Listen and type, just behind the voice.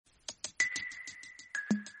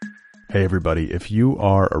Hey everybody, if you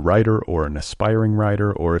are a writer or an aspiring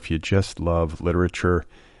writer, or if you just love literature,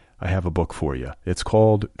 I have a book for you. It's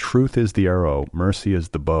called Truth is the Arrow, Mercy is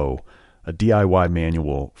the Bow, a DIY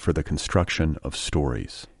manual for the construction of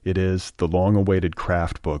stories. It is the long-awaited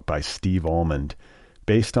craft book by Steve Almond,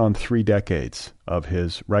 based on 3 decades of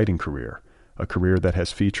his writing career, a career that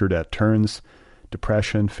has featured at turns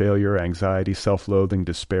depression, failure, anxiety, self-loathing,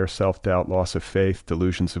 despair, self-doubt, loss of faith,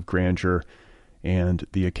 delusions of grandeur, and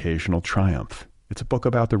the occasional triumph. It's a book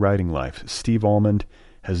about the writing life. Steve Almond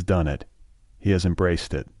has done it. He has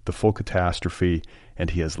embraced it, the full catastrophe, and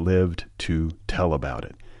he has lived to tell about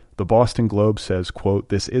it. The Boston Globe says, quote,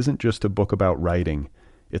 "This isn't just a book about writing,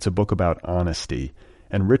 it's a book about honesty."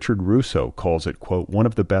 And Richard Russo calls it, quote, "one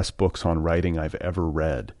of the best books on writing I've ever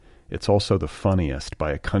read. It's also the funniest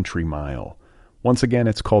by a country mile." Once again,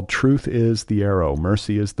 it's called Truth is the Arrow,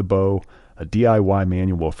 Mercy is the Bow, a DIY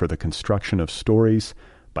manual for the construction of stories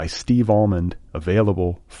by Steve Almond,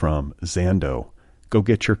 available from Zando. Go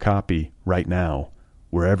get your copy right now,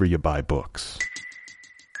 wherever you buy books.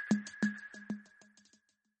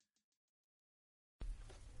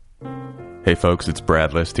 Hey folks, it's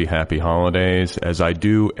Brad Listy. Happy holidays. As I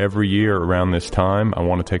do every year around this time, I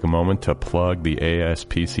want to take a moment to plug the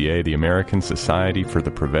ASPCA, the American Society for the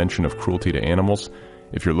Prevention of Cruelty to Animals.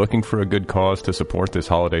 If you're looking for a good cause to support this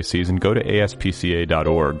holiday season, go to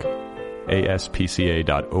aspca.org,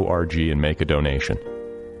 aspca.org, and make a donation.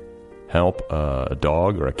 Help a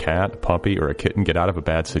dog or a cat, a puppy, or a kitten get out of a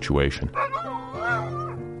bad situation.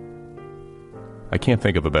 I can't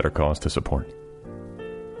think of a better cause to support.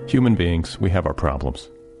 Human beings, we have our problems.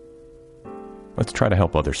 Let's try to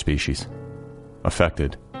help other species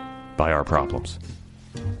affected by our problems.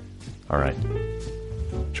 All right.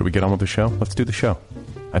 Should we get on with the show? Let's do the show.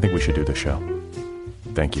 I think we should do the show.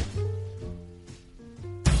 Thank you.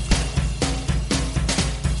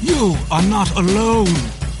 You are not alone.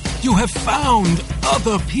 You have found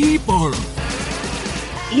other people.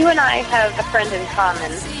 You and I have a friend in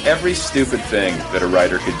common. Every stupid thing that a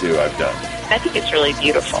writer could do, I've done. I think it's really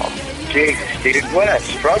beautiful. Jesus, dude, what a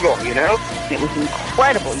struggle, you know? It was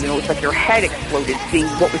incredible. You know, it's like your head exploded seeing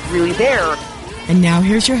what was really there. And now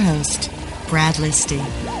here's your host, Brad Listy.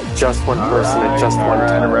 Just one person at just one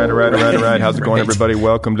time. All right. How's it going, everybody?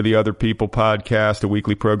 Welcome to the Other People Podcast, a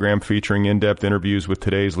weekly program featuring in-depth interviews with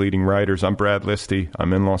today's leading writers. I'm Brad Listy.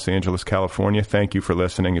 I'm in Los Angeles, California. Thank you for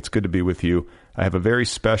listening. It's good to be with you. I have a very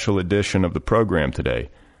special edition of the program today.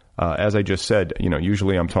 As I just said,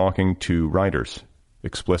 usually I'm talking to writers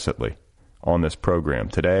explicitly on this program.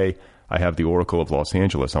 Today, I have the Oracle of Los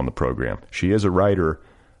Angeles on the program. She is a writer,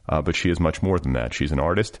 but she is much more than that. She's an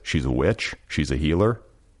artist. She's a witch. She's a healer.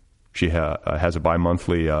 She has a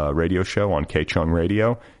bi-monthly radio show on K-Chung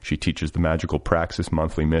Radio. She teaches the Magical Praxis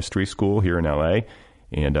Monthly Mystery School here in L.A.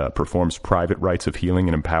 and performs private rites of healing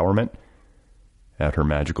and empowerment at her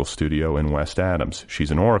magical studio in West Adams.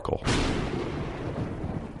 She's an oracle.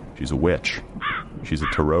 She's a witch. She's a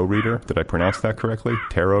tarot reader. Did I pronounce that correctly?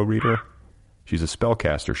 Tarot reader. She's a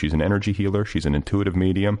spellcaster. She's an energy healer. She's an intuitive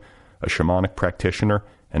medium, a shamanic practitioner,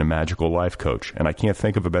 and a magical life coach. And I can't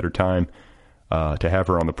think of a better time to have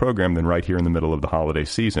her on the program than right here in the middle of the holiday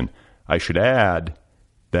season. I should add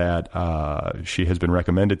that she has been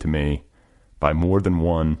recommended to me by more than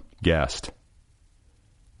one guest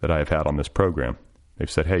that I have had on this program. They've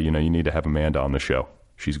said, hey, you need to have Amanda on the show.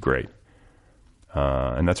 She's great.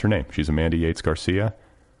 And that's her name. She's Amanda Yates Garcia,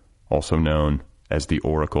 also known as the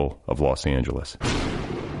Oracle of Los Angeles.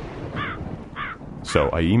 So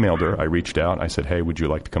I emailed her. I reached out. I said, hey, would you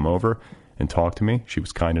like to come over and talk to me? She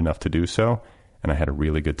was kind enough to do so, and I had a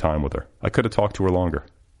really good time with her. I could have talked to her longer.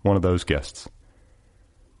 One of those guests.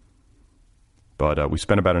 But we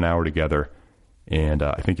spent about an hour together, and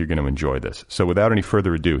I think you're going to enjoy this. So without any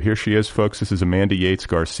further ado, here she is, folks. This is Amanda Yates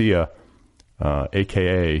Garcia,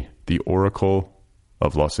 a.k.a. the Oracle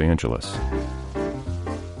of Los Angeles.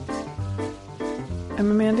 I'm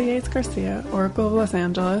Amanda Yates Garcia, Oracle of Los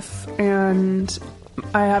Angeles, and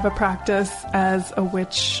I have a practice as a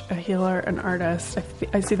witch, a healer, an artist.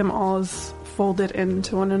 I see them all as folded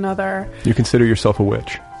into one another. You consider yourself a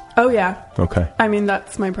witch? Oh, yeah. Okay. I mean,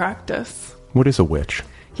 that's my practice. What is a witch?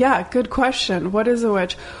 Yeah, good question. What is a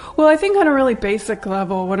witch? Well, I think on a really basic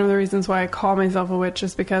level, one of the reasons why I call myself a witch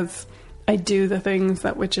is because I do the things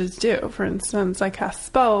that witches do. For instance, I cast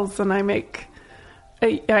spells and I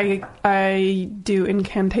do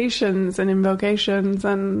incantations and invocations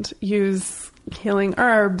and use healing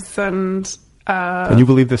herbs and you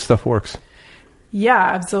believe this stuff works? Yeah,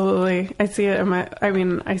 absolutely. I see it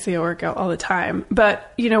I see it work out all the time.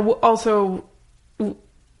 But, also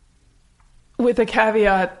with a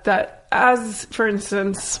caveat that as, for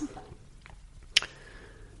instance,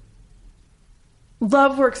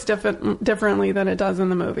 love works differently than it does in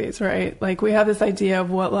the movies, right? Like, we have this idea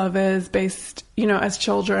of what love is based, as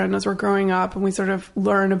children, as we're growing up, and we sort of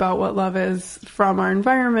learn about what love is from our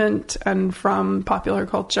environment and from popular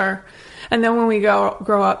culture. And then when we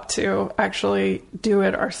grow up to actually do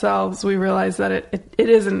it ourselves, we realize that it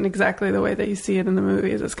isn't exactly the way that you see it in the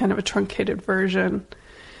movies. It's kind of a truncated version.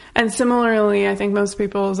 And similarly, I think most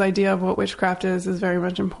people's idea of what witchcraft is very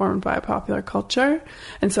much informed by popular culture.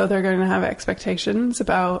 And so they're going to have expectations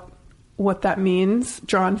about what that means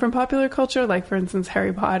drawn from popular culture, like, for instance,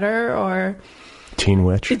 Harry Potter or Teen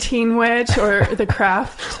Witch or The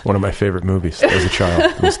Craft. One of my favorite movies as a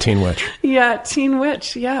child was Teen Witch. Yeah, Teen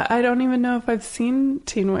Witch. Yeah, I don't even know if I've seen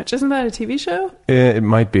Teen Witch. Isn't that a TV show? It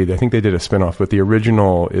might be. I think they did a spinoff, but the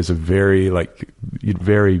original is a very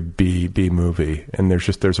B movie, and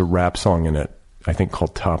there's a rap song in it, I think,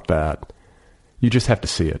 called Top Bat. You just have to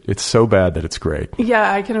see it. It's so bad that it's great.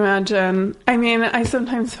 Yeah, I can imagine. I mean, I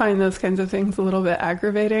sometimes find those kinds of things a little bit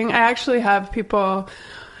aggravating. I actually have people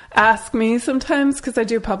ask me sometimes, because I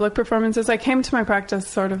do public performances. I came to my practice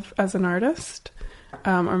sort of as an artist,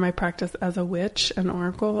 or my practice as a witch and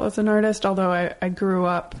oracle as an artist, although I grew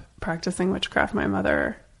up practicing witchcraft. My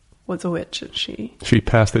mother was a witch, and she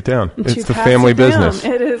passed it down. It's the family business.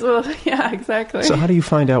 It is. Well, yeah, exactly. So how do you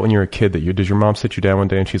find out when you're a kid that does your mom sit you down one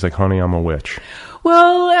day and she's like, honey, I'm a witch?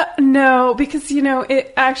 Well, no, because,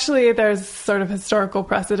 it actually, there's sort of historical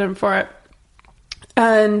precedent for it.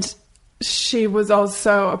 And she was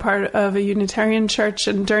also a part of a Unitarian church,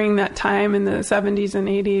 and during that time in the 70s and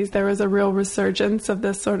 80s, there was a real resurgence of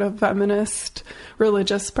this sort of feminist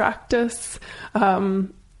religious practice,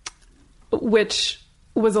 which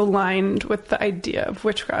was aligned with the idea of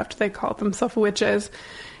witchcraft. They called themselves witches,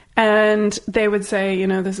 and they would say,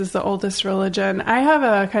 this is the oldest religion. I have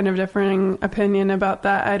a kind of differing opinion about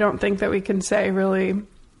that. I don't think that we can say really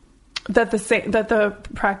that the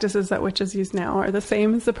practices that witches use now are the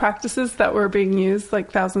same as the practices that were being used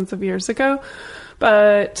like thousands of years ago,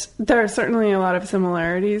 but there are certainly a lot of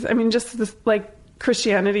similarities. I mean, just this, like,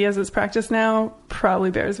 Christianity as it's practiced now probably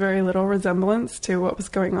bears very little resemblance to what was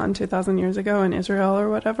going on 2,000 years ago in Israel or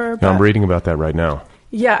whatever. But I'm reading about that right now.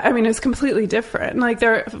 Yeah, I mean, it's completely different. Like,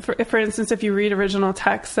 for instance, if you read original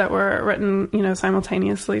texts that were written,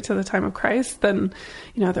 simultaneously to the time of Christ, then,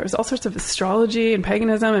 there was all sorts of astrology and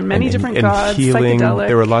paganism and many different gods, healing. Psychedelic.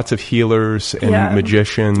 There were lots of healers and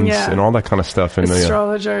magicians and all that kind of stuff. And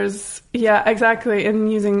astrologers. Yeah, exactly. And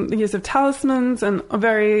the use of talismans and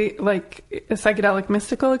very, psychedelic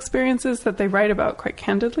mystical experiences that they write about quite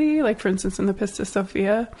candidly. Like, for instance, in the Pistis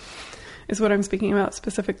Sophia is what I'm speaking about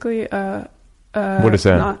specifically. What is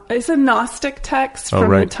that? It's a Gnostic text from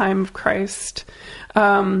the time of Christ.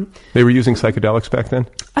 They were using psychedelics back then?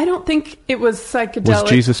 I don't think it was psychedelic. Was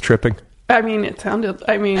Jesus tripping? I mean,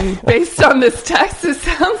 based on this text, it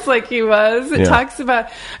sounds like he was. It talks about,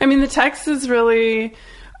 the text is really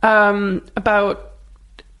about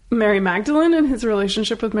Mary Magdalene and his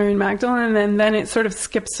relationship with Mary Magdalene, and then it sort of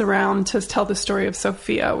skips around to tell the story of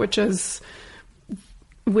Sophia, which is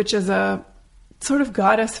a sort of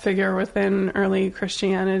goddess figure within early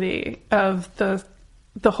Christianity of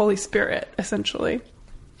the Holy Spirit, essentially.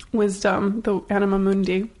 Wisdom, the anima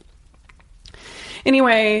mundi.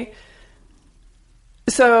 Anyway,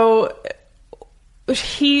 so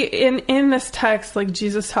in this text, like,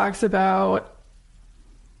 Jesus talks about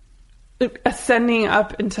ascending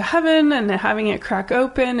up into heaven and having it crack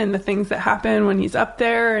open and the things that happen when he's up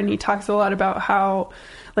there, and he talks a lot about how,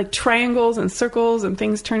 like, triangles and circles and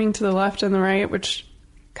things turning to the left and the right, which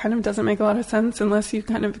kind of doesn't make a lot of sense unless you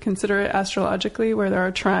kind of consider it astrologically, where there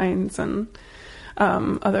are trines and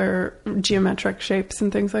other geometric shapes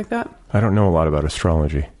and things like that. I don't know a lot about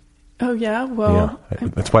astrology. Oh, yeah? Well... Yeah,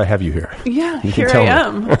 that's why I have you here. Yeah, here I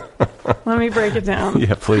am. Let me break it down.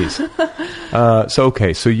 Yeah, please.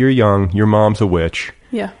 So you're young. Your mom's a witch.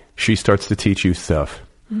 Yeah. She starts to teach you stuff.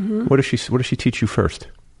 Mm-hmm. What does she teach you first?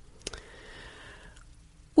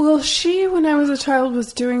 Well, she, when I was a child,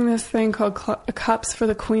 was doing this thing called Cups for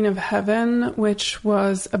the Queen of Heaven, which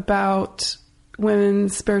was about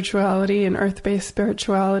women's spirituality and earth-based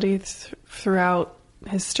spirituality throughout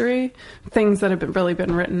history. Things that have really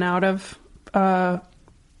been written out of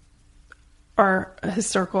our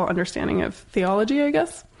historical understanding of theology, I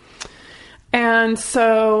guess. And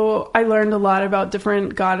so I learned a lot about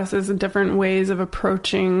different goddesses and different ways of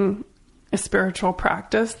approaching a spiritual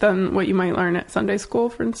practice than what you might learn at Sunday school,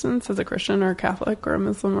 for instance, as a Christian or a Catholic or a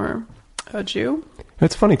Muslim or a Jew.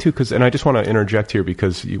 It's funny too, and I just want to interject here,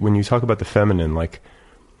 because when you talk about the feminine, like,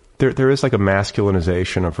 there is like a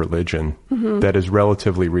masculinization of religion that is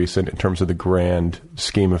relatively recent in terms of the grand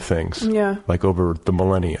scheme of things. Yeah. Like over the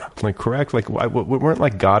millennia. Like, correct? Like, weren't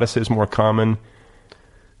like goddesses more common?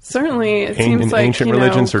 Certainly. It seems like, ancient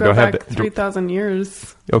religions, or go go back 3,000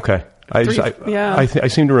 years. Okay. I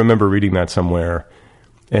seem to remember reading that somewhere,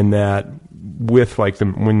 and that with like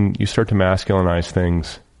when you start to masculinize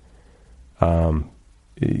things,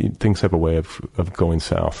 things have a way of going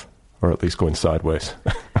south, or at least going sideways.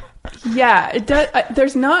 Yeah, it does.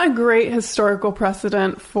 There's not a great historical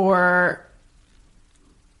precedent for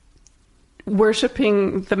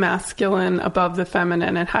worshiping the masculine above the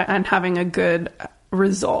feminine and having a good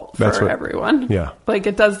result for everyone. Yeah, like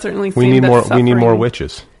it does certainly. We need more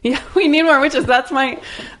witches. Yeah, we need more witches. That's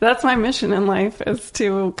my mission in life, is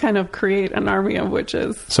to kind of create an army of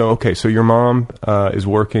witches. So your mom is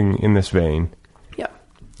working in this vein. Yeah,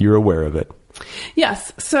 you're aware of it.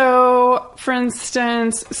 Yes. So, for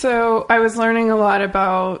instance, I was learning a lot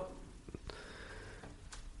about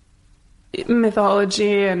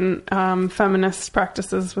mythology and feminist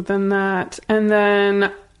practices within that. And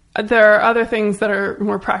then there are other things that are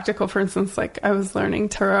more practical. For instance, like I was learning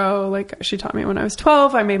tarot. Like she taught me when I was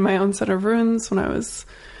 12. I made my own set of runes when I was,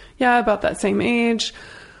 about that same age.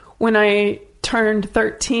 When I turned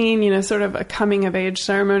 13, sort of a coming of age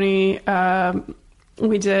ceremony,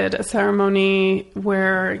 we did a ceremony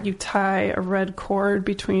where you tie a red cord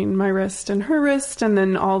between my wrist and her wrist, and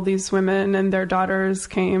then all these women and their daughters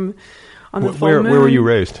came on the full moon. Where were you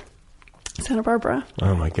raised? Santa Barbara.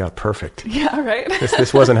 Oh my God, perfect. Yeah, right.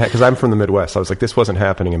 This wasn't, because I'm from the Midwest. I was like, this wasn't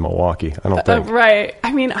happening in Milwaukee, I don't think. Right.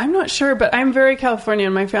 I mean, I'm not sure, but I'm very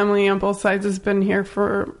Californian. My family on both sides has been here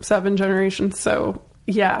for 7 generations. So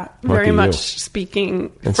yeah, very much speaking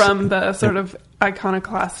from the sort of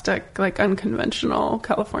iconoclastic, like unconventional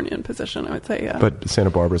Californian position, I would say. Yeah. But Santa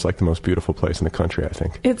Barbara is like the most beautiful place in the country, I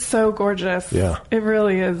think. It's so gorgeous. Yeah. It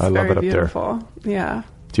really is. I love it up beautiful. There. Yeah.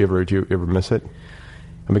 Do you ever miss it?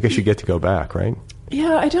 I guess you get to go back, right?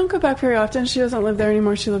 Yeah, I don't go back very often. She doesn't live there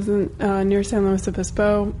anymore. She lives in near San Luis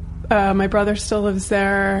Obispo. My brother still lives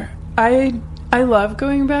there. I love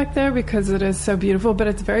going back there because it is so beautiful, but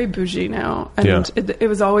it's very bougie now. And it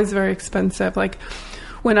was always very expensive. Like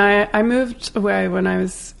when I moved away when I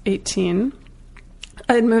was 18,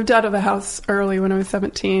 I had moved out of the house early when I was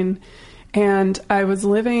 17, and I was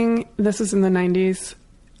living, this was in the 90s,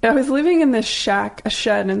 I was living in this shack, a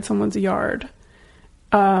shed in someone's yard.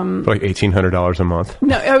 Like $1,800 a month?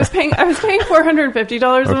 No, I was paying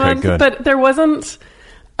 $450 a month, good. But there wasn't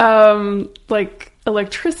like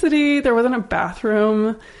electricity. There wasn't a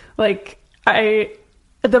bathroom. Like there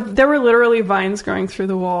were literally vines growing through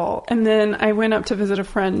the wall. And then I went up to visit a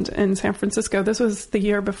friend in San Francisco. This was the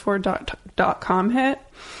year before .com hit,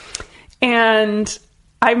 and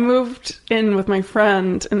I moved in with my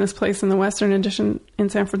friend in this place in the Western Addition in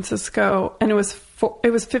San Francisco, and it was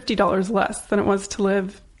 $50 less than it was to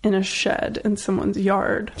live in a shed in someone's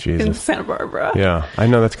yard in Santa Barbara. Yeah, I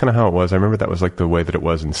know that's kind of how it was. I remember that was like the way that it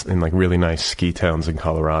was in like really nice ski towns in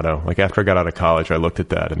Colorado. Like after I got out of college, I looked at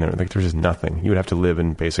that and there's just nothing. You would have to live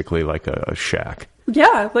in basically like a shack.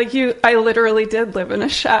 Yeah, I literally did live in a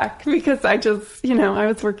shack because I just, I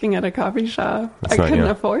was working at a coffee shop. I couldn't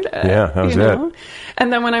afford it. Yeah, that was it.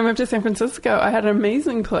 And then when I moved to San Francisco, I had an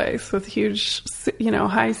amazing place with huge,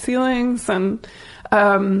 high ceilings and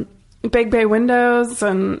big bay windows.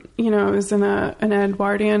 And, it was in an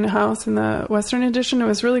Edwardian house in the Western Addition. It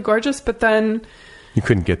was really gorgeous. But then... You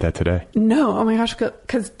couldn't get that today? No. Oh my gosh.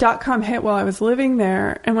 Because .com hit while I was living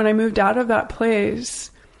there. And when I moved out of that place...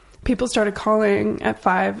 People started calling at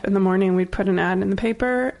 5 a.m. We'd put an ad in the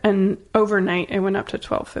paper, and overnight it went up to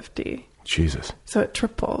 $1,250. Jesus! So it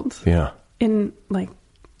tripled. Yeah. In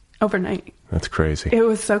overnight. That's crazy. It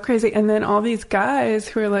was so crazy. And then all these guys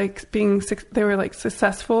who were they were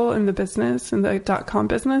successful in the business, in the .com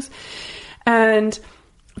business, and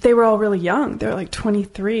they were all really young. They were like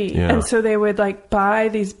 23. Yeah. And so they would buy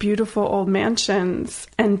these beautiful old mansions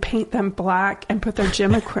and paint them black and put their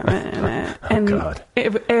gym equipment in it. And God.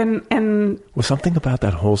 And well, something about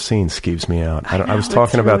that whole scene skeeves me out. I was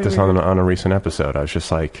talking about this on a recent episode. I was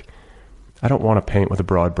just like, I don't want to paint with a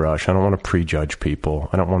broad brush. I don't want to prejudge people.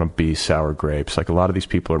 I don't want to be sour grapes. Like a lot of these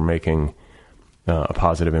people are making a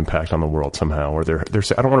positive impact on the world somehow, or I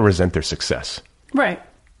don't want to resent their success. Right.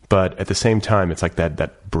 But at the same time, it's like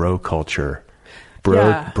that bro culture,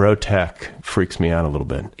 bro tech freaks me out a little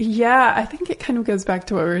bit. Yeah, I think it kind of goes back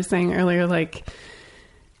to what we were saying earlier. Like,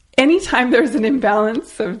 anytime there's an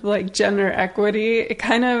imbalance of gender equity, it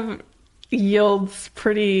kind of yields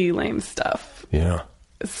pretty lame stuff. Yeah.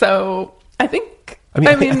 So I think.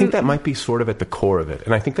 I think that might be sort of at the core of it,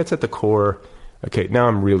 and I think that's at the core Okay, now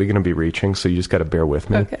I'm really going to be reaching, so you just got to bear with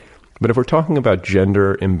me. Okay. But if we're talking about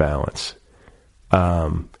gender imbalance,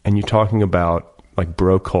 and you're talking about like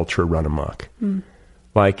bro culture run amok,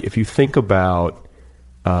 like if you think about,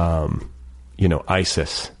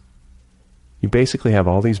 ISIS, you basically have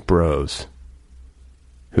all these bros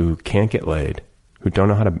who can't get laid, who don't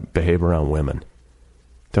know how to behave around women.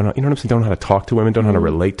 Don't know, you know what I'm saying? Don't know how to talk to women, don't know how to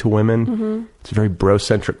relate to women. It's a very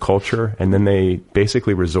bro-centric culture. And then they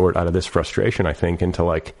basically resort out of this frustration, I think, into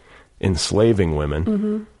like enslaving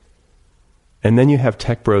women. And then you have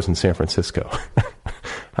tech bros in San Francisco.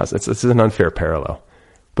 This is an unfair parallel.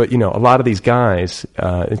 But, a lot of these guys,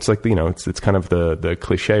 it's like, it's kind of the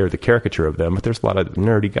cliche or the caricature of them, but there's a lot of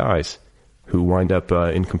nerdy guys who wind up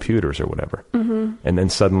in computers or whatever. And then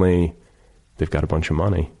suddenly they've got a bunch of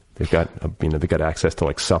money. They've got, they've got access to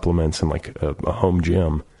like supplements and like a home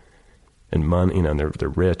gym and money, and they're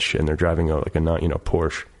rich and they're driving a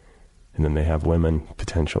Porsche, and then they have women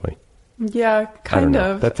potentially. Yeah, kind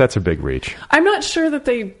of. That's a big reach. I'm not sure that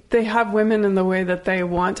they have women in the way that they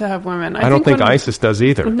want to have women. I don't think ISIS does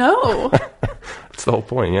either. No. That's the whole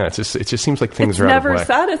point. Yeah, it just seems like things are out of whack. It's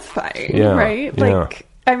never satisfying, right? Like,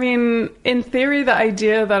 I mean, in theory, the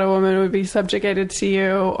idea that a woman would be subjugated to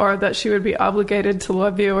you or that she would be obligated to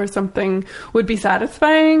love you or something would be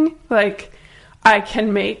satisfying. Like, I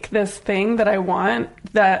can make this thing that I want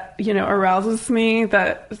that, arouses me,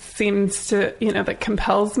 that seems to, that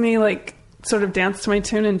compels me, like sort of dance to my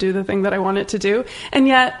tune and do the thing that I want it to do. And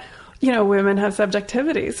yet, women have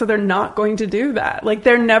subjectivity, so they're not going to do that. Like,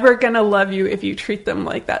 they're never going to love you if you treat them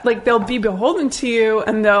like that. Like, they'll be beholden to you,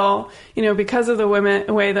 and they'll, because of the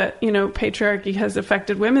way that, patriarchy has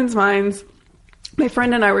affected women's minds. My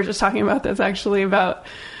friend and I were just talking about this, actually, about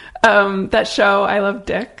that show I Love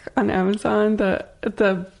Dick on Amazon, the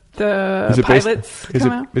pilots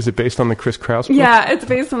come out. Is it based on the Chris Kraus book? Yeah, it's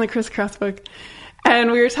based on the Chris Kraus book.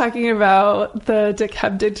 And we were talking about the Dick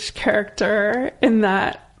Hebdige character in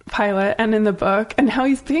that pilot and in the book, and how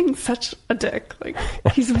he's being such a dick. Like,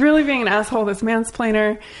 he's really being an asshole, this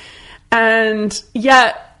mansplainer. And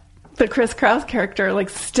yet the Chris Kraus character, like,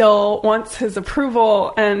 still wants his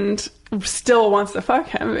approval and still wants to fuck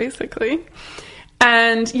him, basically.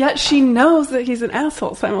 And yet she knows that he's an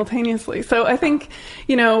asshole simultaneously. So I think,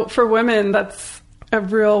 for women, that's a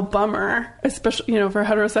real bummer, especially, for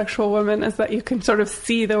heterosexual women, is that you can sort of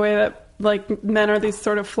see the way that, like, men are these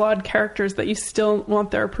sort of flawed characters, that you still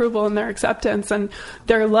want their approval and their acceptance and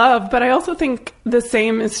their love. But I also think the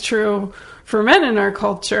same is true for men in our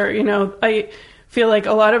culture. I feel like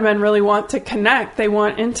a lot of men really want to connect. They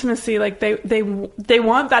want intimacy. Like, they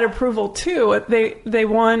want that approval too. They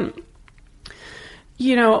want,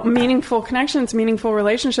 meaningful connections, meaningful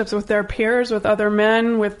relationships with their peers, with other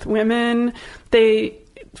men, with women. They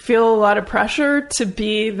feel a lot of pressure to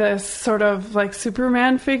be this sort of like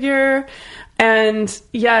Superman figure, and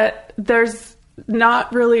yet there's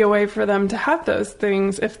not really a way for them to have those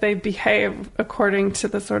things if they behave according to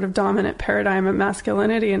the sort of dominant paradigm of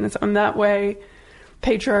masculinity. And in that way,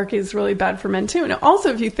 patriarchy is really bad for men too. And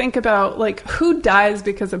also, if you think about, like, who dies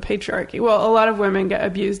because of patriarchy, well, a lot of women get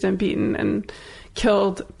abused and beaten and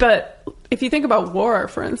killed. But if you think about war,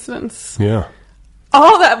 for instance,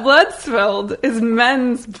 all that blood spilled is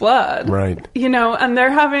men's blood, right? And they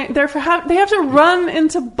have to run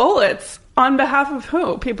into bullets on behalf of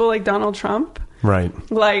who? People like Donald Trump, right?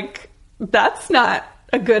 Like, that's not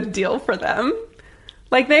a good deal for them.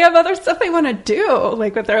 Like, they have other stuff they want to do,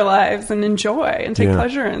 like, with their lives and enjoy and take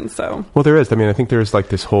pleasure in. So, well, there is. I mean, I think there's like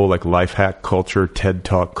this whole like life hack culture, TED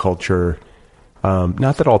Talk culture.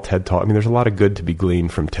 Not that all TED Talk. I mean, there's a lot of good to be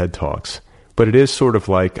gleaned from TED Talks. But it is sort of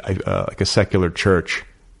like a secular church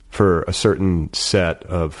for a certain set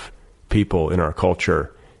of people in our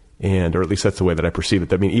culture, or at least that's the way that I perceive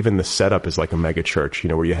it. I mean, even the setup is like a mega church,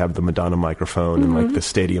 where you have the Madonna microphone and like the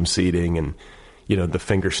stadium seating and the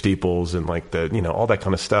finger steeples and like the all that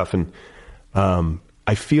kind of stuff. And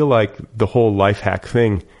I feel like the whole life hack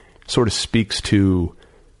thing sort of speaks to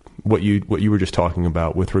what you were just talking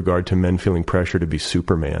about with regard to men feeling pressure to be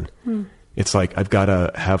Superman. It's like, I've got to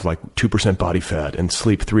have like 2% body fat and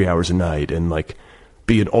sleep 3 hours a night and like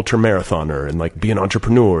be an ultra marathoner and like be an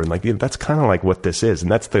entrepreneur. And like, that's kind of like what this is.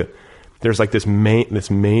 And there's like this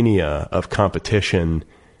mania of competition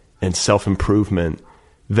and self-improvement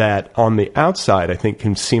that on the outside, I think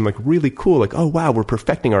can seem like really cool. Like, oh wow, we're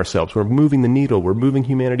perfecting ourselves. We're moving the needle. We're moving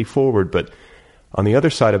humanity forward. But on the other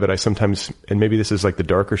side of it, I sometimes, and maybe this is like the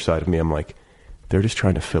darker side of me, I'm like, they're just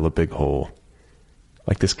trying to fill a big hole.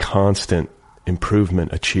 Like this constant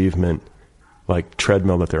improvement, achievement, like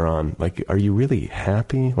treadmill that they're on. Like, are you really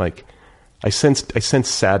happy? Like, I sense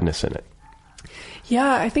sadness in it.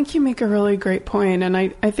 Yeah, I think you make a really great point, and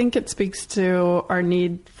I think it speaks to our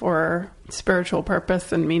need for spiritual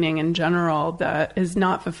purpose and meaning in general that is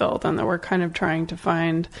not fulfilled and that we're kind of trying to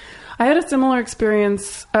find. I had a similar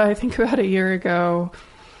experience, I think about a year ago,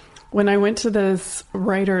 when I went to this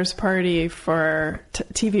writers' party for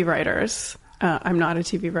TV writers. I'm not a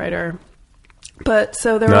TV writer. But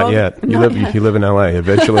so they're not all... Yet. You live in LA.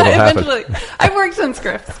 Eventually it'll happen. I've worked on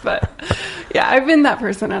scripts, but yeah, I've been that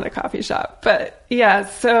person at a coffee shop. But yeah,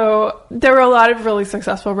 so there were a lot of really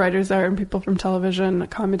successful writers there and people from television,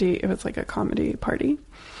 comedy. It was like a comedy party.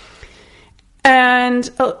 And,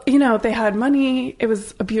 you know, they had money. It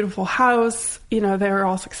was a beautiful house. You know, they were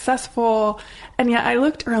all successful. And yet I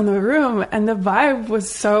looked around the room and the vibe was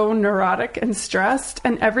so neurotic and stressed,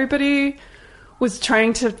 and everybody was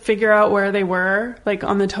trying to figure out where they were, like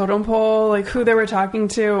on the totem pole, like who they were talking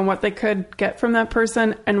to and what they could get from that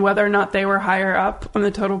person and whether or not they were higher up on the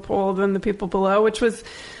totem pole than the people below, it was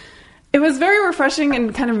very refreshing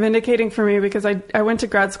and kind of vindicating for me because I went to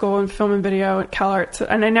grad school in film and video at CalArts,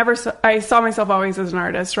 and I saw myself always as an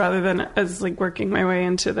artist rather than as like working my way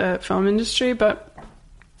into the film industry, but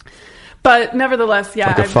nevertheless, yeah.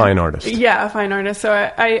 Like a fine artist. Yeah, a fine artist.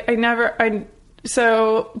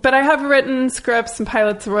 So but I have written scripts and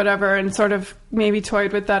pilots or whatever and sort of maybe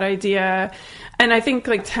toyed with that idea. And I think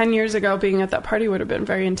like 10 years ago, being at that party would have been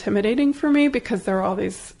very intimidating for me because there were all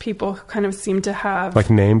these people who kind of seemed to have... Like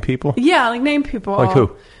name people? Yeah, like name people. Like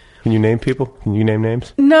who? Can you name people? Can you name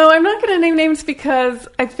names? No, I'm not going to name names because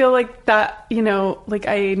I feel like that, you know, like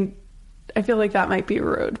I feel like that might be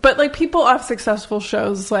rude. But like people off successful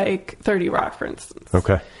shows like 30 Rock, for instance.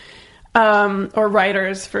 Okay. Or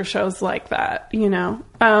writers for shows like that, you know.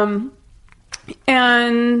 And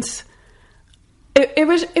it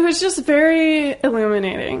was just very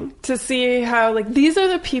illuminating to see how like these are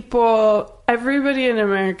the people everybody in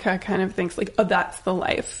America kind of thinks like, oh, that's the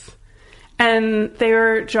life. And they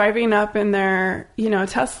were driving up in their, you know,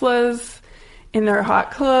 Teslas, in their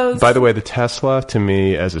hot clothes. By the way, the Tesla to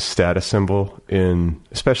me as a status symbol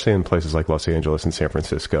especially in places like Los Angeles and San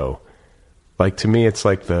Francisco, like to me it's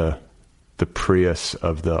like the Prius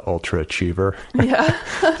of the ultra achiever. Yeah.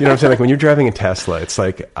 You know what I'm saying? Like when you're driving a Tesla, it's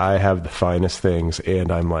like I have the finest things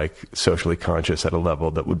and I'm like socially conscious at a level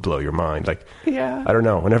that would blow your mind. Like, yeah. I don't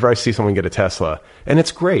know. Whenever I see someone get a Tesla, and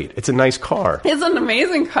it's great. It's a nice car. It's an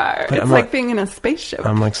amazing car. But it's like being in a spaceship.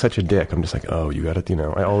 I'm like such a dick. I'm just like, oh, you got it. You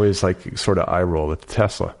know, I always like sort of eye roll at the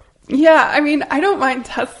Tesla. Yeah. I mean, I don't mind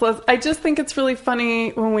Teslas. I just think it's really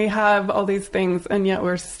funny when we have all these things and yet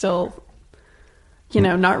we're still, you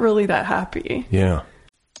know, not really that happy. Yeah.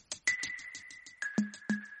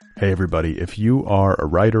 Hey, everybody. If you are a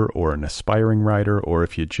writer or an aspiring writer, or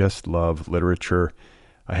if you just love literature,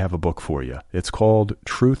 I have a book for you. It's called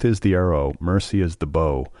Truth is the Arrow, Mercy is the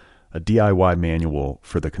Bow, a DIY manual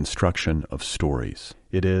for the construction of stories.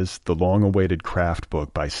 It is the long-awaited craft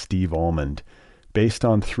book by Steve Almond, based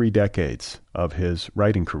on 3 decades of his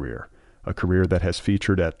writing career, a career that has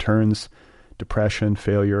featured at turns depression,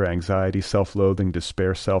 failure, anxiety, self-loathing,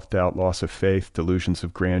 despair, self-doubt, loss of faith, delusions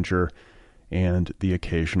of grandeur, and the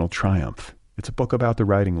occasional triumph. It's a book about the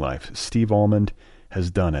writing life. Steve Almond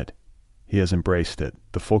has done it. He has embraced it,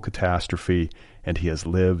 the full catastrophe, and he has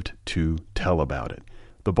lived to tell about it.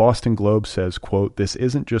 The Boston Globe says, quote, "This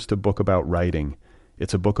isn't just a book about writing,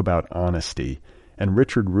 it's a book about honesty." And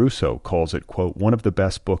Richard Russo calls it, quote, "one of the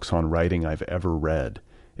best books on writing I've ever read.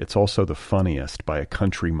 It's also the funniest by a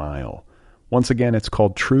country mile." Once again, it's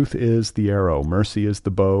called Truth is the Arrow, Mercy is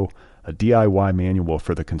the Bow, a DIY manual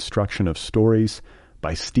for the construction of stories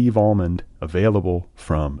by Steve Almond, available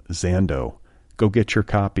from Zando. Go get your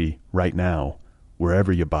copy right now,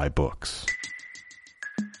 wherever you buy books.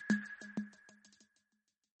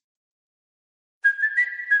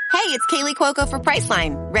 Hey, it's Kaylee Cuoco for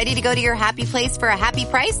Priceline. Ready to go to your happy place for a happy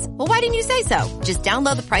price? Well, why didn't you say so? Just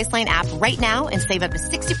download the Priceline app right now and save up to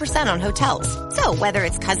 60% on hotels. So whether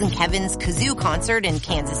it's Cousin Kevin's Kazoo Concert in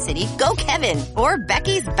Kansas City, go Kevin, or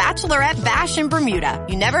Becky's Bachelorette Bash in Bermuda,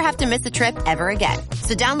 you never have to miss a trip ever again.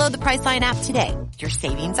 So download the Priceline app today. Your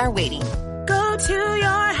savings are waiting. Go to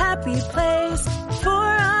your happy place for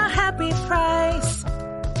a happy price.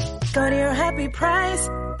 Go to your happy price,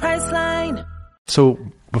 Priceline. So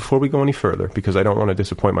before we go any further, because I don't want to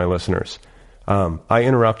disappoint my listeners, I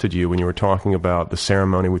interrupted you when you were talking about the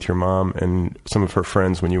ceremony with your mom and some of her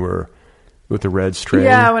friends when you were with the Red String.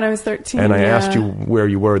 Yeah, when I was 13. And I asked you where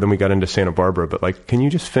you were, then we got into Santa Barbara. But like, can you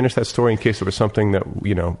just finish that story in case there was something that,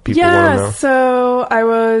 you know, people want to know? Yeah, so I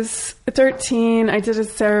was 13. I did a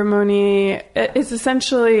ceremony. It's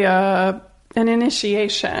essentially a an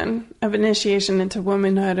initiation into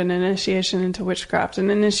womanhood, an initiation into witchcraft, an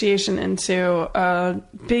initiation into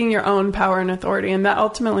being your own power and authority. And that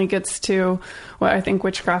ultimately gets to what I think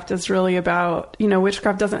witchcraft is really about. You know,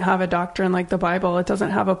 witchcraft doesn't have a doctrine like the Bible. It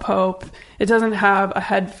doesn't have a pope. It doesn't have a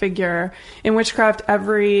head figure. In witchcraft,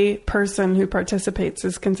 every person who participates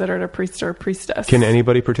is considered a priest or a priestess. Can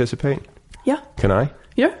anybody participate? Yeah. Can I?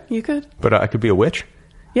 Yeah, you could. But I could be a witch?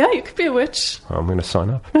 Yeah, you could be a witch. I'm going to sign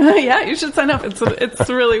up. Yeah, you should sign up. It's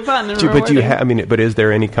really fun and rewarding. But is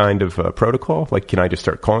there any kind of protocol? Like, can I just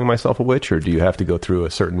start calling myself a witch, or do you have to go through a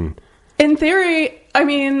certain... In theory, I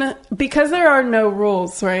mean, because there are no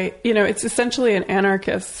rules, right? You know, it's essentially an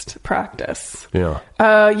anarchist practice.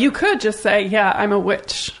 Yeah. You could just say, yeah, I'm a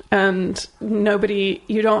witch, and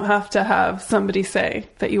you don't have to have somebody say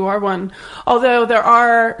that you are one. Although there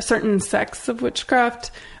are certain sects of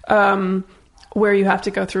witchcraft, where you have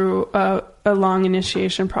to go through a long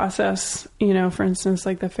initiation process, you know, for instance,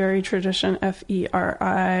 like the fairy tradition,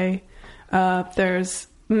 Feri. There's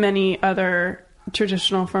many other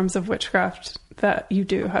traditional forms of witchcraft that you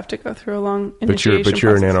do have to go through a long initiation process. But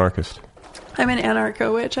you're an anarchist. I'm an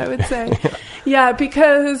anarcho-witch, I would say. Yeah,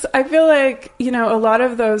 because I feel like, you know, a lot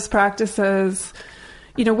of those practices,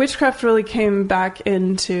 you know, witchcraft really came back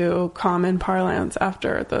into common parlance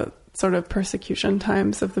after the sort of persecution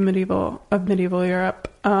times of medieval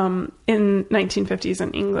Europe in 1950s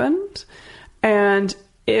in England, and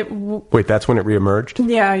wait, that's when it reemerged?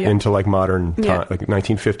 Yeah. Into like modern time, like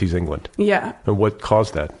 1950s England. Yeah. And what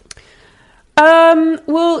caused that?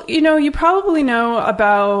 Well, you know, you probably know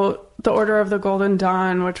about the Order of the Golden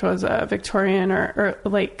Dawn, which was a Victorian or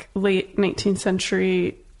like late 19th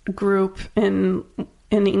century group in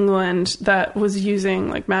England that was using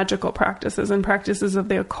like magical practices and practices of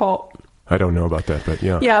the occult. I don't know about that, but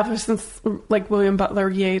yeah. Yeah, for instance, like William Butler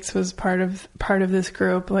Yeats was part of this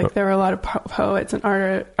group. Like there were a lot of poets and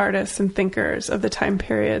artists and thinkers of the time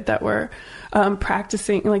period that were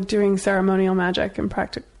practicing, like doing ceremonial magic and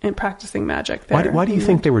practicing magic there. Why do you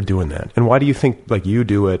think they were doing that? And why do you think like you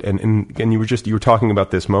do it? And you were talking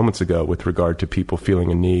about this moments ago with regard to people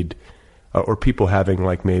feeling a need or people having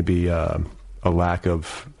like maybe a lack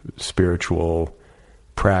of spiritual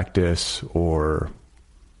practice or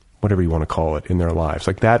whatever you want to call it in their lives,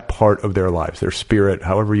 like that part of their lives, their spirit,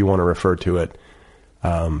 however you want to refer to it,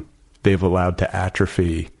 they've allowed to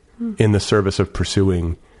atrophy in the service of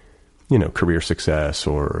pursuing, you know, career success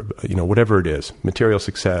or, you know, whatever it is, material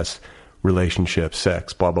success, relationships,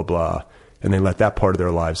 sex, blah, blah, blah. And they let that part of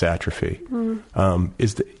their lives atrophy. You know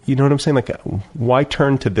what I'm saying? Like, why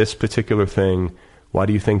turn to this particular thing? Why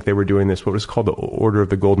do you think they were doing this? What was it called? The Order of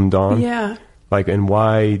the Golden Dawn? Yeah. Like, and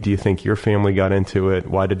why do you think your family got into it?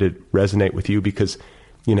 Why did it resonate with you? Because,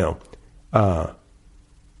 you know,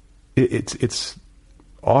 it's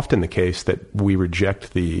often the case that we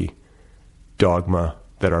reject the dogma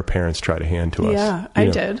that our parents try to hand to us. Yeah, I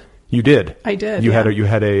did. You did? I did. You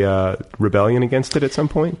had a rebellion against it at some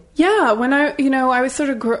point? Yeah, when I was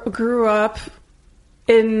sort of grew up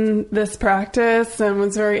in this practice and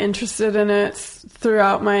was very interested in it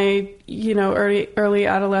throughout my, you know, early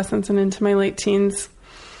adolescence and into my late teens.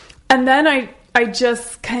 And then I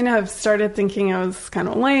just kind of started thinking I was kind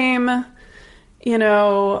of lame. You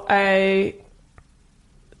know, I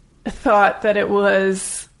thought that it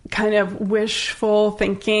was kind of wishful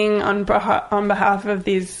thinking on behalf of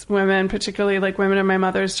these women, particularly like women of my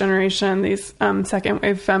mother's generation, these second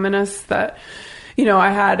wave feminists that, you know, I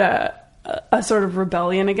had a sort of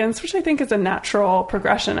rebellion against, which I think is a natural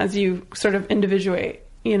progression as you sort of individuate,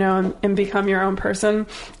 you know, and become your own person.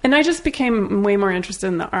 And I just became way more interested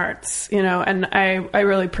in the arts, you know, and I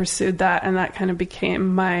really pursued that, and that kind of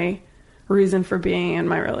became my reason for being in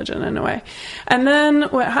my religion in a way. And then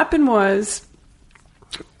what happened was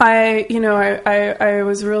I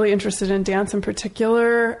was really interested in dance in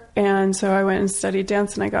particular, and so I went and studied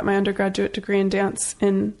dance, and I got my undergraduate degree in dance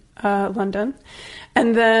in London.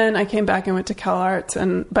 And then I came back and went to CalArts,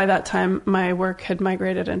 and by that time my work had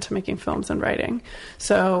migrated into making films and writing.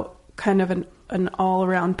 So kind of an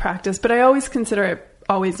all-around practice, but I always consider it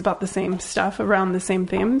always about the same stuff, around the same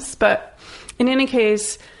themes. But in any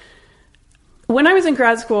case, when I was in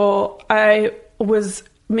grad school, I was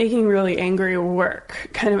making really angry work,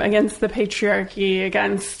 kind of against the patriarchy,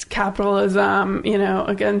 against capitalism, you know,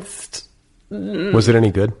 against... Was it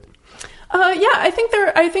any good? Yeah, I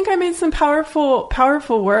think I made some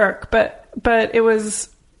powerful work, but it was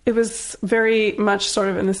very much sort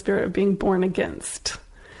of in the spirit of being born against,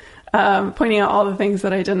 pointing out all the things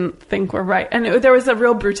that I didn't think were right. And there was a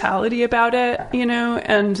real brutality about it, you know,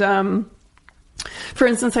 and for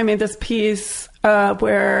instance, I made this piece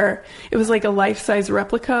where it was like a life-size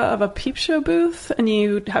replica of a peep show booth, and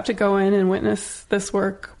you have to go in and witness this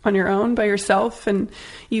work on your own by yourself. And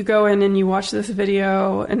you go in and you watch this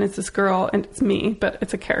video, and it's this girl, and it's me, but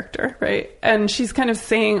it's a character, right? And she's kind of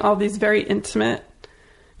saying all these very intimate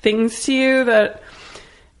things to you that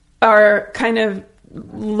are kind of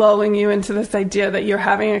lulling you into this idea that you're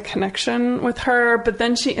having a connection with her, but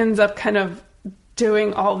then she ends up kind of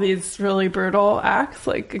doing all these really brutal acts,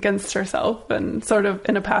 like against herself and sort of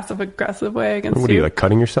in a passive aggressive way against you. What are you, like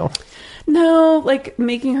cutting yourself? No, like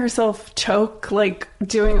making herself choke, like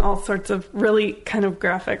doing all sorts of really kind of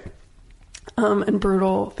graphic and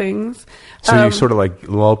brutal things. So you sort of like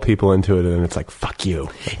lull people into it, and it's like, fuck you.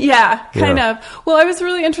 Yeah, kind of. Well, I was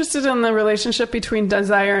really interested in the relationship between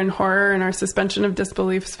desire and horror and our suspension of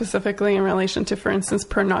disbelief, specifically in relation to, for instance,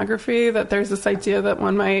 pornography, that there's this idea that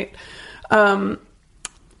one might...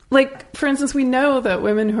 like, for instance, we know that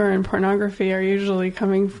women who are in pornography are usually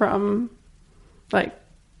coming from, like,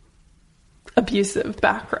 abusive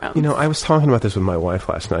backgrounds. You know, I was talking about this with my wife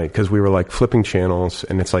last night because we were like flipping channels,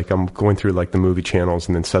 and it's like I'm going through like the movie channels,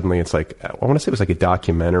 and then suddenly it's like, I want to say it was like a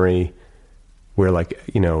documentary where like,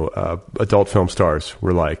 you know, adult film stars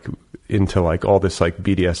were like into like all this like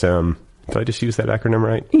BDSM. Did I just use that acronym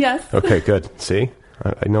right? Yes. Okay, good. See,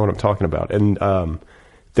 I know what I'm talking about. And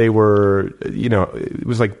they were, you know, it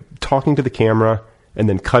was like talking to the camera and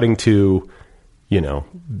then cutting to, you know,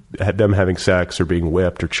 them having sex or being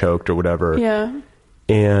whipped or choked or whatever. Yeah.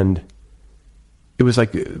 And it was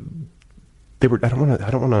like they were, I don't want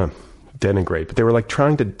to denigrate, but they were like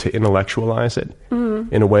trying to intellectualize it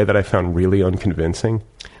in a way that I found really unconvincing.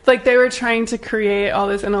 Like they were trying to create all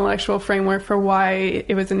this intellectual framework for why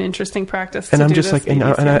it was an interesting practice. And I'm just like,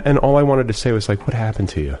 and all I wanted to say was like, what happened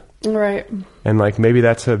to you? Right. And like, maybe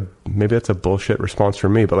that's a bullshit response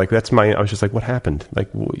from me, but like, I was just like, what happened? Like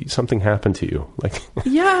something happened to you. Like,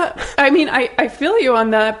 yeah, I mean, I feel you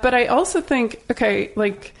on that, but I also think, okay,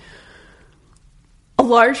 like a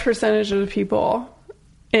large percentage of the people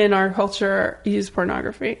in our culture use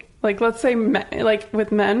pornography. Like, let's say, like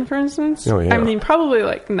with men, for instance. Oh, yeah. I mean, probably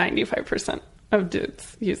like 95% of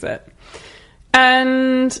dudes use it.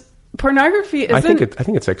 And pornography isn't... I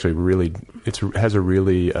think it's actually really... It has a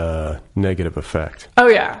really negative effect. Oh,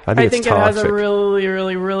 yeah. I think it has a really,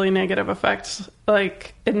 really, really negative effect.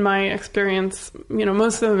 Like, in my experience, you know,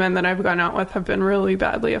 most of the men that I've gone out with have been really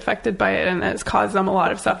badly affected by it, and it's caused them a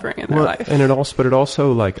lot of suffering in their life. And it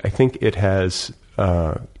also, like, I think it has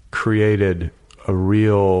created a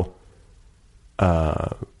real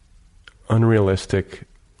unrealistic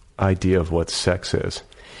idea of what sex is.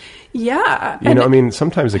 Yeah. You know, I mean,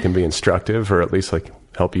 sometimes it can be instructive or at least like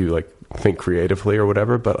help you like think creatively or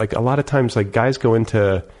whatever. But like a lot of times, like guys go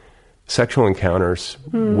into sexual encounters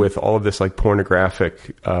with all of this like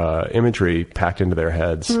pornographic imagery packed into their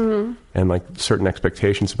heads and like certain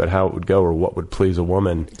expectations about how it would go or what would please a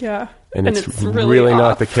woman. Yeah. And it's really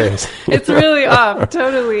not the case. It's really off,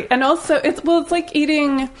 totally. And also, it's like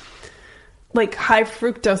eating like high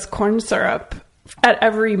fructose corn syrup at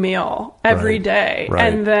every meal, every day.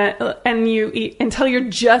 Right. And you eat until you're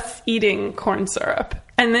just eating corn syrup.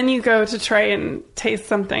 And then you go to try and taste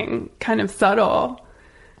something kind of subtle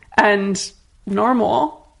and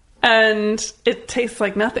normal, and it tastes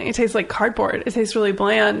like nothing. It tastes like cardboard. It tastes really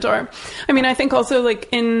bland. Or, I mean, I think also like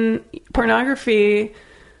in pornography,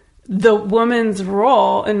 the woman's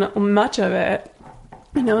role in much of it,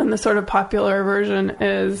 you know, in the sort of popular version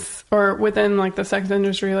is, or within like the sex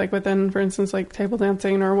industry, like within, for instance, like table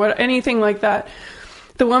dancing or anything like that,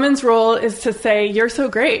 the woman's role is to say, you're so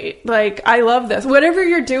great. Like, I love this. Whatever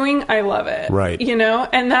you're doing, I love it. Right. You know,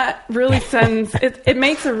 and that really sends, it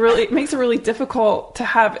makes it really difficult to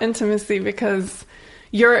have intimacy because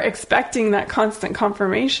you're expecting that constant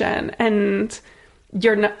confirmation and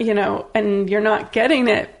you're not, you know, and you're not getting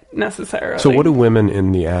it necessarily. So what do women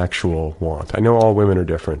in the actual want? I know all women are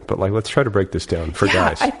different, but like, let's try to break this down for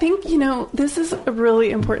guys. I think, you know, this is a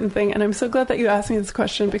really important thing. And I'm so glad that you asked me this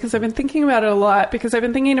question because I've been thinking about it a lot, because I've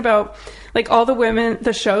been thinking about like all the women,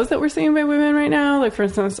 the shows that we're seeing by women right now. Like, for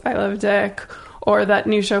instance, I Love Dick, or that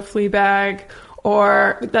new show Fleabag,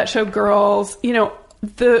 or that show Girls. You know,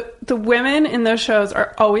 the women in those shows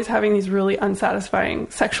are always having these really unsatisfying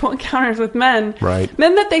sexual encounters with men. Right.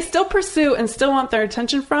 Men that they still pursue and still want their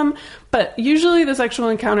attention from, but usually the sexual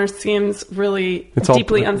encounter seems really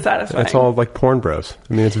deeply unsatisfying. It's all like porn bros.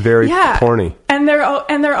 I mean, it's very porny. And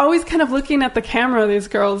they're always kind of looking at the camera, these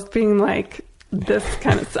girls, being like, this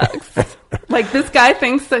kind of sucks. Like, this guy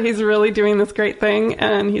thinks that he's really doing this great thing,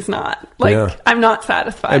 and he's not. Like, I'm not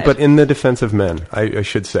satisfied. But in the defense of men, I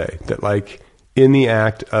should say that, like, in the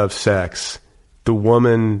act of sex, the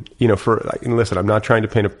woman, listen, I'm not trying to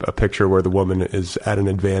paint a picture where the woman is at an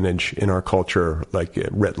advantage in our culture, like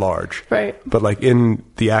writ large. Right. But like in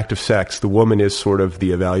the act of sex, the woman is sort of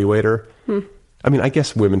the evaluator. I mean, I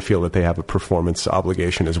guess women feel that they have a performance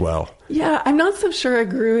obligation as well. Yeah, I'm not so sure I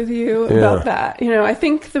agree with you about that. I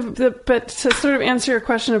think but to sort of answer your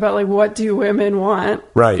question about like, what do women want?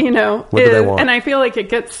 Right. What do they want? And I feel like it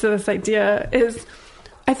gets to this idea is,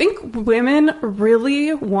 I think women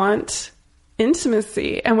really want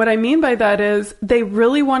intimacy. And what I mean by that is they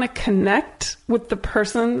really want to connect with the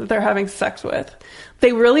person that they're having sex with.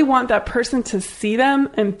 They really want that person to see them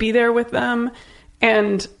and be there with them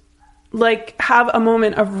and like have a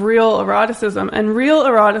moment of real eroticism. And real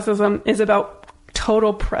eroticism is about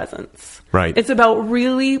total presence. Right. It's about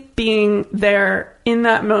really being there in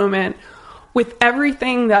that moment with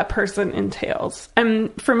everything that person entails.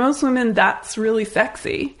 And for most women, that's really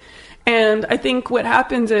sexy. And I think what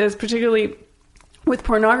happens is, particularly with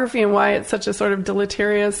pornography and why it's such a sort of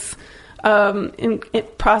deleterious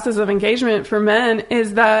process of engagement for men,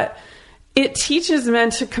 is that it teaches men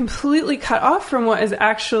to completely cut off from what is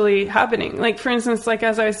actually happening. Like, for instance, like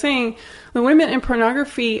as I was saying, the women in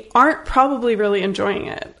pornography aren't probably really enjoying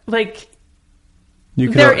it. Like,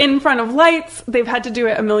 they're in front of lights. They've had to do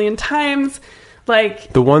it a million times.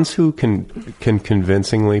 Like, the ones who can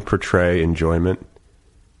convincingly portray enjoyment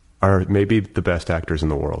are maybe the best actors in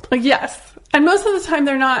the world. Yes. And most of the time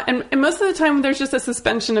they're not. And most of the time there's just a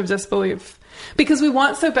suspension of disbelief. Because we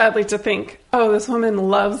want so badly to think, oh, this woman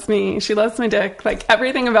loves me. She loves my dick. Like,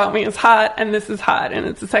 everything about me is hot, and this is hot, and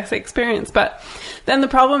it's a sexy experience. But then the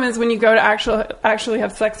problem is when you go to actually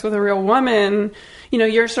have sex with a real woman,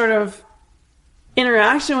 your sort of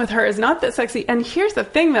interaction with her is not that sexy. And here's the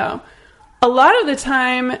thing, though. A lot of the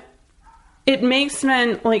time, it makes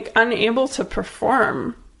men, like, unable to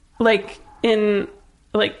perform, like, when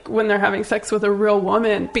they're having sex with a real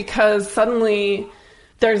woman, because suddenly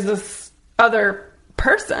there's this other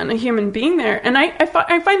person, a human being there. And I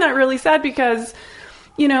find that really sad because,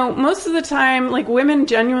 most of the time, like, women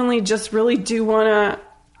genuinely just really do want to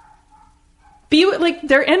be, like,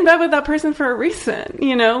 they're in bed with that person for a reason,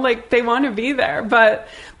 like, they want to be there. But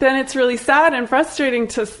then it's really sad and frustrating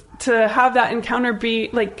to have that encounter be,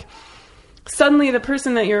 like, suddenly the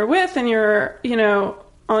person that you're with and you're,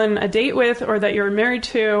 on a date with, or that you're married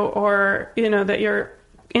to, or, that you're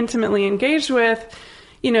intimately engaged with,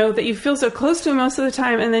 that you feel so close to most of the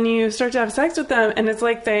time, and then you start to have sex with them, and it's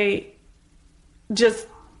like they just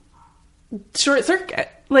short circuit.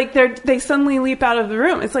 Like, they suddenly leap out of the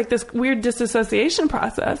room. It's like this weird disassociation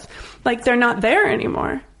process. Like, they're not there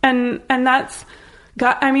anymore. And that's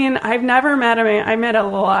I've never met a man. I met a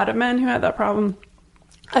lot of men who had that problem.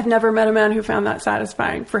 I've never met a man who found that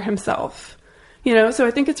satisfying for himself. So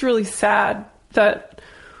I think it's really sad that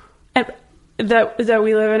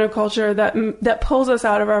we live in a culture that pulls us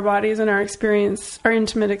out of our bodies and our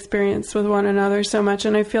intimate experience with one another so much.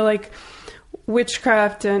 And I feel like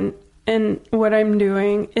witchcraft and what I'm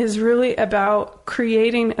doing is really about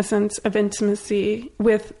creating a sense of intimacy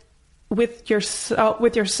with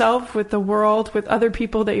yourself, with the world, with other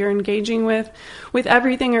people that you're engaging with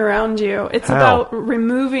everything around you. It's about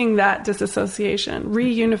removing that disassociation,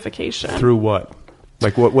 reunification. Through what?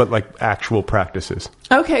 Like what like actual practices?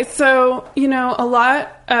 Okay, so, a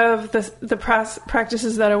lot of the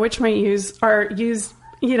practices that a witch might use are used,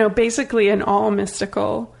 basically in all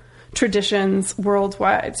mystical traditions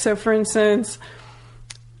worldwide. So, for instance,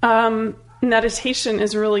 meditation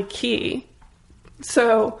is really key.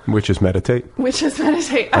 So, Witches meditate? Witches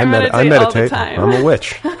meditate. I meditate all the time. I'm a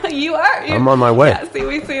witch. You are. I'm on my way. Yeah, see,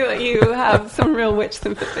 we see that you have some real witch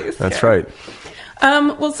sympathies. That's here. right.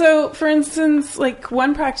 Well, so, for instance, like,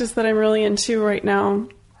 one practice that I'm really into right now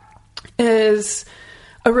is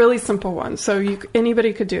a really simple one. So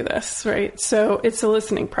anybody could do this, right? So it's a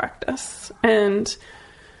listening practice. And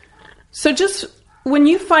so just when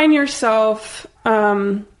you find yourself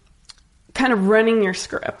kind of running your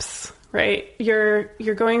scripts, right? You're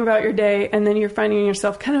going about your day, and then you're finding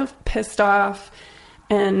yourself kind of pissed off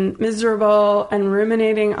and miserable and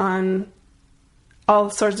ruminating on all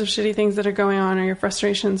sorts of shitty things that are going on, or your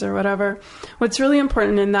frustrations or whatever. What's really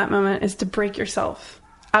important in that moment is to break yourself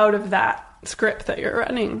out of that script that you're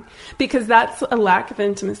running, because that's a lack of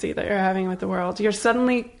intimacy that you're having with the world. You're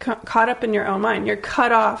suddenly caught up in your own mind. You're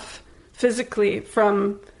cut off physically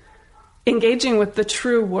from engaging with the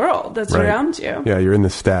true world that's around you. Yeah, you're in the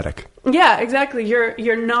static. Yeah, exactly.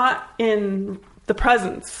 You're not in the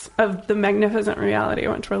presence of the magnificent reality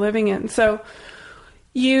in which we're living in. So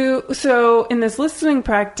in this listening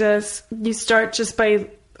practice, you start just by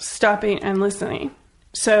stopping and listening.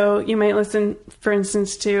 So you might listen, for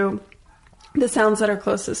instance, to the sounds that are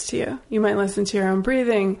closest to you. You might listen to your own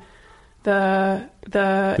breathing,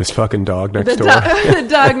 this fucking dog next door, the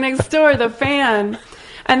dog next door, the fan,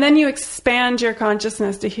 and then you expand your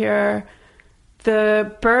consciousness to hear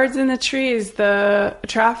the birds in the trees, the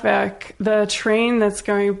traffic, the train that's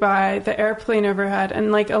going by, the airplane overhead,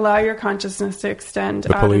 and like allow your consciousness to extend.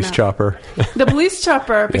 The police chopper. The police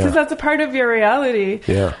chopper, because that's a part of your reality.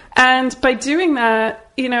 Yeah. And by doing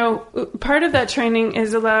that, you know, part of that training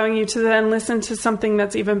is allowing you to then listen to something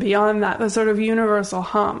that's even beyond that, the sort of universal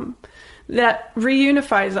hum that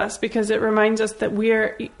reunifies us, because it reminds us that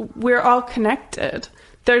we're all connected.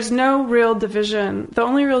 There's no real division. The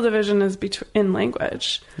only real division is in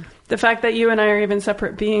language. The fact that you and I are even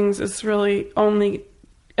separate beings is really only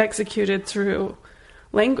executed through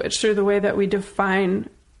language, through the way that we define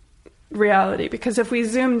reality. Because if we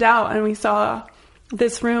zoomed out and we saw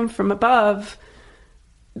this room from above,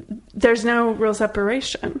 there's no real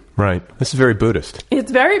separation. Right. This is very Buddhist.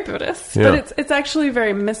 It's very Buddhist, but it's actually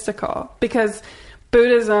very mystical, because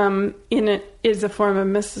Buddhism in it is a form of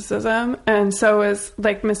mysticism, and so is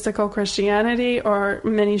like mystical Christianity or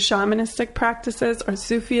many shamanistic practices or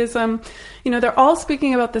Sufism. You know, they're all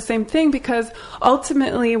speaking about the same thing, because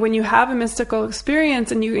ultimately when you have a mystical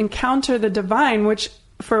experience and you encounter the divine, which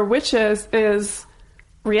for witches is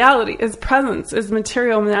reality, is presence, is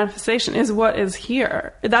material manifestation, is what is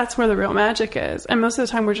here. That's where the real magic is. And most of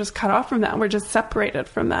the time we're just cut off from that. We're just separated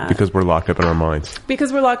from that. Because we're locked up in our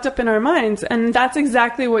minds. And that's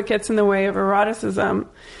exactly what gets in the way of eroticism.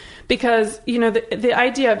 Because, you know, the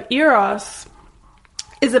idea of eros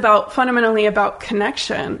is fundamentally about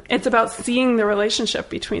connection. It's about seeing the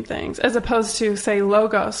relationship between things, as opposed to, say,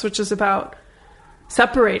 logos, which is about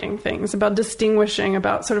separating things, about distinguishing,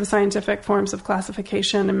 about sort of scientific forms of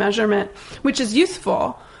classification and measurement, which is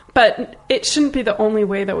useful, but it shouldn't be the only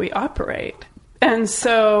way that we operate. And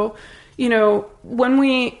so, you know, when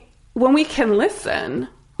we can listen,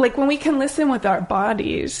 like when we can listen with our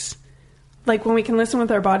bodies, like when we can listen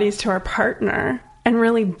with our bodies to our partner and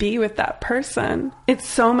really be with that person, it's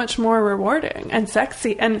so much more rewarding and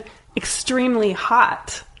sexy and extremely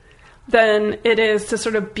hot than it is to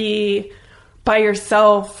sort of be by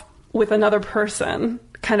yourself with another person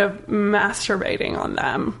kind of masturbating on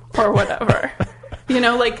them or whatever. You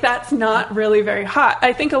know, like that's not really very hot.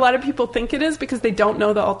 I think a lot of people think it is because they don't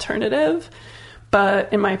know the alternative,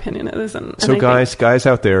 but in my opinion it isn't. So guys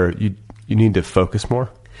out there, you need to focus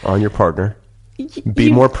more on your partner.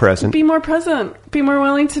 Be more present. Be more present. Be more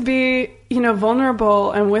willing to be, you know,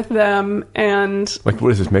 vulnerable and with them. And like,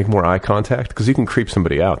 what is this? Make more eye contact? Because you can creep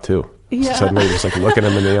somebody out too. Yeah. Suddenly just like looking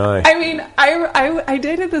them in the eye. I mean, I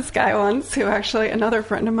dated this guy once who actually another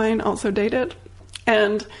friend of mine also dated.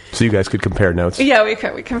 And so you guys could compare notes? Yeah, we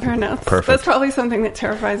could. We compare notes. Perfect. That's probably something that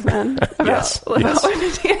terrifies men about yes.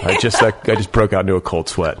 I just broke out into a cold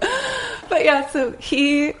sweat. But yeah, so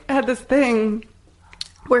he had this thing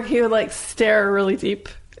where he would like stare really deep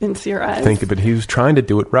into your eyes. But he was trying to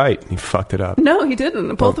do it right. He fucked it up. No, he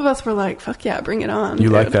didn't. Both of us were like, fuck yeah, bring it on. You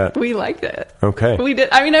like that? We liked it. Okay. We did.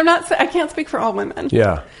 I mean, I can't speak for all women.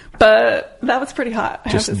 Yeah. But that was pretty hot, I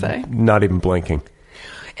have to say. Not even blinking.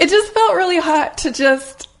 It just felt really hot to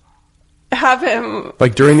just have him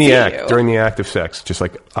like during the act of sex, just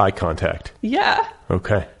like eye contact. Yeah.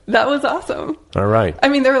 Okay. That was awesome. All right. I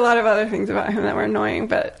mean, there were a lot of other things about him that were annoying,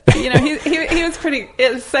 but you know, he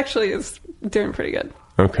was sexually is doing pretty good.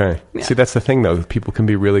 Okay. Yeah. See, that's the thing though. People can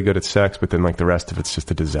be really good at sex, but then like the rest of it's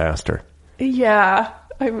just a disaster. Yeah.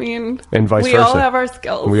 I mean, and vice versa. We all have our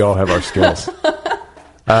skills. We all have our skills.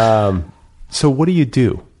 So what do you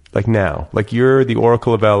do? Like now, like you're the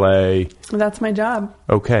Oracle of LA. That's my job.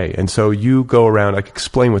 Okay. And so you go around, like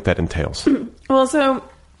explain what that entails. Well, so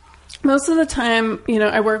most of the time, you know,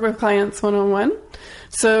 I work with clients one-on-one.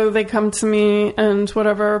 So they come to me and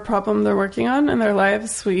whatever problem they're working on in their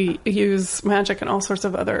lives, we use magic and all sorts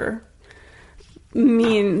of other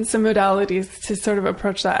means and modalities to sort of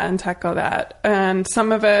approach that and tackle that. And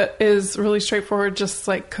some of it is really straightforward, just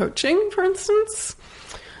like coaching, for instance.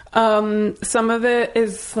 Some of it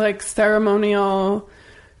is like ceremonial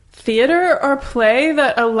theater or play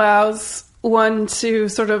that allows one to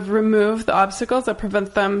sort of remove the obstacles that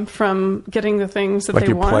prevent them from getting the things that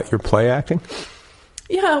they want. You're play acting?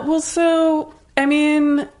 Yeah, well, so, I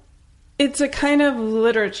mean, it's a kind of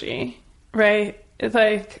liturgy, right? It's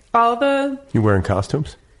like all the... You wearing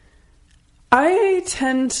costumes? I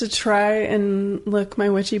tend to try and look my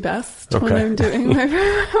witchy best when I'm doing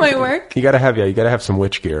my work. You gotta have some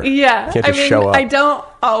witch gear. Yeah. You can't just show up. I don't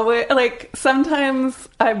always, like, sometimes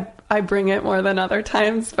I bring it more than other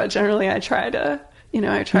times, but generally I try to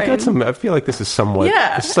I try. I feel like this is somewhat.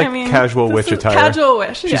 Yeah, this is like casual witch attire. Casual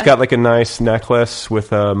witch. She's got like a nice necklace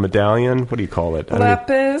with a medallion. What do you call it?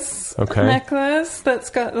 Lapis necklace that's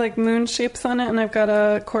got like moon shapes on it, and I've got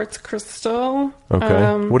a quartz crystal.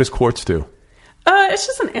 Okay. What does quartz do? It's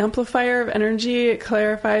just an amplifier of energy. It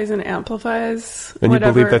clarifies and amplifies. And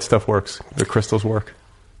whatever. You believe that stuff works? The crystals work?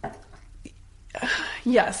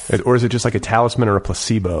 Yes. Or is it just like a talisman or a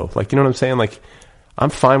placebo? Like, you know what I'm saying? Like, I'm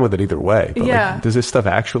fine with it either way. But like, does this stuff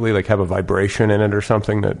actually like have a vibration in it or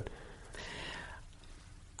something that...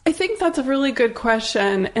 I think that's a really good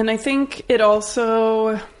question. And I think it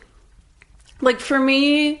also, like for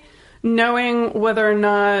me, knowing whether or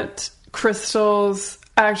not crystals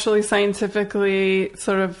actually scientifically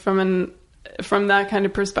sort of from that kind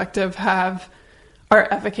of perspective are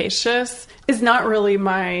efficacious is not really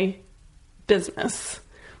my business.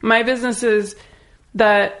 My business is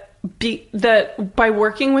that by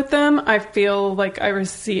working with them, I feel like I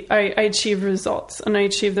achieve results, and I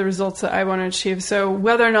achieve the results that I want to achieve. So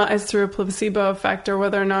whether or not it's through a placebo effect or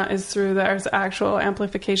whether or not it's through there's actual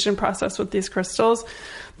amplification process with these crystals,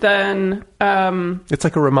 then it's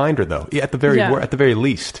like a reminder, though. Yeah, at the very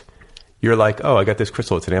least, you're like, oh, I got this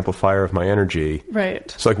crystal. It's an amplifier of my energy. Right.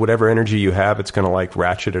 So like whatever energy you have, it's going to like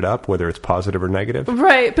ratchet it up, whether it's positive or negative.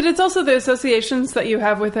 Right. But it's also the associations that you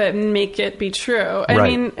have with it and make it be true. I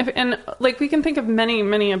mean, and like we can think of many,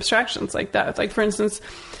 many abstractions like that. Like, for instance,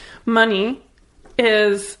 money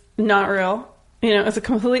is not real. It's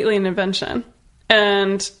completely an invention.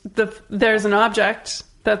 And there's an object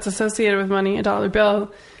that's associated with money, a dollar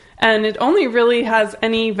bill. And it only really has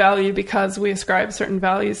any value because we ascribe certain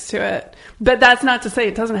values to it. But that's not to say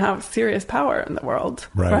it doesn't have serious power in the world,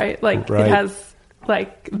 right? Like it has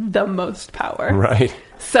like the most power. Right.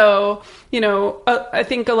 So, I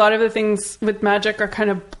think a lot of the things with magic are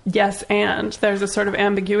kind of yes and. There's a sort of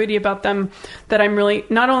ambiguity about them that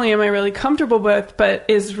not only am I really comfortable with, but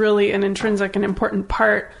is really an intrinsic and important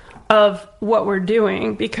part of what we're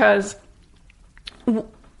doing, because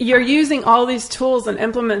you're using all these tools and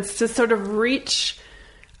implements to sort of reach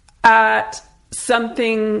at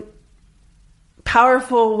something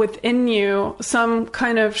powerful within you, some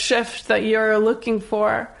kind of shift that you're looking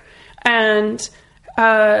for. And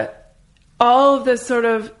all of the sort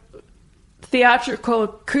of theatrical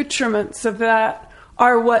accoutrements of that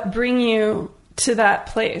are what bring you to that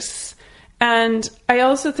place. And I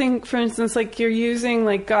also think, for instance, like you're using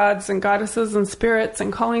like gods and goddesses and spirits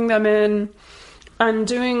and calling them in, and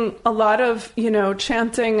doing a lot of,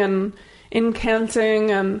 chanting and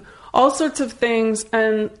incanting and all sorts of things.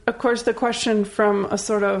 And of course, the question from a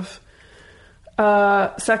sort of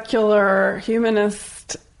secular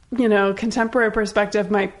humanist, contemporary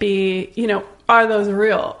perspective might be, are those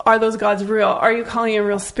real? Are those gods real? Are you calling in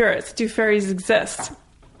real spirits? Do fairies exist?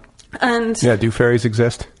 And do fairies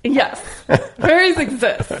exist? Yes, fairies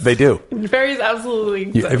exist. They do. Fairies absolutely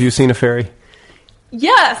exist. Have you seen a fairy?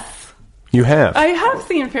 Yes. You have? I have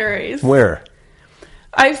seen fairies. Where?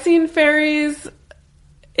 I've seen fairies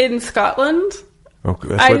in Scotland.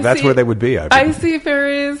 Okay, that's where they would be. I see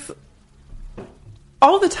fairies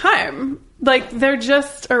all the time. Like, they're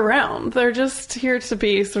just around. They're just here to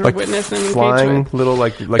be sort of witnessed and engaged flying with. Little,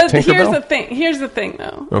 like but Tinkerbell? Here's the thing,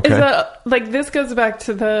 though. Okay. Is that, like, this goes back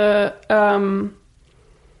to the,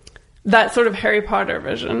 that sort of Harry Potter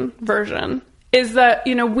version. Is that,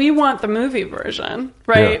 we want the movie version,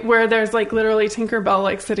 right? Yeah. Where there's like literally Tinkerbell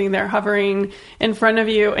like sitting there hovering in front of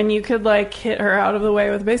you, and you could like hit her out of the way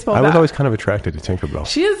with a baseball bat. I was always kind of attracted to Tinkerbell.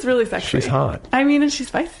 She is really sexy. She's hot. I mean, and she's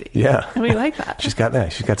spicy. Yeah. And we like that. She's got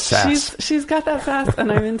that. She's got sass. She's got that sass,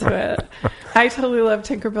 and I'm into it. I totally love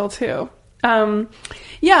Tinkerbell too.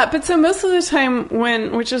 But so most of the time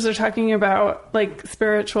when witches are talking about like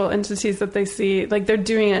spiritual entities that they see, like they're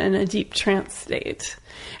doing it in a deep trance state.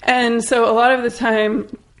 And so a lot of the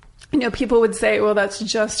time, people would say, well, that's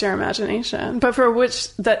just your imagination. But for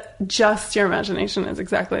which that just your imagination is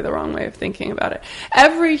exactly the wrong way of thinking about it.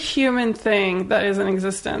 Every human thing that is in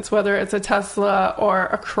existence, whether it's a Tesla or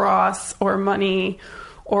a cross or money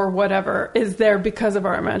or whatever, is there because of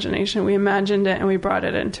our imagination. We imagined it and we brought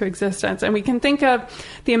it into existence. And we can think of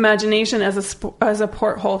the imagination as a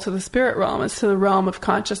porthole to the spirit realm, as to the realm of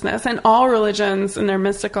consciousness. And all religions in their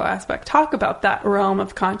mystical aspect talk about that realm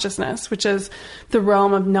of consciousness, which is the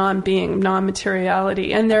realm of non-being,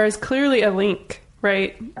 non-materiality. And there is clearly a link,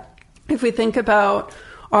 right? If we think about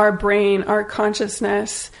our brain, our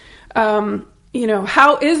consciousness, how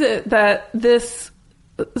is it that this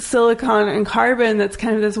silicon and carbon that's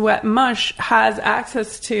kind of this wet mush has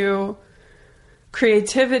access to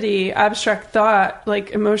creativity, abstract thought,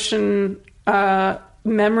 like emotion,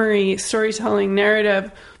 memory, storytelling,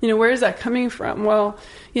 narrative, where is that coming from? Well,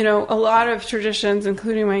 a lot of traditions,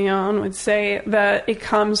 including my own, would say that it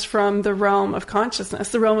comes from the realm of consciousness,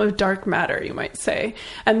 the realm of dark matter, you might say,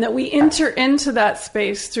 and that we enter into that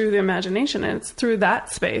space through the imagination, and it's through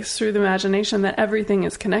that space, through the imagination, that everything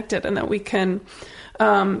is connected, and that we can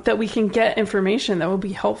get information that will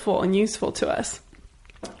be helpful and useful to us.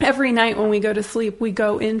 Every night when we go to sleep, we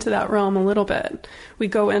go into that realm a little bit. We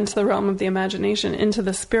go into the realm of the imagination, into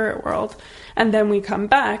the spirit world, and then we come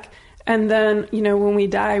back. And then, when we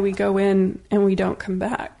die, we go in and we don't come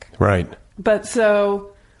back. Right. But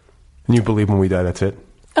so... And you believe when we die, that's it?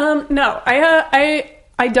 No,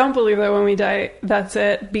 I don't believe that when we die, that's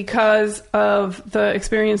it, because of the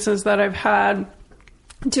experiences that I've had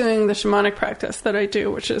doing the shamanic practice that I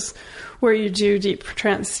do, which is where you do deep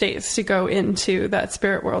trance states to go into that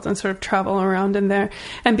spirit world and sort of travel around in there.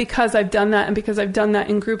 And because I've done that, and because I've done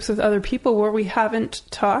that in groups with other people where we haven't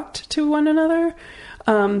talked to one another,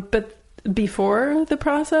 but before the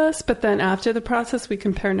process, but then after the process, we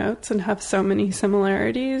compare notes and have so many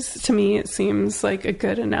similarities. To me, it seems like a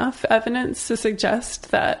good enough evidence to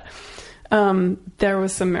suggest that there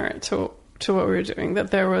was some merit to what we were doing,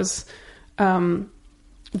 that there was a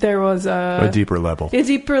deeper level. A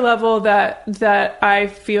deeper level that I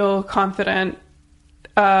feel confident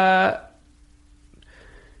there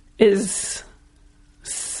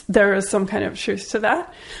is some kind of truth to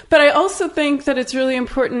that. But I also think that it's really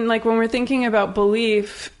important, like when we're thinking about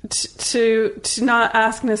belief, to not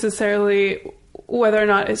ask necessarily whether or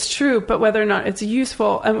not it's true, but whether or not it's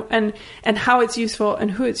useful, and how it's useful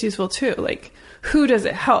and who it's useful to. Like, who does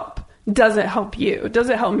it help? Does it help you? Does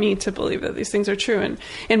it help me to believe that these things are true? And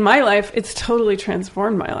in my life, it's totally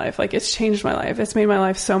transformed my life. Like, it's changed my life. It's made my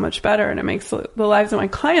life so much better, and it makes the lives of my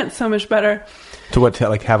clients so much better. To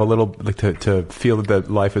have a little, to feel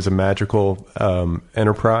that life is a magical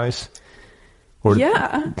enterprise? Or,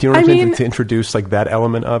 yeah. Do you know what I'm saying? To introduce that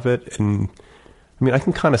element of it? And I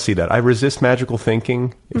can kind of see that. I resist magical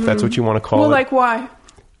thinking, if that's what you want to call it. Well, why?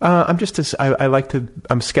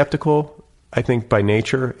 I'm skeptical, I think, by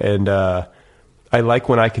nature, and I like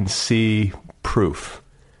when I can see proof.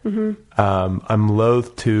 Mm-hmm. I'm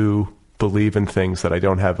loath to believe in things that I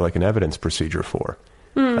don't have an evidence procedure for.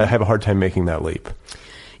 I have a hard time making that leap.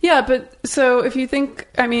 Yeah, but so if you think,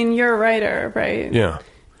 you're a writer, right? Yeah.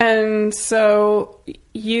 And so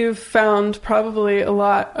you've found probably a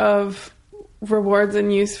lot of rewards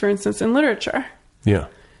and use, for instance, in literature. Yeah.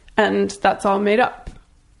 And that's all made up.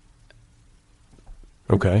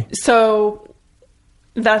 Okay. So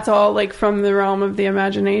that's all from the realm of the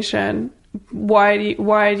imagination. Why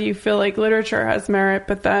do you feel like literature has merit,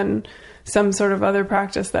 but then some sort of other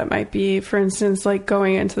practice that might be, for instance,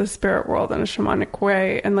 going into the spirit world in a shamanic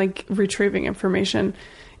way and retrieving information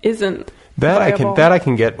isn't viable? I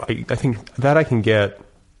think I can get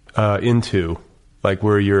into,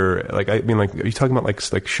 where you're are you talking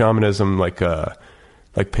about shamanism,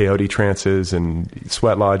 peyote trances and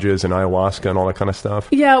sweat lodges and ayahuasca and all that kind of stuff?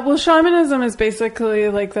 Yeah, well, shamanism is basically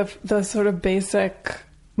the sort of basic,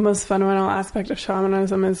 most fundamental aspect of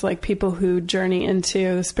shamanism is people who journey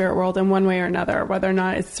into the spirit world in one way or another, whether or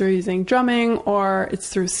not it's through using drumming or it's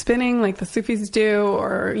through spinning like the Sufis do,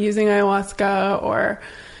 or using ayahuasca, or,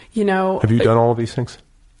 Have you done all of these things?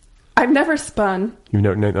 I've never spun.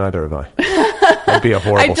 Neither have I. I'd be a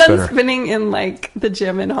horrible spinner. I've done spinner. Spinning in the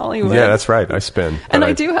gym in Hollywood. Yeah, that's right. I spin. And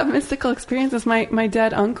I do have mystical experiences. My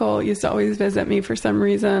dead uncle used to always visit me for some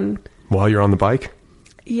reason. While you're on the bike?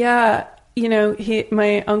 Yeah.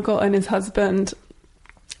 My uncle and his husband,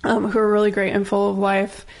 who are really great and full of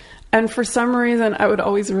life. And for some reason, I would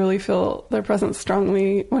always really feel their presence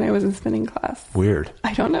strongly when I was in spinning class. Weird.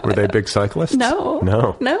 I don't know. Were they big cyclists? No,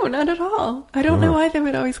 not at all. I don't know why they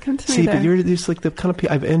would always come to me. See, but you're just the kind of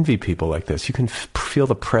people, I envy people like this. You can feel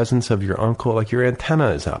the presence of your uncle, your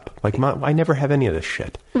antenna is up. I never have any of this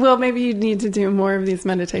shit. Well, maybe you need to do more of these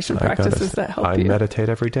meditation practices that help you. I meditate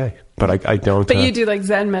every day, but I don't. But you do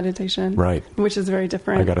Zen meditation, right? Which is very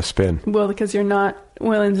different. I got to spin. Well, because you're not.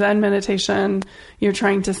 Well, in Zen meditation, you're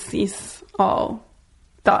trying to cease all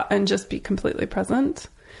thought and just be completely present,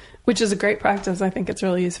 which is a great practice. I think it's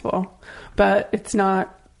really useful, but it's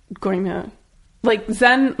not going to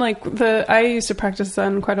Zen. I used to practice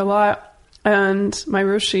Zen quite a lot, and my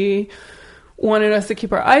Roshi wanted us to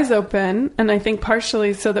keep our eyes open, and I think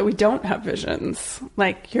partially so that we don't have visions.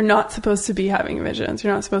 You're not supposed to be having visions.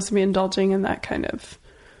 You're not supposed to be indulging in that kind of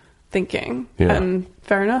thinking. Yeah. And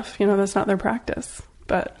fair enough, that's not their practice.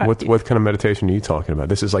 But what kind of meditation are you talking about?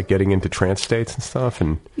 This is like getting into trance states and stuff?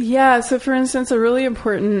 And yeah, so for instance, a really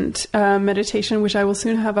important meditation, which I will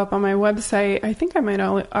soon have up on my website, I think I might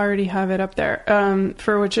already have it up there,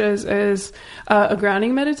 for which is a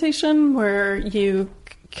grounding meditation where you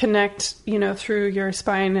connect, through your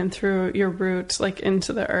spine and through your roots, like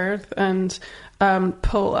into the earth, and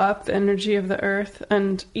pull up the energy of the earth.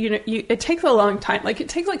 And it takes a long time. Like it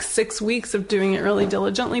takes like 6 weeks of doing it really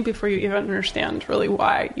diligently before you even understand really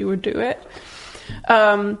why you would do it.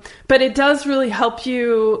 But it does really help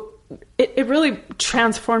you. It really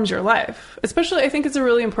transforms your life. Especially, I think it's a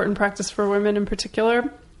really important practice for women in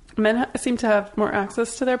particular. Men seem to have more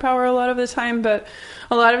access to their power a lot of the time, but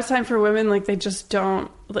a lot of the time for women, like they just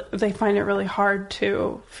don't, they find it really hard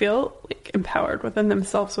to feel like empowered within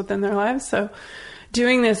themselves, within their lives. So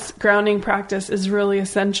doing this grounding practice is really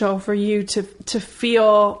essential for you to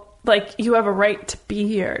feel like you have a right to be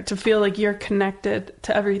here, to feel like you're connected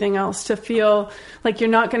to everything else, to feel like you're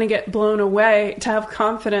not going to get blown away, to have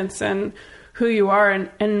confidence in who you are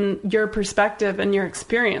and your perspective and your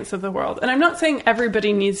experience of the world. And I'm not saying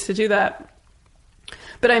everybody needs to do that,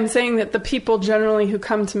 but I'm saying that the people generally who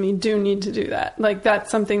come to me do need to do that. Like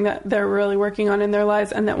that's something that they're really working on in their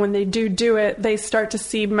lives. And that when they do it, they start to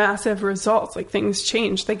see massive results. Like things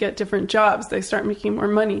change, they get different jobs, they start making more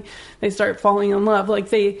money, they start falling in love. Like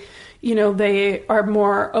they are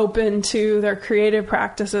more open to their creative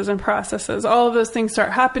practices and processes. All of those things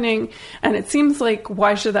start happening. And it seems like,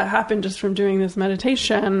 why should that happen just from doing this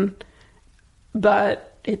meditation?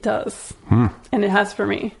 But it does. And it has for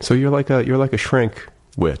me. So you're like a shrink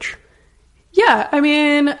witch. Yeah. I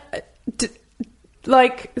mean,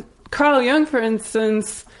 like Carl Jung, for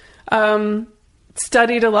instance,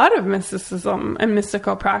 studied a lot of mysticism and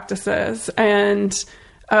mystical practices. And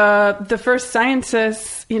the first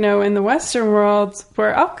scientists, in the Western world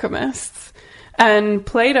were alchemists. And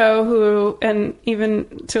Plato, and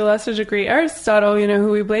even to a lesser degree Aristotle,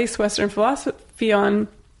 who we base Western philosophy on,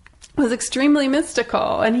 was extremely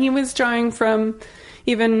mystical. And he was drawing from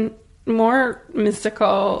even more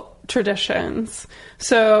mystical traditions.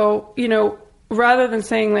 So, rather than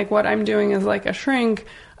saying like what I'm doing is like a shrink,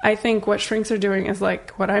 I think what shrinks are doing is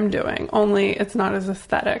like what I'm doing, only it's not as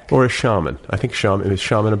aesthetic. Or a shaman. I think is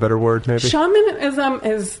shaman a better word, maybe? Shamanism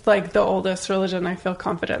is like the oldest religion. I feel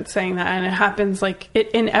confident saying that. And it happens like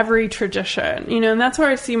in every tradition, and that's where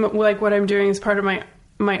I see like what I'm doing as part of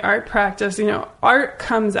my art practice. Art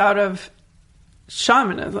comes out of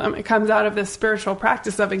shamanism. It comes out of this spiritual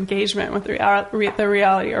practice of engagement with the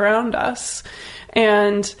reality around us.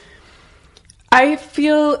 And I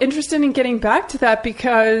feel interested in getting back to that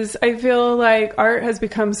because I feel like art has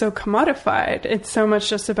become so commodified. It's so much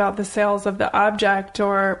just about the sales of the object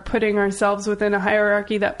or putting ourselves within a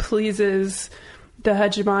hierarchy that pleases the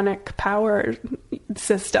hegemonic power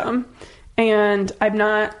system. And I'm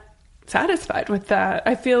not satisfied with that.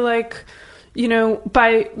 I feel like,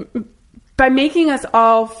 by making us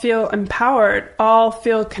all feel empowered, all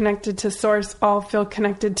feel connected to source, all feel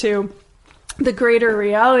connected to the greater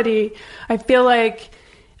reality, I feel like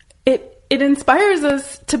it inspires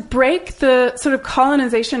us to break the sort of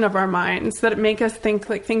colonization of our minds that make us think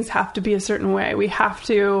like things have to be a certain way. We have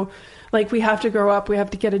to grow up, we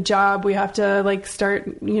have to get a job, we have to like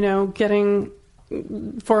start, getting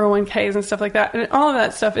 401ks and stuff like that. And all of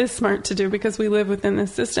that stuff is smart to do because we live within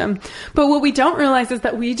this system. But what we don't realize is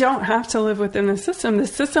that we don't have to live within the system. The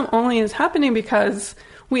system only is happening because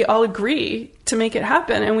we all agree to make it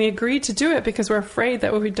happen, and we agree to do it because we're afraid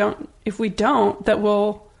that if we don't, that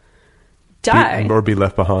we'll die or be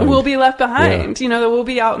left behind. We'll be left behind. Yeah. That we'll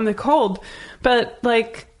be out in the cold. But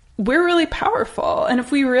like, we're really powerful, and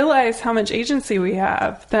if we realize how much agency we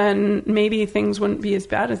have, then maybe things wouldn't be as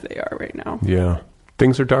bad as they are right now. Yeah,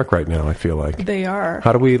 things are dark right now. I feel like they are.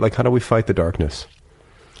 How do we fight the darkness?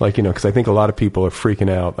 Like, because I think a lot of people are freaking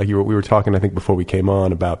out. Like we were talking, I think, before we came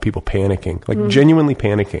on about people panicking, like genuinely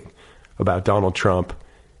panicking about Donald Trump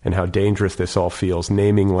and how dangerous this all feels,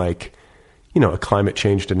 naming like, a climate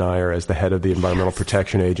change denier as the head of the Environmental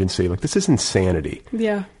Protection Agency. Like, this is insanity.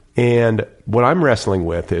 Yeah. And what I'm wrestling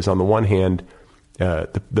with is, on the one hand,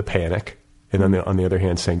 the panic, and on the other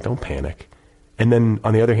hand, saying, don't panic. And then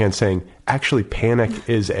on the other hand, saying, actually, panic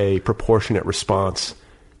is a proportionate response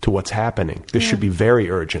to what's happening. This should be very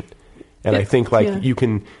urgent. And I think you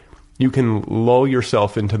can lull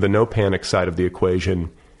yourself into the no panic side of the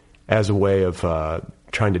equation as a way of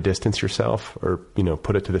trying to distance yourself, or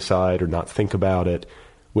put it to the side, or not think about it,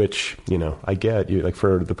 which I get. You, like,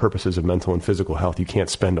 for the purposes of mental and physical health, you can't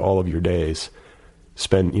spend all of your days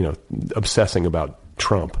obsessing about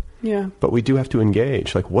Trump. Yeah. But we do have to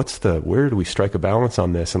engage. Like, where do we strike a balance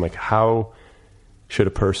on this, and like how should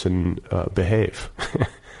a person behave?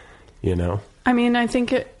 You know? I mean, I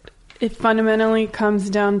think it fundamentally comes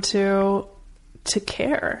down to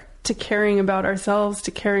care, to caring about ourselves,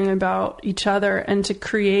 to caring about each other, and to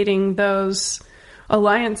creating those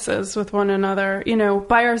alliances with one another. You know,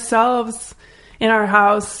 by ourselves in our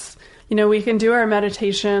house, you know, we can do our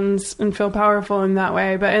meditations and feel powerful in that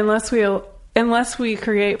way. But unless we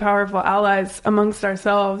create powerful allies amongst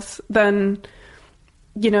ourselves, then,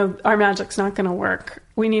 you know, our magic's not going to work.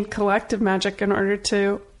 We need collective magic in order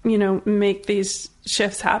to, you know, make these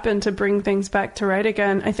shifts happen, to bring things back to right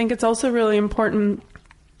again. I think it's also really important,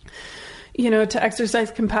 you know, to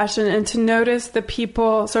exercise compassion and to notice the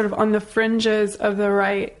people sort of on the fringes of the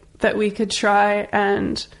right that we could try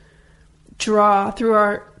and draw through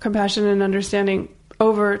our compassion and understanding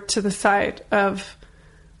over to the side of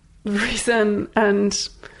reason and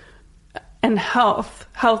health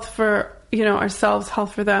for, you know, ourselves,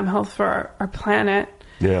 health for them, health for our planet.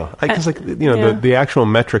 Yeah. Because, like, you know, the actual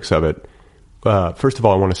metrics of it, first of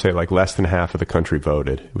all, I want to say, like, less than half of the country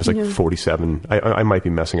voted. It was like 47. I might be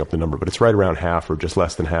messing up the number, but it's right around half or just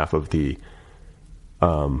less than half of the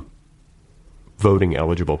voting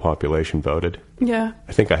eligible population voted. Yeah.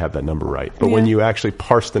 I think I have that number right. But when you actually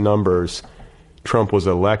parse the numbers, Trump was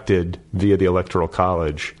elected via the Electoral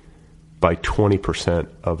College by 20%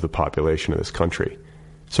 of the population of this country.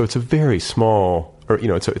 So it's a very small, or, you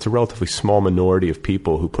know, it's a relatively small minority of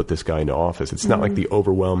people who put this guy into office. It's not like the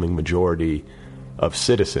overwhelming majority of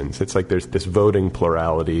citizens. It's like there's this voting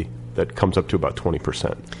plurality that comes up to about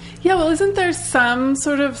 20%. Yeah, well, isn't there some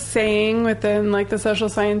sort of saying within, like, the social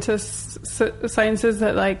sciences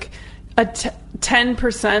that, like,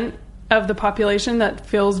 10% of the population that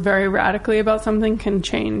feels very radically about something can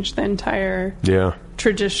change the entire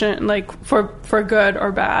tradition, like, for good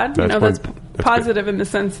or bad? You know, that's positive good in the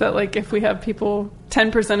sense that, like, if we have people,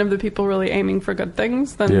 10% of the people really aiming for good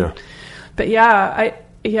things, then... But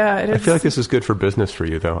I feel like this is good for business for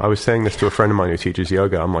you, though. I was saying this to a friend of mine who teaches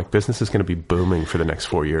yoga. I'm like, business is going to be booming for the next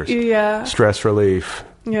 4 years. Yeah. Stress relief.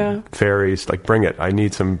 Yeah. Fairies, like, bring it. I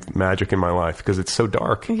need some magic in my life because it's so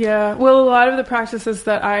dark. Yeah. Well, a lot of the practices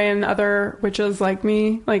that I and other witches like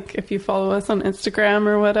me, like if you follow us on Instagram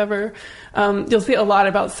or whatever, you'll see a lot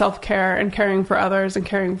about self-care and caring for others and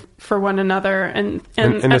caring for one another and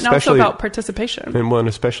also about participation. And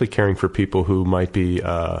especially caring for people who might be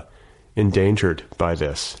endangered by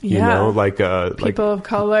this, you know, like people of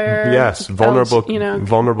color,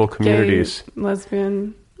 vulnerable communities, gay,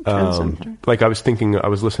 lesbian, transgender. Like I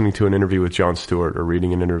was listening to an interview with Jon Stewart, or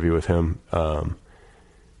reading an interview with him, and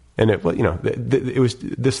it was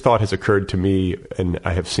this thought has occurred to me, and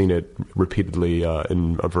I have seen it repeatedly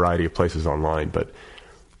in a variety of places online, but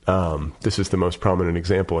this is the most prominent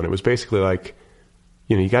example, and it was basically like,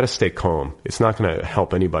 you know, you got to stay calm. It's not going to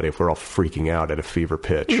help anybody if we're all freaking out at a fever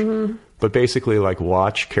pitch. Mm-hmm. But basically, like,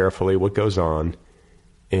 watch carefully what goes on,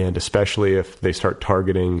 and especially if they start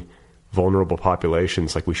targeting vulnerable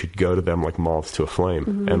populations, like, we should go to them like moths to a flame.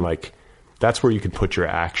 Mm-hmm. And, like, that's where you can put your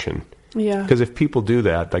action. Yeah. Because if people do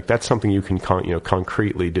that, like, that's something you can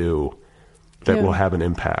concretely do that will have an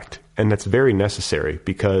impact. And that's very necessary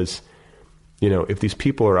because, you know, if these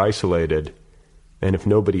people are isolated and if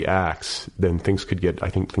nobody acts, then things could get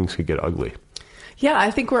ugly. Yeah,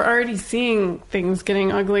 I think we're already seeing things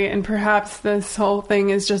getting ugly, and perhaps this whole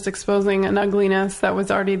thing is just exposing an ugliness that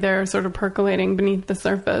was already there, sort of percolating beneath the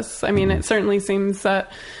surface. I mean, it certainly seems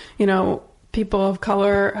that, you know, people of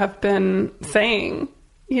color have been saying,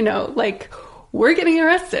 you know, like, we're getting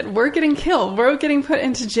arrested, we're getting killed, we're getting put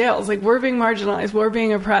into jails, like, we're being marginalized, we're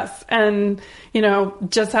being oppressed. And, you know,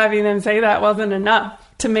 just having them say that wasn't enough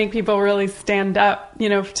to make people really stand up, you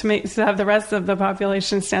know, to have the rest of the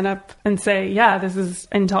population stand up and say, yeah, this is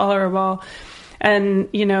intolerable. And,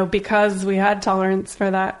 you know, because we had tolerance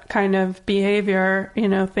for that kind of behavior, you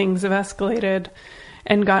know, things have escalated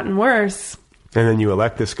and gotten worse. And then you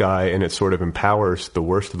elect this guy, and it sort of empowers the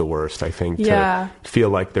worst of the worst, I think, to feel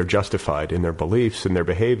like they're justified in their beliefs and their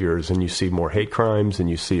behaviors. And you see more hate crimes, and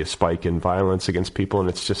you see a spike in violence against people. And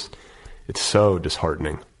it's so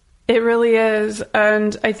disheartening. It really is.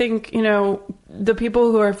 And I think, you know, the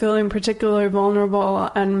people who are feeling particularly vulnerable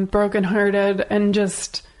and brokenhearted and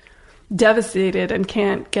just devastated and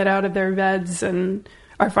can't get out of their beds and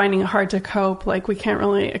are finding it hard to cope, like, we can't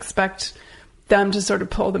really expect them to sort of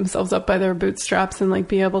pull themselves up by their bootstraps and, like,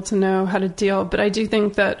 be able to know how to deal. But I do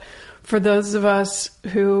think that for those of us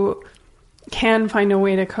who can find a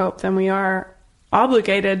way to cope, then we are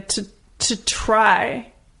obligated to try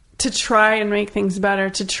and make things better,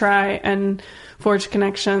 to try and forge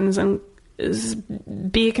connections and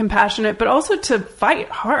be compassionate, but also to fight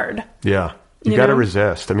hard. Yeah. You got to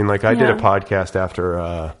resist. I mean, like I did a podcast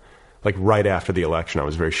after, like right after the election. I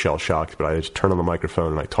was very shell shocked, but I just turned on the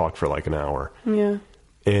microphone and I talked for like an hour. Yeah.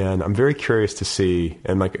 And I'm very curious to see,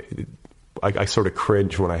 and like I sort of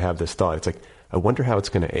cringe when I have this thought. It's like, I wonder how it's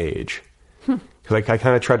going to age. Because like I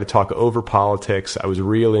kind of tried to talk over politics. I was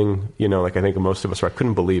reeling, you know, like I think most of us were. I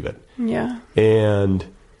couldn't believe it. Yeah. And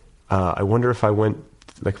I wonder if I went,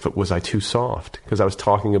 like, was I too soft? Because I was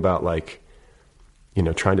talking about like, you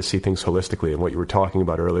know, trying to see things holistically, and what you were talking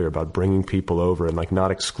about earlier about bringing people over and like not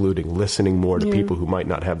excluding, listening more to people who might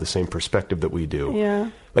not have the same perspective that we do. Yeah.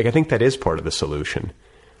 Like, I think that is part of the solution.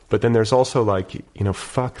 But then there's also like, you know,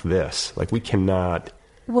 fuck this. Like, we cannot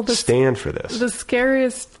stand for this. The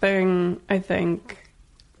scariest thing, I think,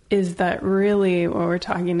 is that really what we're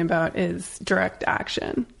talking about is direct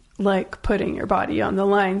action, like putting your body on the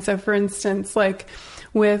line. So for instance, like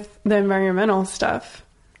with the environmental stuff,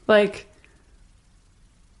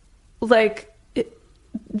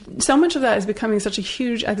 so much of that is becoming such a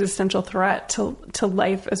huge existential threat to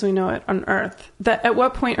life as we know it on Earth, that at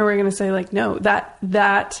what point are we going to say, like, no,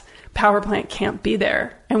 that power plant can't be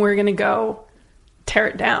there, and we're going to go tear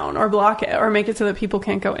it down or block it or make it so that people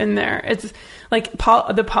can't go in there? It's like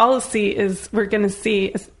the policy is, we're going to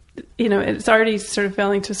see, you know, it's already sort of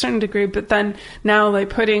failing to a certain degree, but then now like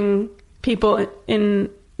putting people in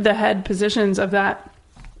the head positions of that,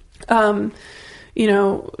 you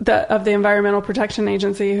know, of the Environmental Protection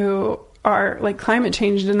Agency, who are like climate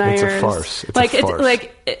change deniers. It's a farce. It's a farce.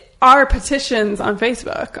 Our petitions on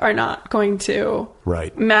Facebook are not going to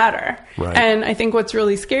matter. Right. And I think what's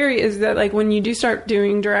really scary is that like when you do start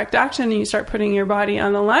doing direct action and you start putting your body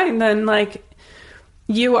on the line, then like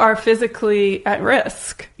you are physically at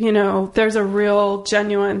risk. You know, there's a real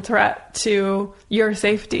genuine threat to your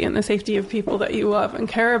safety and the safety of people that you love and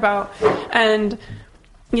care about. And,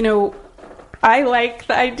 you know, I like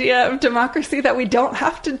the idea of democracy that we don't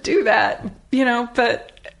have to do that, you know, but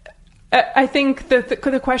I think that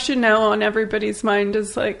the question now on everybody's mind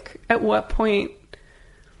is like, at what point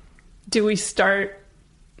do we start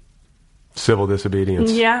civil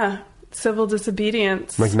disobedience? Yeah, civil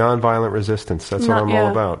disobedience. Like nonviolent resistance. That's what I'm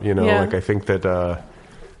all about. You know, like I think that,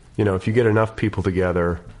 you know, if you get enough people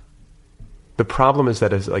together, the problem is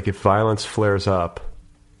that if violence flares up,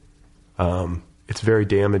 it's very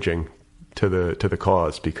damaging to the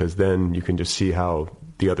cause, because then you can just see how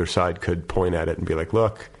the other side could point at it and be like,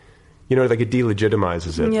 look, you know, like it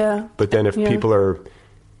delegitimizes it. Yeah. But then if people are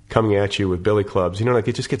coming at you with billy clubs, you know, like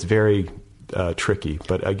it just gets very tricky.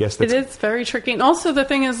 But I guess it is very tricky. And also the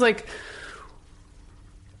thing is like,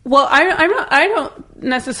 well, I don't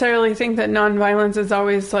necessarily think that nonviolence is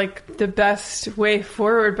always like the best way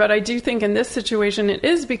forward, but I do think in this situation it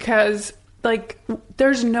is, because like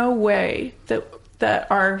there's no way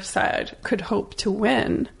that our side could hope to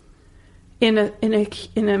win in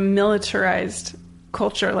a militarized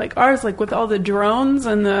culture like ours, like with all the drones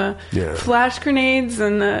and the flash grenades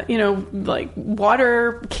and the, you know, like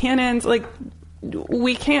water cannons. Like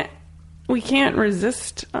we can't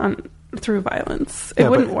resist through violence. It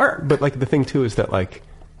wouldn't work. But like the thing too is that, like,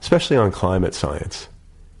 especially on climate science,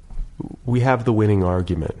 we have the winning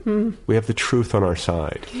argument. We have the truth on our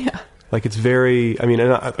side. Yeah. Like it's very, I mean,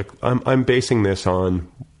 and I'm basing this on,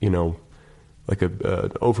 you know, like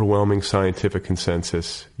an overwhelming scientific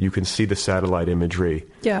consensus. You can see the satellite imagery.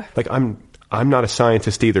 Yeah. Like I'm not a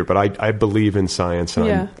scientist either, but I believe in science,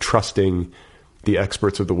 and I'm trusting the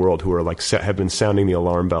experts of the world who are like have been sounding the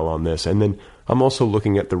alarm bell on this. And then I'm also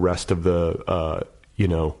looking at the rest of the, you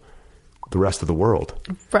know, the rest of the world.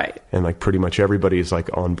 Right. And like pretty much everybody is like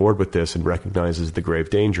on board with this and recognizes the grave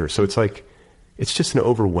danger. So it's like, it's just an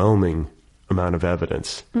overwhelming amount of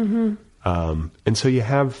evidence. Mm-hmm. And so you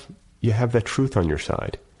have that truth on your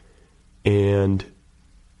side. And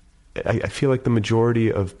I feel like the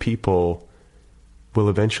majority of people will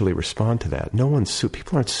eventually respond to that.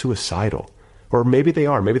 People aren't suicidal. Or maybe they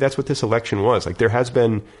are. Maybe that's what this election was. Like there has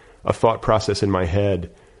been a thought process in my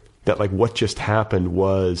head that like what just happened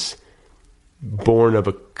was born of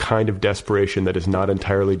a kind of desperation that is not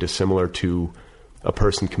entirely dissimilar to a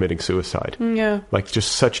person committing suicide. Yeah. Like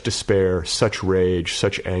just such despair, such rage,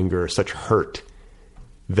 such anger, such hurt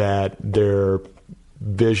that their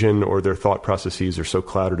vision or their thought processes are so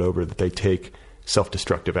clouded over that they take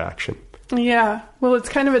self-destructive action. Yeah. Well, it's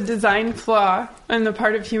kind of a design flaw on the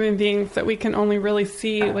part of human beings that we can only really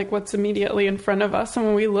see like what's immediately in front of us. And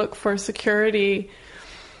when we look for security,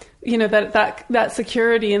 you know, that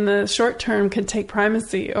security in the short term could take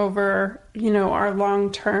primacy over, you know, our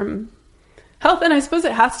long-term health. And I suppose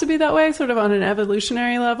it has to be that way sort of on an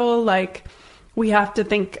evolutionary level. Like we have to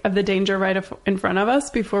think of the danger right in front of us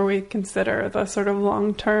before we consider the sort of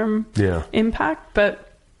long-term impact. But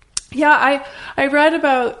yeah, I read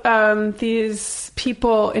about these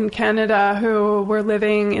people in Canada who were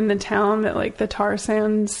living in the town that like the tar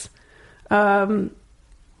sands, like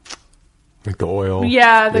the oil.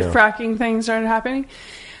 Yeah, the fracking thing started happening.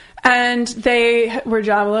 And they were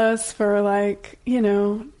jobless for like,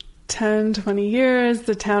 10, 20 years.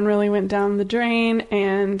 The town really went down the drain,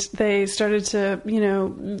 and they started to,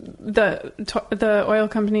 the oil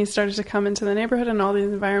companies started to come into the neighborhood, and all these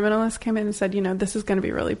environmentalists came in and said, this is going to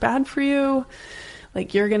be really bad for you.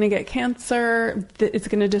 Like, you're going to get cancer. It's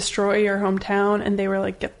going to destroy your hometown. And they were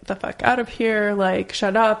like, get the fuck out of here. Like,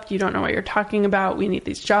 shut up. You don't know what you're talking about. We need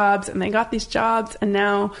these jobs. And they got these jobs. And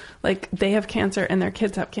now, like, they have cancer and their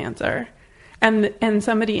kids have cancer. And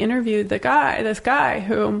somebody interviewed this guy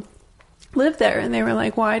who lived there. And they were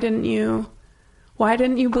like, why didn't you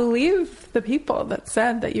believe the people that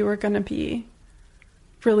said that you were going to be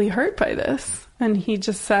really hurt by this? And he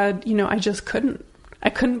just said, I just couldn't. I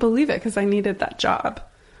couldn't believe it because I needed that job.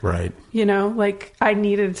 Right. Like I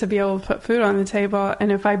needed to be able to put food on the table.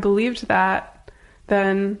 And if I believed that,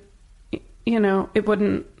 then, it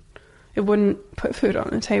wouldn't put food on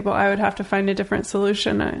the table. I would have to find a different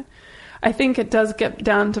solution. I think it does get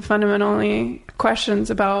down to fundamentally questions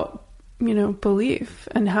about, belief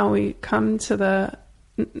and how we come to the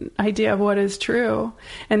idea of what is true.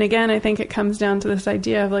 And again, I think it comes down to this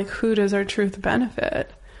idea of like, who does our truth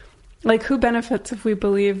benefit? Like, who benefits if we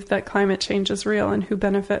believe that climate change is real, and who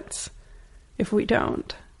benefits if we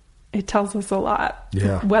don't? It tells us a lot,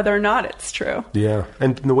 whether or not it's true. Yeah,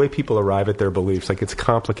 and the way people arrive at their beliefs, like, it's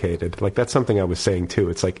complicated. Like, that's something I was saying, too.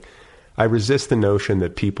 It's like, I resist the notion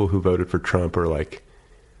that people who voted for Trump are, like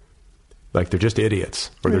they're just idiots,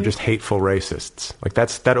 or they're just hateful racists. Like, that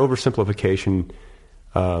oversimplification,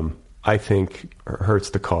 I think, hurts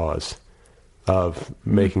the cause of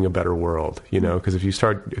making a better world, because if you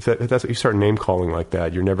start name calling like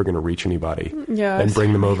that, you're never going to reach anybody and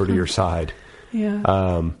bring them over to your side.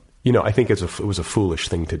 I think it was a foolish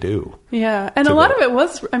thing to do. Yeah, and a lot of it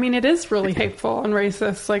was. I mean, it is really hateful and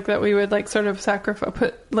racist, like that we would like sort of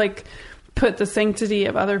put the sanctity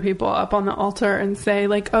of other people up on the altar and say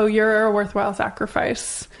like, oh, you're a worthwhile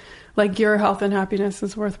sacrifice. Like, your health and happiness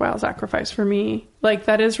is a worthwhile sacrifice for me. Like,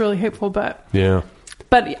 that is really hateful, but yeah.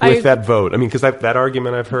 But with that vote, I mean, because that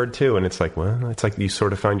argument I've heard too, and it's like, well, it's like you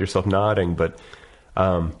sort of find yourself nodding, but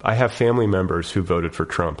I have family members who voted for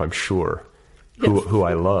Trump, I'm sure, who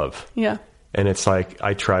I love. Yeah. And it's like,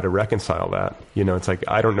 I try to reconcile that. It's like,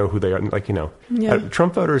 I don't know who they are. Like,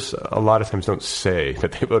 Trump voters a lot of times don't say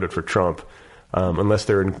that they voted for Trump, unless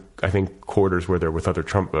they're in, I think, quarters where they're with other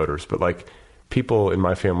Trump voters. But like, people in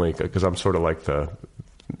my family, because I'm sort of like I'm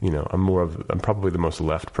probably the most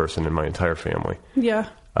left person in my entire family. Yeah.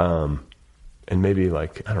 And maybe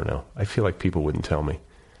like, I don't know, I feel like people wouldn't tell me,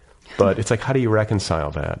 but it's like, how do you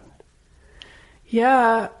reconcile that?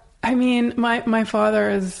 Yeah. I mean, my father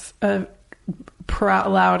is a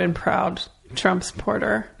loud and proud Trump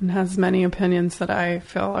supporter and has many opinions that I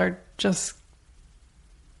feel are just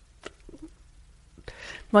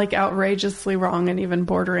like outrageously wrong and even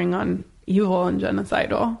bordering on evil and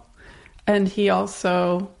genocidal. And he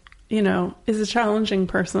also, is a challenging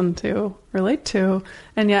person to relate to,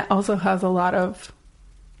 and yet also has a lot of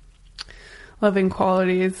loving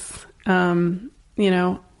qualities, and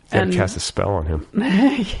cast a spell on him.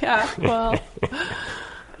 Yeah, well,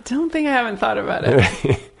 I haven't thought about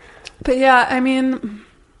it. But yeah, I mean,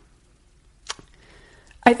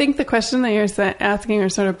 I think the question that you're asking or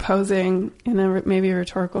sort of posing in a maybe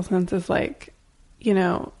rhetorical sense is like,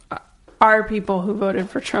 are people who voted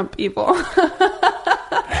for Trump evil?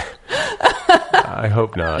 I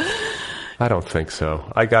hope not. I don't think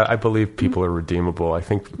so. I believe people are redeemable. I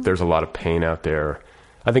think there's a lot of pain out there.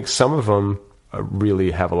 I think some of them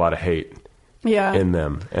really have a lot of hate in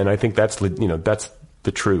them. And I think that's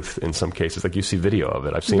the truth in some cases. Like, you see video of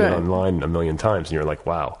it. I've seen it online a million times, and you're like,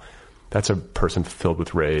 wow, that's a person filled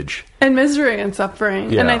with rage and misery and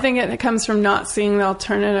suffering. Yeah. And I think it comes from not seeing the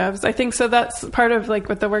alternatives. I think so. That's part of like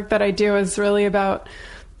what the work that I do is really about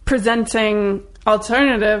presenting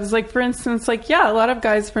alternatives. Like, for instance, like, a lot of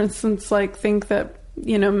guys, for instance, like think that,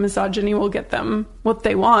 misogyny will get them what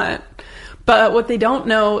they want. But what they don't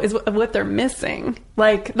know is what they're missing.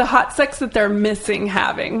 Like, the hot sex that they're missing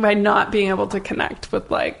having by not being able to connect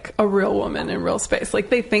with like a real woman in real space. Like,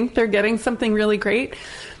 they think they're getting something really great,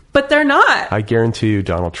 but they're not. I guarantee you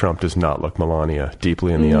Donald Trump does not look Melania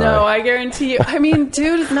deeply in the eye. No, I guarantee you. I mean,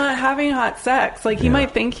 dude is not having hot sex. Like, he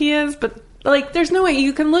might think he is, but like, there's no way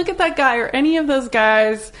you can look at that guy or any of those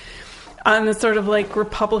guys on the sort of like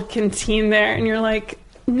Republican team there, and you're like,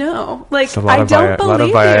 no, like a I don't believe a lot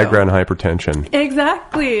of Viagra you. And hypertension.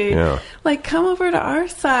 Exactly. Yeah. Like, come over to our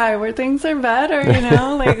side where things are better, you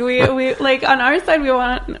know? Like we like on our side we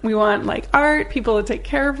want like art, people to take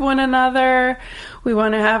care of one another. We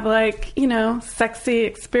want to have like, you know, sexy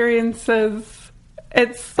experiences.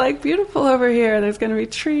 It's like beautiful over here. There's going to be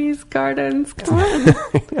trees, gardens. Come on.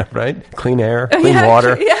 Yeah, right? Clean air, clean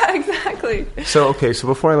water. Yeah, exactly. So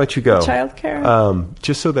before I let you go, childcare.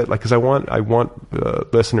 Just so that, like, because I want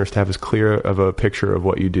listeners to have as clear of a picture of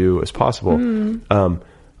what you do as possible.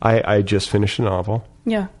 I just finished a novel.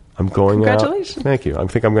 Yeah. I'm going Congratulations. out. Thank you. I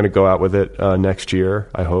think I'm going to go out with it next year,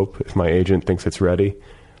 I hope, if my agent thinks it's ready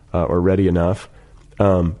or ready enough.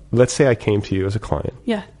 Let's say I came to you as a client.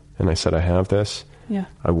 Yeah. And I said, I have this. Yeah.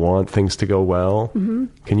 I want things to go well. Mm-hmm.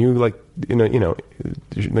 Can you like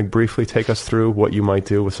briefly take us through what you might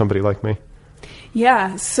do with somebody like me?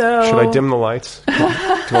 Yeah. So should I dim the lights? Do you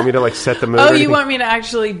want me to like set the mood? Oh, you want me to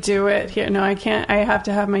actually do it here? No, I can't. I have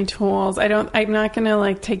to have my tools. I'm not going to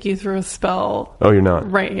like take you through a spell. Oh, you're not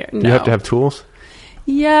right here. No. You have to have tools.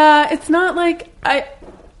 Yeah, it's not like I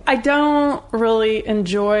don't really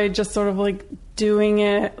enjoy just sort of like doing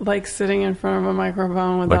it like sitting in front of a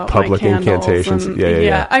microphone without like public my candles incantations.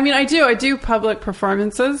 Yeah. I mean, I do public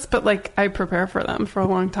performances, but like I prepare for them for a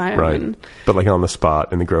long time. Right. But like on the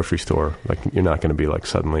spot in the grocery store, like you're not going to be like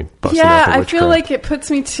suddenly busting out the witchcraft. I feel like it puts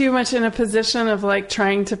me too much in a position of like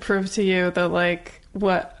trying to prove to you that like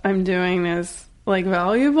what I'm doing is like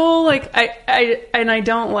valuable. Like I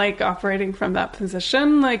don't like operating from that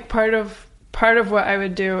position. Like part of what I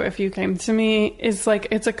would do if you came to me is like,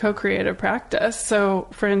 it's a co-creative practice. So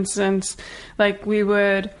for instance, like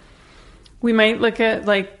we'd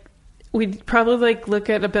probably like look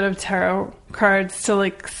at a bit of tarot cards to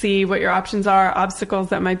like see what your options are, obstacles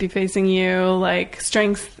that might be facing you, like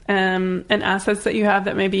strengths and assets that you have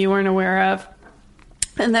that maybe you weren't aware of.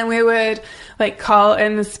 And then we would like call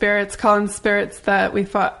in spirits that we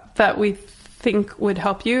think would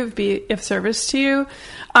help you, be of service to you.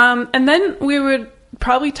 And then we would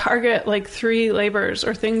probably target like 3 labors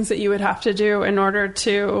or things that you would have to do in order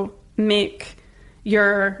to make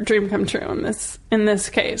your dream come true in this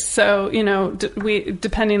case. So, you know,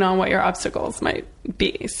 depending on what your obstacles might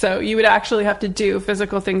be. So you would actually have to do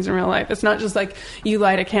physical things in real life. It's not just like you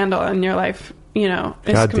light a candle and your life, you know,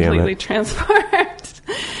 is completely transformed.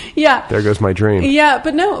 Yeah. There goes my dream. Yeah,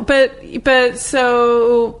 but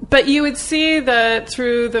you would see that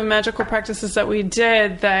through the magical practices that we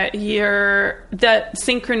did that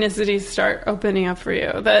synchronicities start opening up for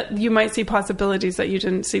you, that you might see possibilities that you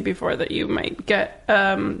didn't see before, that you might get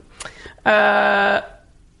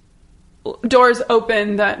doors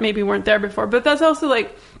open that maybe weren't there before. But that's also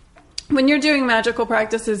like when you're doing magical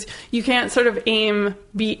practices, you can't sort of aim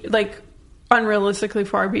unrealistically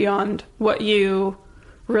far beyond what you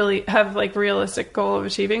really have like realistic goal of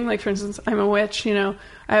achieving. Like for instance, I'm a witch, you know,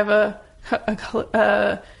 I have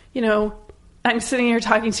you know, I'm sitting here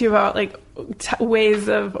talking to you about like ways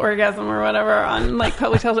of orgasm or whatever on like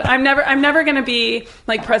public television. I'm never going to be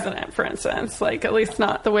like president, for instance, like at least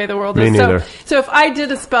not the way the world is. Neither. So if I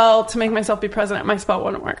did a spell to make myself be president, my spell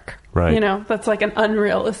wouldn't work. Right. You know, that's like an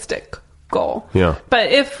unrealistic goal. Yeah.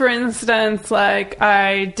 But if, for instance, like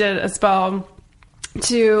I did a spell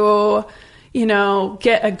to, you know,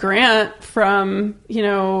 get a grant from, you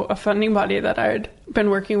know, a funding body that I'd been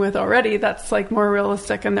working with already, that's like more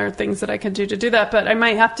realistic, and there are things that I can do to do that. But I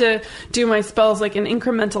might have to do my spells like in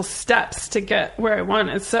incremental steps to get where I want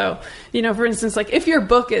it. So, you know, for instance, like if your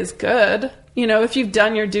book is good, you know, if you've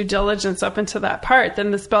done your due diligence up into that part,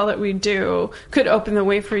 then the spell that we do could open the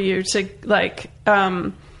way for you to like,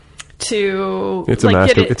 it's a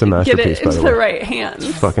masterpiece, get it into the right hands.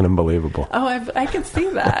 It's fucking unbelievable. Oh, I could see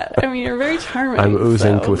that. I mean, you're very charming. I'm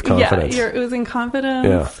oozing with confidence. Yeah, you're oozing confidence.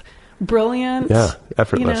 Yeah. Brilliant. Yeah,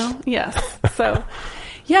 effortless. You know? Yes. So,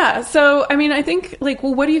 yeah. So, I mean, I think, like,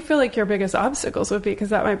 well, what do you feel like your biggest obstacles would be? Because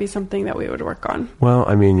that might be something that we would work on. Well,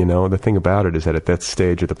 I mean, you know, the thing about it is that at that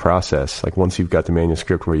stage of the process, like once you've got the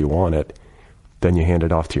manuscript where you want it, then you hand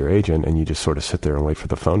it off to your agent and you just sort of sit there and wait for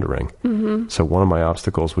the phone to ring. Mm-hmm. So one of my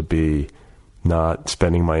obstacles would be not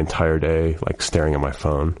spending my entire day like staring at my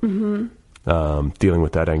phone, mm-hmm. Dealing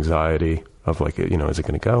with that anxiety of like, you know, is it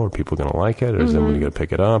going to go? Are people going to like it? Or is someone going to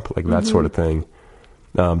pick it up? Like that sort of thing.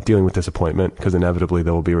 Dealing with disappointment, because inevitably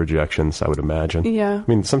there will be rejections, I would imagine. Yeah. I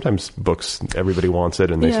mean, sometimes books, everybody wants it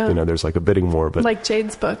and they, you know, there's like a bidding war, but like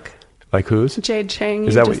Jade's book. Like whose? Jade Chang.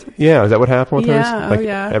 Is that what happened with hers? Like,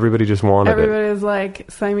 everybody just wanted it. Everybody was like,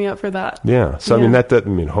 sign me up for that. Yeah. So, I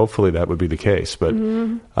mean, hopefully that would be the case, but,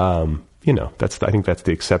 you know, I think that's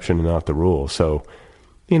the exception and not the rule. So,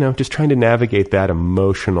 just trying to navigate that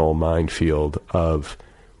emotional minefield of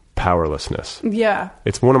powerlessness. Yeah.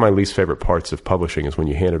 It's one of my least favorite parts of publishing is when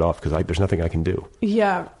you hand it off because there's nothing I can do.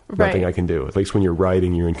 Yeah, right. Nothing I can do. At least when you're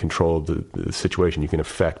writing, you're in control of the situation. You can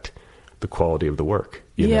affect the quality of the work,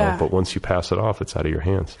 you know, but once you pass it off, it's out of your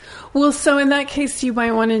hands. Well, so in that case, you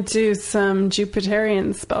might want to do some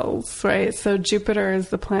Jupiterian spells, right? So Jupiter is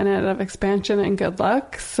the planet of expansion and good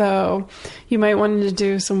luck. So you might want to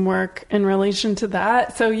do some work in relation to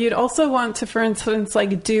that. So you'd also want to, for instance,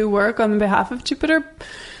 like do work on behalf of Jupiter.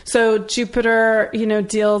 So Jupiter,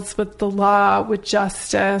 deals with the law, with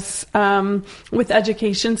justice, with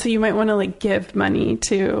education. So you might want to like give money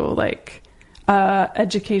to like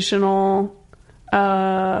educational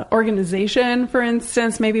organization, for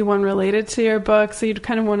instance, maybe one related to your book. So you'd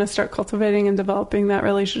kind of want to start cultivating and developing that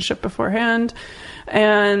relationship beforehand.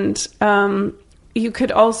 And you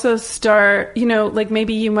could also start, like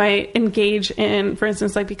maybe you might engage in, for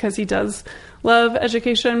instance, like because he does love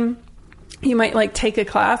education, you might like take a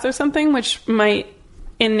class or something, which might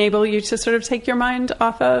enable you to sort of take your mind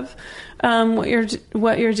off of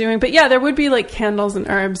what you're doing. But yeah, there would be like candles and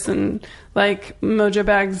herbs and like mojo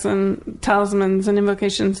bags and talismans and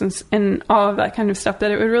invocations and all of that kind of stuff.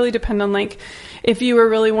 That it would really depend on like if you were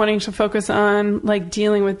really wanting to focus on like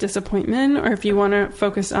dealing with disappointment, or if you want to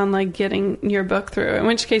focus on like getting your book through. In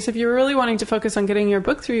which case, if you're really wanting to focus on getting your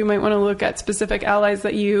book through, you might want to look at specific allies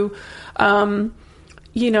that you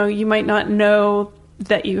might not know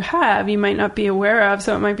that you have, you might not be aware of.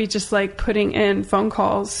 So it might be just like putting in phone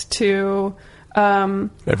calls to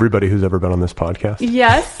everybody who's ever been on this podcast.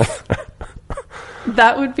 Yes.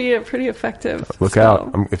 That would be a pretty effective Look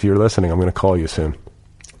spell. out. If you're listening, I'm going to call you soon.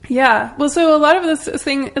 Yeah. Well, so a lot of this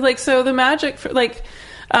thing, like, so the magic, like,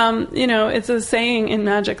 it's a saying in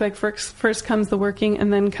magic, like first comes the working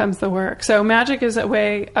and then comes the work. So magic is a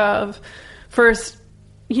way of first,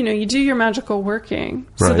 you do your magical working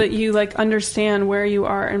so that you like understand where you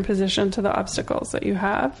are in position to the obstacles that you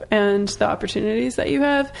have and the opportunities that you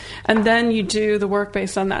have. And then you do the work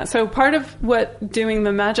based on that. So part of what doing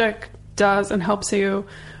the magic does and helps you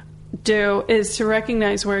do is to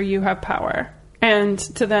recognize where you have power and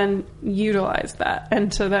to then utilize that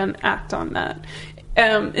and to then act on that.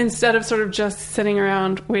 Instead of sort of just sitting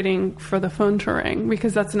around waiting for the phone to ring,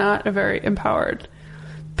 because that's not a very empowered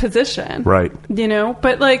position. Right.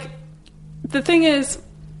 But like the thing is,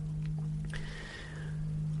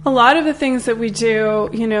 a lot of the things that we do,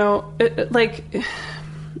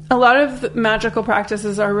 a lot of the magical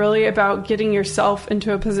practices are really about getting yourself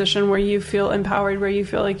into a position where you feel empowered, where you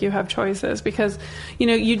feel like you have choices, because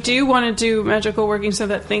you do want to do magical working so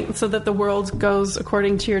that the world goes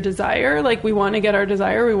according to your desire. Like we want to get our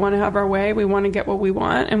desire, we want to have our way, we want to get what we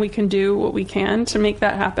want, and we can do what we can to make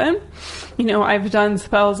that happen. I've done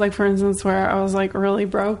spells, like for instance, where I was like really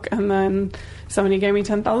broke and then somebody gave me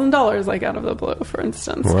 $10,000 like out of the blue, for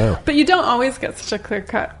instance. Wow. But you don't always get such a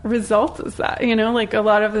clear-cut result as that. Like a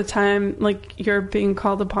lot of the time, like you're being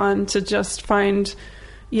called upon to just find,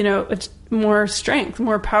 more strength,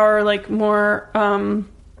 more power, like more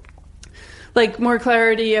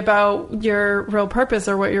clarity about your real purpose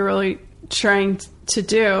or what you're really trying to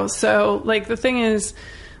do. So like the thing is,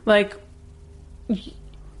 like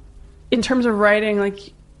in terms of writing, like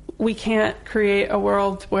we can't create a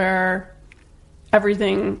world where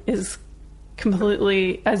everything is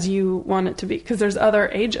completely as you want it to be, because there's other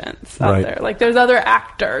agents out there. Like there's other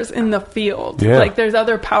actors in the field. Yeah. Like there's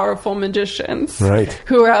other powerful magicians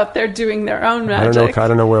who are out there doing their own magic. I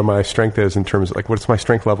don't know where my strength is in terms of like what's my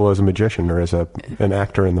strength level as a magician or as an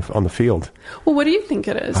actor on the field. Well, what do you think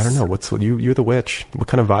it is? I don't know. You're the witch. What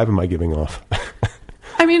kind of vibe am I giving off?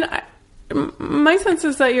 I mean, my sense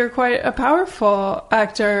is that you're quite a powerful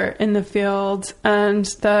actor in the field, and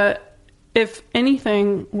that if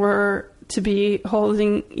anything were to be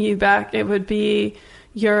holding you back, it would be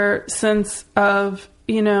your sense of,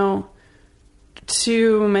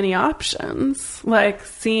 too many options, like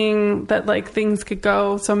seeing that like things could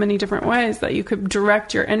go so many different ways, that you could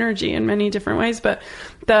direct your energy in many different ways, but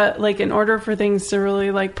that like in order for things to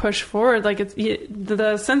really like push forward, like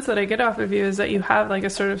the sense that I get off of you is that you have like a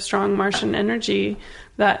sort of strong Martian energy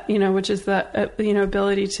that, which is that,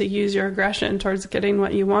 ability to use your aggression towards getting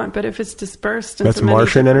what you want. But if it's dispersed into that's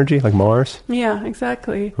Martian energy, like Mars? Yeah,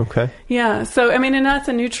 exactly. Okay. Yeah. So, I mean, and that's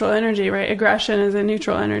a neutral energy, right? Aggression is a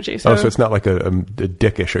neutral energy. So it's not like a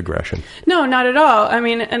dickish aggression. No, not at all. I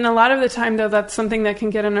mean, and a lot of the time, though, that's something that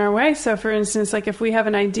can get in our way. So, for instance, like if we have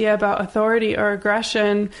an idea about authority or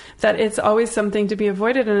aggression, that it's always something to be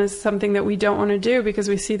avoided and it's something that we don't want to do because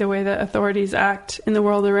we see the way that authorities act in the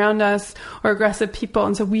world around us or aggressive people.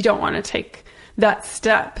 And so we don't want to take that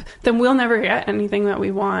step, then we'll never get anything that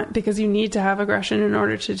we want, because you need to have aggression in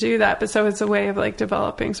order to do that. But so it's a way of like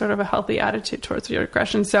developing sort of a healthy attitude towards your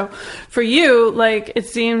aggression. So for you, like, it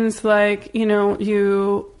seems like, you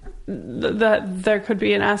know, that there could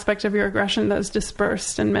be an aspect of your aggression that's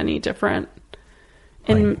dispersed in many different,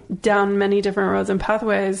 down many different roads and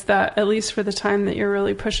pathways, that at least for the time that you're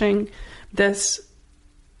really pushing this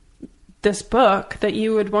book, that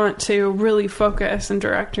you would want to really focus and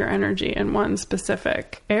direct your energy in one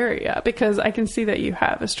specific area, because I can see that you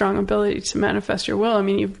have a strong ability to manifest your will. I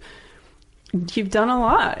mean, you've done a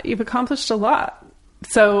lot, you've accomplished a lot.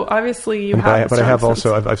 So obviously you have. But I have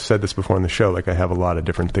also, I've said this before on the show, like I have a lot of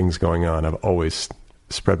different things going on. I've always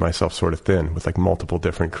spread myself sort of thin with like multiple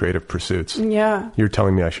different creative pursuits. Yeah. You're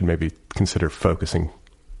telling me I should maybe consider focusing.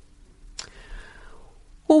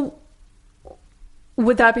 Well,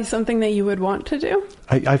 would that be something that you would want to do?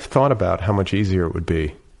 I've thought about how much easier it would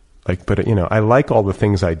be. Like, but you know, I like all the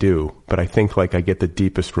things I do, but I think like I get the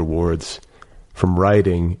deepest rewards from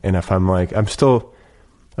writing. And if I'm like, I'm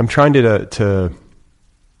trying to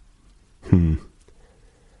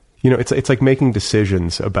you know, it's like making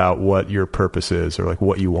decisions about what your purpose is, or like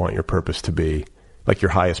what you want your purpose to be, like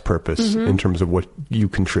your highest purpose in terms of what you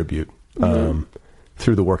contribute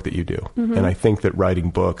through the work that you do. And I think that writing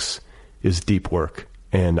books is deep work.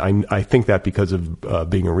 And I think that because of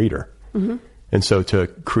being a reader. And so to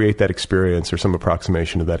create that experience or some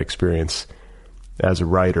approximation of that experience as a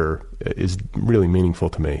writer is really meaningful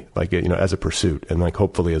to me, like, you know, as a pursuit, and like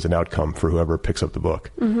hopefully as an outcome for whoever picks up the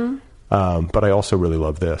book. But I also really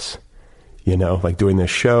love this, you know, like doing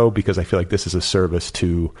this show, because I feel like this is a service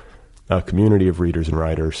to a community of readers and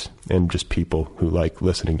writers and just people who like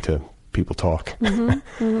listening to people talk. You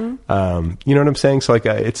know what I'm saying? So like,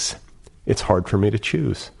 it's hard for me to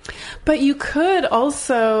choose. But you could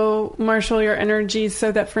also marshal your energy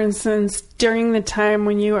so that, for instance, during the time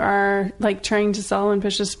when you are like trying to sell and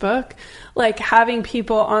pitch this book, like having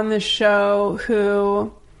people on the show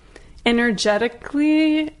who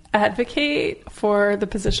energetically advocate for the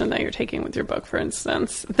position that you're taking with your book, for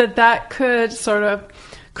instance, that could sort of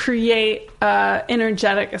create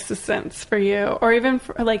energetic assistance for you, or even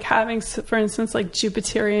for, like having, for instance, like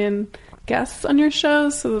Jupiterian guests on your show.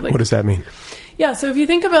 So like, what does that mean? Yeah, so if you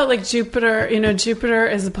think about like Jupiter, you know, Jupiter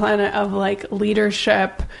is a planet of like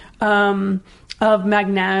leadership, of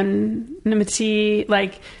magnanimity,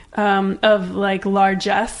 like of like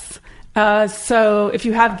largesse. So if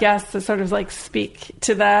you have guests that sort of like speak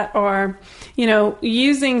to that, or, you know,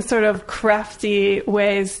 using sort of crafty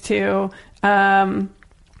ways to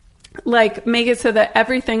like make it so that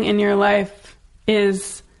everything in your life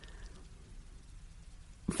is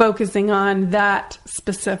focusing on that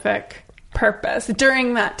specific purpose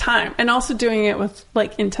during that time, and also doing it with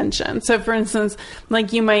like intention. So for instance,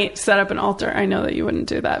 like you might set up an altar. I know that you wouldn't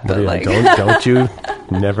do that, but like don't you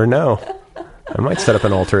never know. I might set up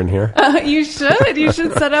an altar in here. You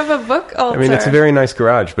should set up a book altar. I mean, it's a very nice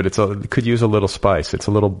garage, but it could use a little spice. It's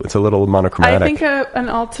a little monochromatic. I think an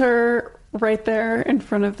altar right there in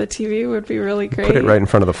front of the TV would be really great. Put it right in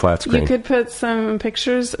front of the flat screen. You could put some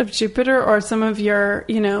pictures of Jupiter, or some of your,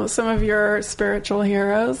 you know, some of your spiritual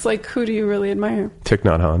heroes. Like, who do you really admire? Thich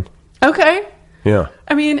Nhat Hanh. Okay. Yeah.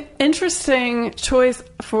 I mean, interesting choice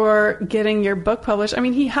for getting your book published. I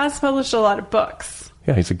mean, he has published a lot of books.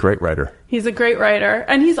 Yeah, he's a great writer. He's a great writer.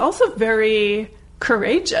 And he's also very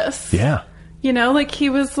courageous. Yeah. You know, like he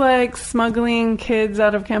was like smuggling kids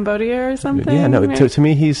out of Cambodia or something. Yeah, no, right? to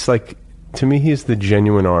me, he's the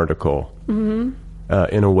genuine article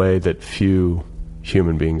in a way that few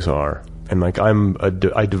human beings are. And like,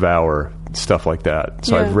 I devour stuff like that.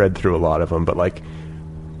 So I've read through a lot of them, but like,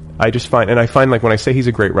 I find like when I say he's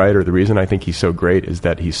a great writer, the reason I think he's so great is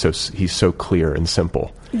that he's so clear and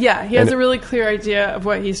simple. Yeah, he has a really clear idea of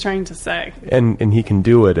what he's trying to say. And he can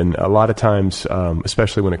do it. And a lot of times,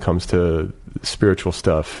 especially when it comes to spiritual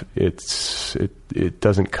stuff, it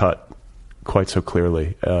doesn't cut quite so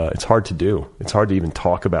clearly. It's hard to do. It's hard to even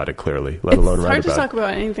talk about it clearly, let alone write about it. It's hard to talk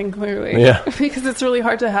about anything clearly. Yeah. Because it's really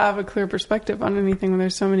hard to have a clear perspective on anything when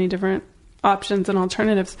there's so many different options and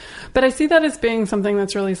alternatives. But I see that as being something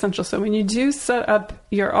that's really essential. So when you do set up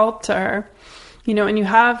your altar, you know, and you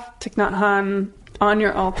have Thich Nhat Hanh on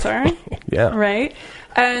your altar, yeah, right?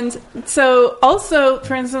 And so also,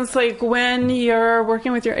 for instance, like when you're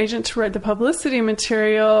working with your agent to write the publicity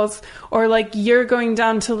materials, or like you're going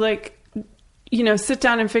down to like, you know, sit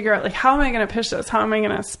down and figure out like, how am I going to pitch this? How am I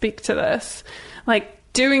going to speak to this? Like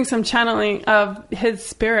doing some channeling of his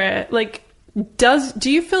spirit, like,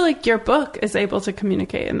 do you feel like your book is able to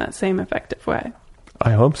communicate in that same effective way?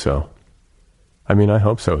 I hope so. I mean, I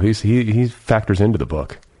hope so. He factors into the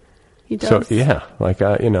book. He does. So yeah, like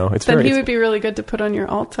it's then very. He would be really good to put on your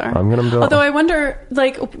altar. I'm gonna do. Although I wonder,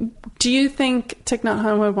 like, do you think Thich Nhat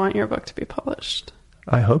Hanh would want your book to be published?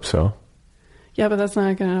 I hope so. Yeah, but that's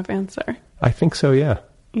not a good enough answer. I think so. Yeah,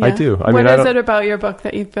 I do. What is it about your book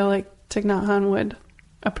that you feel like Thich Nhat Hanh would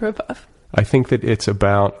approve of? I think that it's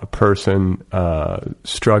about a person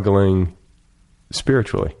struggling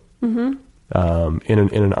spiritually in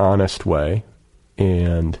an honest way,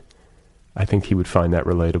 and I think he would find that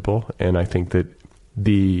relatable. And I think that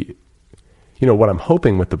what I'm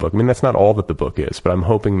hoping with the book, I mean, that's not all that the book is, but I'm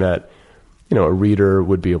hoping that, a reader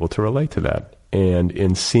would be able to relate to that. And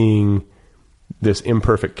in seeing this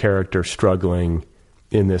imperfect character struggling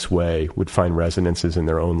in this way would find resonances in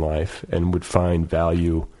their own life and would find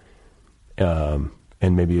value and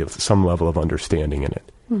maybe some level of understanding in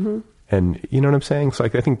it. Mm-hmm. And you know what I'm saying? It's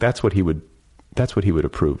like, I think that's what he would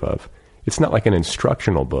approve of. It's not like an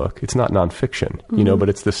instructional book. It's not nonfiction, but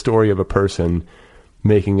it's the story of a person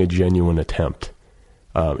making a genuine attempt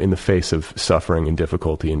in the face of suffering and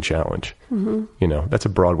difficulty and challenge. Mm-hmm. That's a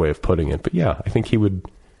broad way of putting it. But yeah, I think he would,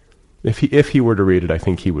 if he were to read it, I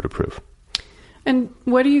think he would approve. And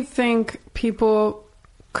what do you think people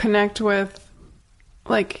connect with?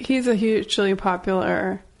 Like, he's a hugely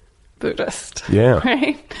popular Buddhist. Yeah.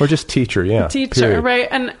 Right? Or just teacher, yeah. Teacher, period. Right.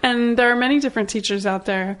 And there are many different teachers out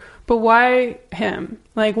there, but why him?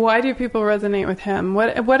 Like, why do people resonate with him?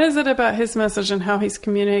 What is it about his message and how he's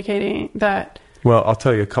communicating that? Well, I'll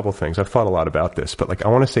tell you a couple things. I've thought a lot about this, but I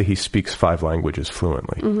want to say he speaks 5 languages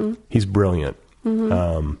fluently. Mm-hmm. He's brilliant.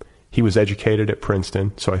 Mm-hmm. He was educated at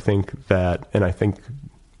Princeton, so I think that, and I think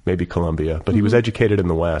maybe Columbia, but he was educated in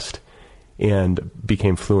the West and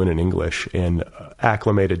became fluent in English and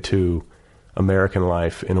acclimated to American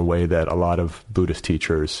life in a way that a lot of Buddhist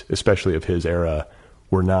teachers, especially of his era,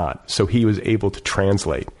 were not. So he was able to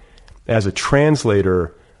translate. As a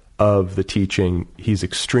translator of the teaching, he's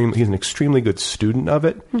an extremely good student of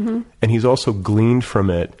it, and he's also gleaned from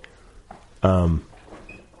it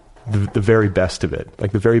the very best of it,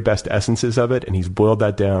 like the very best essences of it, and he's boiled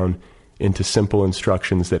that down into simple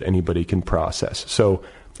instructions that anybody can process. So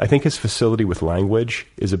I think his facility with language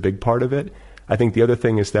is a big part of it. I think the other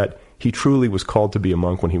thing is that he truly was called to be a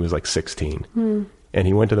monk when he was like 16. And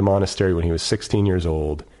he went to the monastery when he was 16 years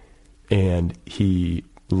old, and he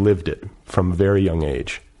lived it from a very young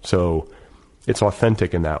age. So it's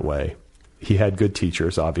authentic in that way. He had good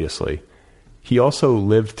teachers, obviously. He also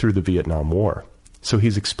lived through the Vietnam War. So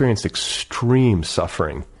he's experienced extreme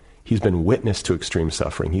suffering. He's been witness to extreme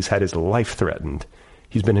suffering. He's had his life threatened.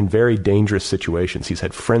 He's been in very dangerous situations. He's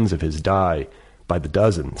had friends of his die by the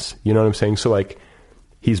dozens. You know what I'm saying? So like,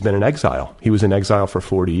 he's been in exile. He was in exile for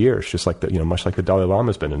 40 years, just like much like the Dalai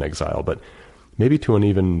Lama's been in exile, but maybe to an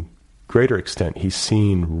even greater extent, he's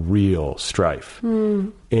seen real strife.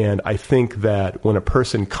 And I think that when a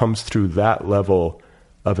person comes through that level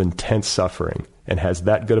of intense suffering and has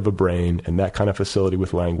that good of a brain and that kind of facility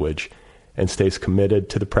with language and stays committed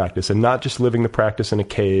to the practice and not just living the practice in a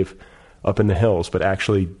cave up in the hills, but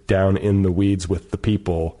actually down in the weeds with the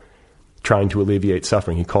people trying to alleviate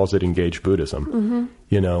suffering. He calls it engaged Buddhism.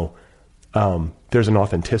 There's an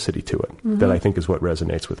authenticity to it that I think is what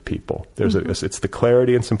resonates with people. It's the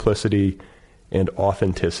clarity and simplicity and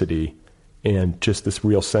authenticity and just this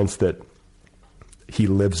real sense that he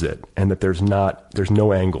lives it and that there's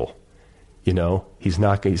no angle. He's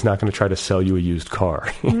not going to try to sell you a used car.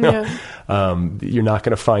 You're not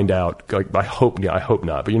going to find out. Like, I hope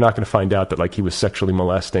not. But you're not going to find out that like he was sexually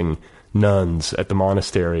molesting nuns at the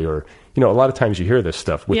monastery, or a lot of times you hear this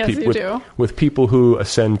stuff with people who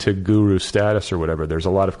ascend to guru status or whatever. There's a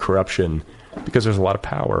lot of corruption because there's a lot of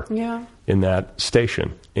power in that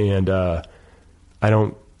station, and I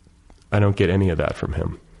don't get any of that from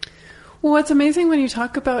him. Well, what's amazing when you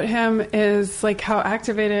talk about him is like how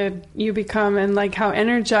activated you become and like how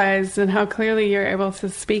energized and how clearly you're able to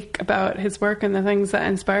speak about his work and the things that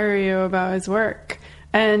inspire you about his work.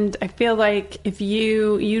 And I feel like if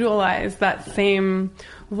you utilize that same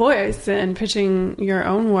voice in pitching your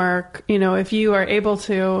own work, if you are able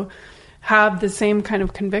to have the same kind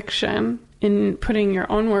of conviction in putting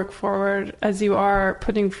your own work forward as you are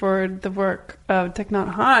putting forward the work of Thich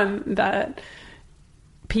Nhat Hanh, that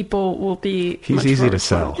people will be... He's easy to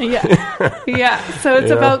sell. Yeah. So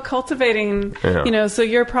it's about cultivating, so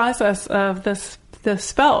your process of the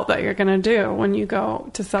spell that you're going to do when you go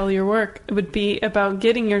to sell your work would be about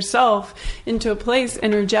getting yourself into a place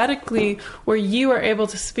energetically where you are able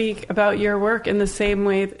to speak about your work in the same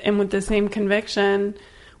way and with the same conviction,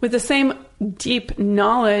 with the same deep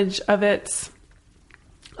knowledge of its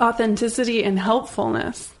authenticity and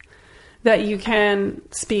helpfulness that you can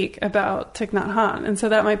speak about Thich Nhat Hanh. And so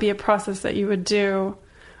that might be a process that you would do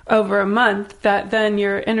over a month, that then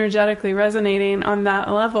you're energetically resonating on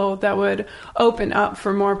that level that would open up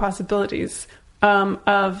for more possibilities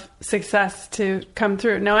of success to come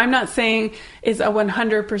through. Now, I'm not saying it's a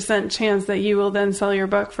 100% chance that you will then sell your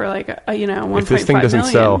book for like, $1.5 million. If this thing doesn't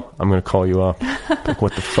sell, I'm going to call you up. Like,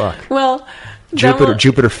 what the fuck? Well,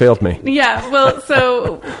 Jupiter failed me. Yeah, well,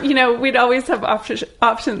 so, we'd always have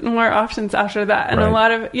more options after that. And a lot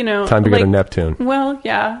of, Time to go to Neptune. Well,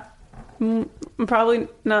 yeah. Probably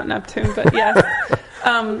not Neptune, but yes.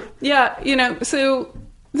 So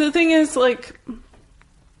the thing is, like,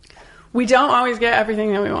 we don't always get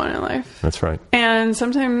everything that we want in life. That's right. And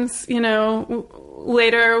sometimes,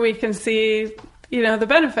 later we can see, the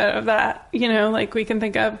benefit of that. Like we can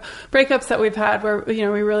think of breakups that we've had where, we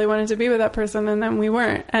really wanted to be with that person and then we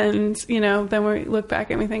weren't. And, then we look back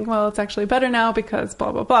and we think, well, it's actually better now because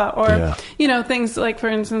blah, blah, blah. Or, things like, for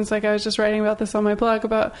instance, like I was just writing about this on my blog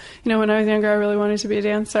about, when I was younger, I really wanted to be a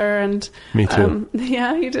dancer. And me too.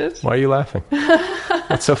 Yeah, you did. Why are you laughing?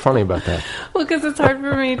 What's so funny about that? Well, because it's hard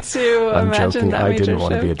for me to imagine joking. that I major didn't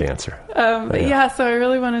want to shift. be a dancer. So I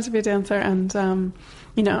really wanted to be a dancer. And,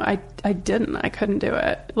 I didn't. I couldn't do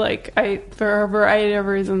it. Like, for a variety of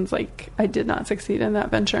reasons, like, I did not succeed in that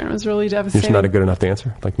venture, and it was really devastating. You're just not a good enough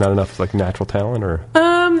dancer? Like, not enough, like, natural talent, or?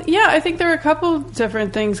 Yeah, I think there were a couple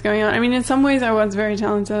different things going on. I mean, in some ways, I was very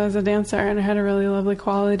talented as a dancer, and I had a really lovely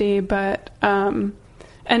quality, but, and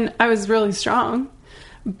I was really strong.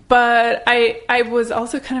 But I was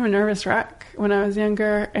also kind of a nervous wreck when I was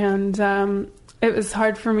younger, and it was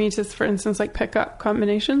hard for me to, for instance, like, pick up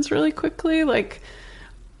combinations really quickly, like,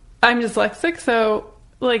 I'm dyslexic, so,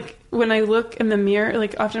 like, when I look in the mirror,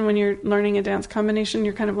 like, often when you're learning a dance combination,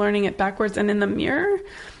 you're kind of learning it backwards and in the mirror.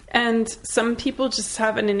 And some people just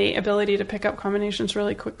have an innate ability to pick up combinations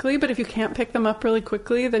really quickly, but if you can't pick them up really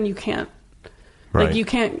quickly, then you can't. Right.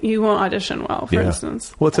 Like, you won't audition well, for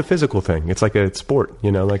instance. Well, it's a physical thing. It's like a sport,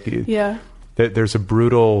 like... There's a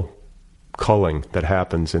brutal culling that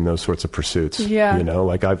happens in those sorts of pursuits. Yeah.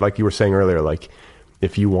 Like you were saying earlier, like,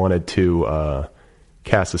 if you wanted to...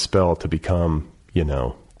 cast a spell to become,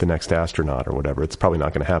 the next astronaut or whatever, it's probably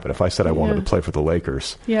not going to happen. If I said I wanted to play for the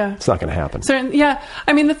Lakers, it's not going to happen.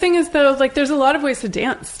 I mean, the thing is, though, like, there's a lot of ways to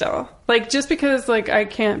dance still. Like, just because, like, I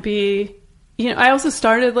can't be, I also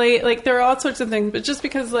started late. Like, there are all sorts of things, but just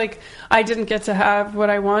because, like, I didn't get to have what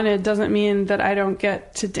I wanted doesn't mean that I don't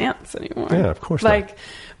get to dance anymore. Yeah, of course not.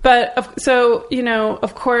 But, so,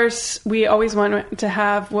 of course, we always want to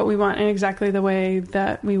have what we want in exactly the way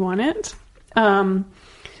that we want it.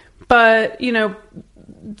 But,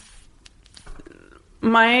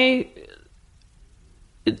 my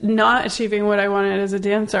not achieving what I wanted as a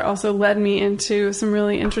dancer also led me into some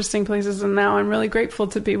really interesting places. And now I'm really grateful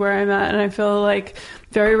to be where I'm at. And I feel like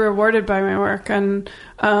very rewarded by my work. And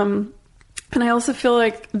I also feel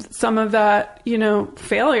like some of that,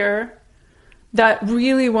 failure, that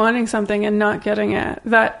really wanting something and not getting it,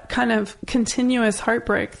 that kind of continuous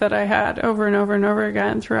heartbreak that I had over and over and over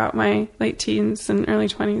again throughout my late teens and early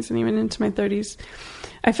 20s and even into my 30s,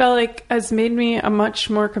 I felt like has made me a much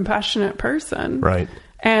more compassionate person. Right.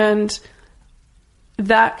 And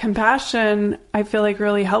that compassion, I feel like,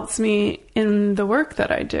 really helps me in the work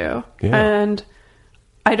that I do. Yeah. And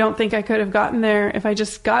I don't think I could have gotten there if I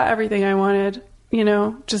just got everything I wanted,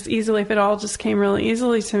 just easily, if it all just came really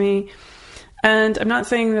easily to me. And I'm not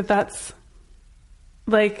saying that that's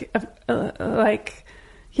like,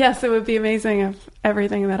 yes, it would be amazing if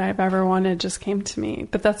everything that I've ever wanted just came to me,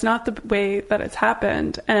 but that's not the way that it's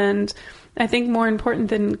happened. And I think more important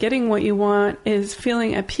than getting what you want is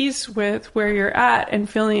feeling at peace with where you're at and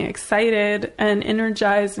feeling excited and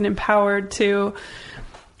energized and empowered to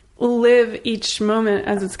live each moment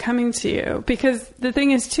as it's coming to you. Because the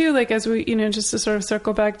thing is too, like, as we, just to sort of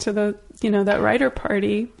circle back to the, that writer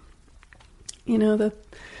party,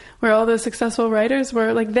 where all the successful writers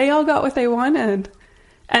were, like, they all got what they wanted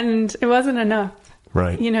and it wasn't enough.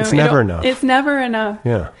 Right. It's never enough. It's never enough.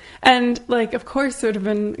 Yeah. And, like, of course it would have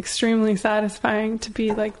been extremely satisfying to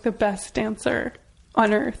be, like, the best dancer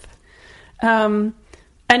on earth. And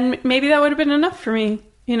maybe that would have been enough for me.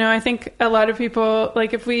 I think a lot of people,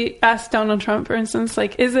 like, if we asked Donald Trump, for instance,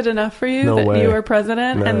 like, is it enough for you that you are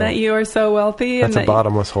president and that you are so wealthy? That's a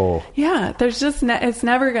bottomless hole. Yeah, there's just, it's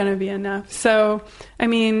never going to be enough. So, I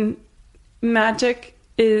mean, magic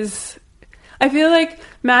is, I feel like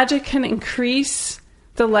magic can increase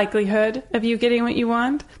the likelihood of you getting what you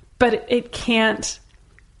want, but it can't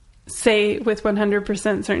say with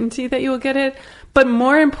 100% certainty that you will get it. But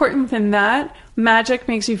more important than that, magic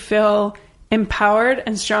makes you feel empowered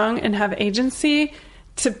and strong and have agency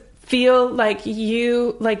to feel like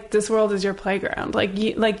this world is your playground,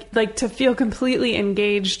 like to feel completely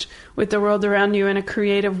engaged with the world around you in a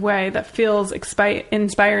creative way that feels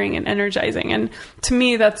inspiring and energizing. And to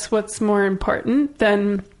me, that's what's more important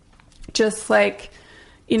than just like,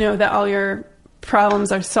 that all your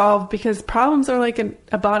problems are solved, because problems are like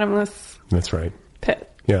a bottomless That's right. pit.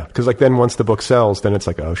 Yeah, because like then once the book sells, then it's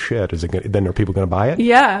like, oh shit, then are people going to buy it?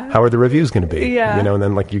 Yeah. How are the reviews going to be? Yeah. And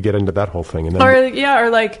then like you get into that whole thing, and then or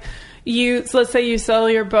like let's say you sell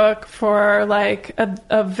your book for like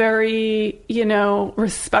a very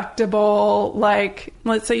respectable, like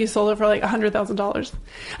let's say you sold it for like $100,000,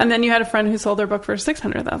 and then you had a friend who sold their book for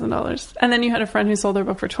 $600,000, and then you had a friend who sold their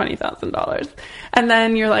book for $20,000, and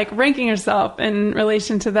then you're like ranking yourself in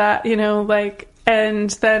relation to that, and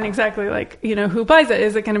then exactly like, who buys it?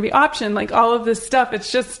 Is it going to be optioned? Like all of this stuff,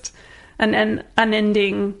 it's just an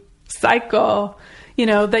unending cycle,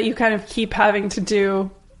 that you kind of keep having to do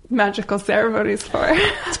magical ceremonies for.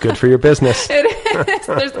 It's good for your business. It is.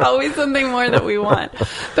 There's always something more that we want.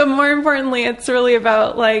 But more importantly, it's really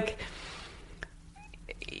about like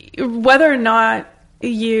whether or not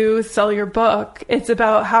you sell your book, it's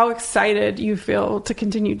about how excited you feel to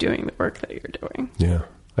continue doing the work that you're doing. Yeah.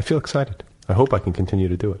 I feel excited. I hope I can continue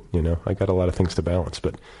to do it. I got a lot of things to balance,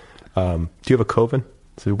 but do you have a coven?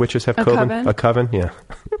 Do witches have coven? A coven? Yeah.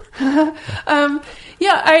 I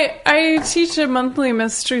teach a monthly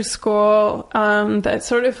mystery school that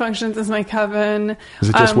sort of functions as my coven. Is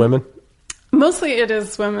it just women? Mostly it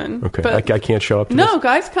is women. Okay. But I can't show up to No, this?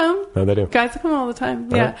 guys come. No, they do. Guys come all the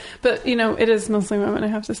time. All Yeah. right. But, it is mostly women, I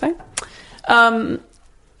have to say.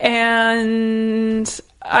 And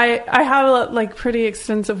I have a like pretty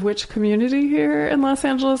extensive witch community here in Los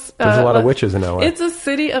Angeles. There's a lot of witches in LA. It's a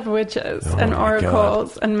city of witches and my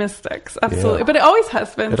oracles and mystics. Absolutely. Yeah. But it always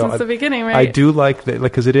has been since the beginning, right? I do like that,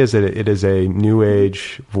 because it is a new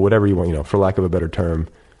age, whatever you want, for lack of a better term,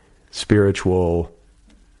 spiritual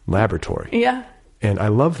laboratory. Yeah. And I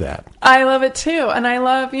love that. I love it too. And I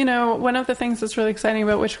love, one of the things that's really exciting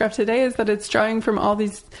about witchcraft today is that it's drawing from all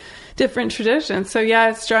these different traditions. So yeah,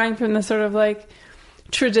 it's drawing from the sort of like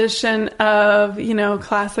tradition of,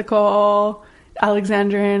 classical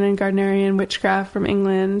Alexandrian and Gardnerian witchcraft from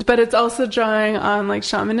England, but it's also drawing on like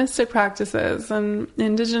shamanistic practices and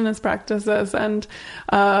indigenous practices and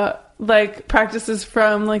like practices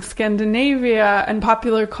from like Scandinavia and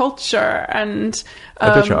popular culture. And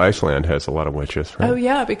I bet you Iceland has a lot of witches, right? Oh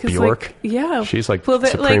yeah, because Bjork, she's like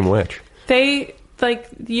supreme witch. They like,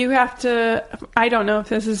 you have to, I don't know if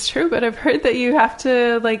this is true, but I've heard that you have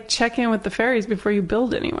to like check in with the fairies before you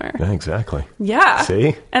build anywhere. Yeah, exactly. Yeah.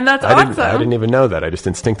 See? And that's awesome. I didn't even know that. I just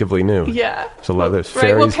instinctively knew. Yeah. So there's right.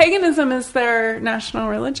 fairies. Well, paganism is their national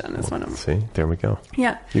religion, is one of them. See? There we go.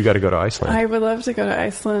 Yeah. You got to go to Iceland. I would love to go to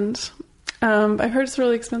Iceland. I've heard it's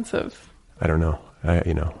really expensive. I don't know.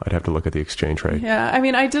 I'd have to look at the exchange rate. Yeah. I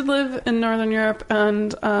mean, I did live in Northern Europe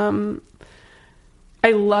and I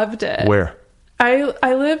loved it. Where?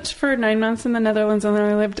 I lived for 9 months in the Netherlands, and then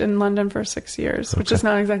I lived in London for 6 years, which is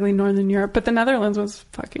not exactly Northern Europe, but the Netherlands was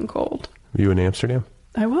fucking cold. Were you in Amsterdam?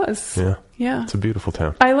 I was. Yeah. Yeah. It's a beautiful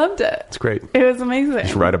town. I loved it. It's great. It was amazing. Did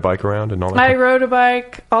you ride a bike around and all that? I rode a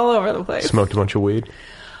bike all over the place. Smoked a bunch of weed?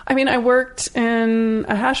 I mean, I worked in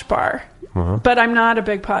a hash bar, but I'm not a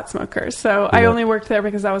big pot smoker, so I only worked there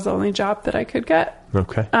because that was the only job that I could get.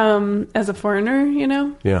 Okay. As a foreigner,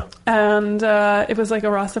 Yeah. And it was like a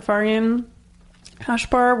Rastafarian hash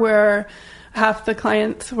bar where half the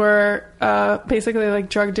clients were basically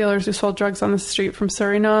like drug dealers who sold drugs on the street from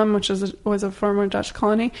Suriname, which was a former Dutch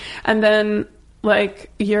colony, and then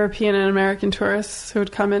like European and American tourists who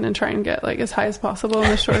would come in and try and get like as high as possible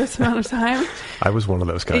in the shortest amount of time. I was one of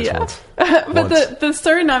those guys once. But the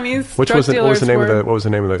Surinamese drug dealers what was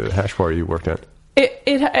the name of the hash bar you worked at?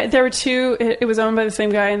 There were two. It was owned by the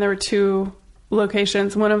same guy, and there were two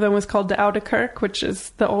locations. One of them was called the Oude Kerk, which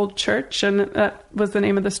is the old church, and that was the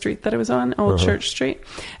name of the street that it was on, Old Church Street.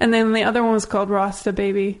 And then the other one was called Rasta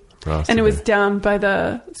Baby, and it was down by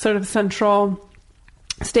the sort of central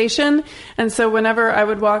station. And so whenever I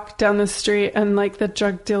would walk down the street, and like the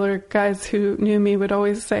drug dealer guys who knew me would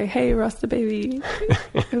always say, "Hey, Rasta Baby."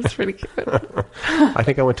 It was pretty cute. I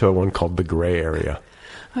think I went to one called the Gray Area.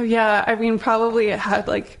 Oh, yeah. I mean, probably it had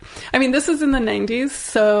this is in the 90s,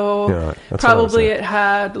 so probably it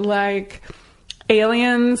had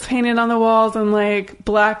aliens painted on the walls and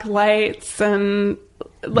black lights and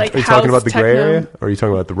like Are you house talking about the techno. gray area, or are you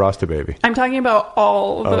talking about the Rasta Baby? I'm talking about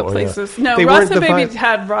all the places. Yeah. No, They Rasta weren't the Baby vibe-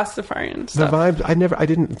 had Rastafarian The stuff. vibes, I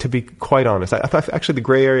didn't, to be quite honest. I thought actually the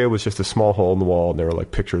gray area was just a small hole in the wall, and there were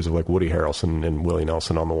like pictures of like Woody Harrelson and Willie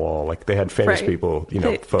Nelson on the wall. Like they had famous Right. people,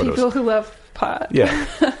 photos. People who love pot. Yeah,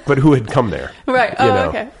 but who had come there? Right. you Oh, know?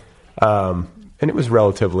 okay. And it was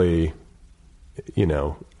relatively,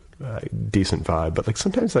 decent vibe. But like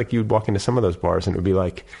sometimes, like you'd walk into some of those bars, and it would be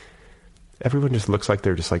like everyone just looks like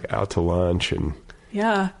they're just like out to lunch, and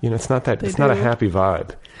Yeah. it's not that They it's not a do. happy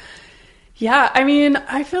vibe. Yeah, I mean,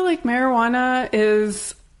 I feel like marijuana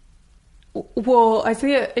is, well, I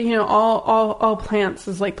see it, all plants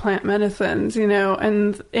is like plant medicines, and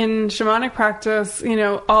in shamanic practice,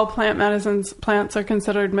 all plant medicines, plants are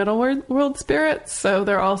considered middle world spirits. So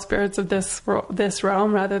they're all spirits of this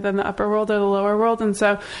realm rather than the upper world or the lower world. And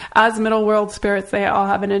so as middle world spirits, they all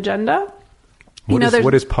have an agenda.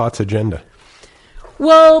 What is pot's agenda?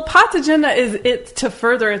 Well, pot's agenda is it to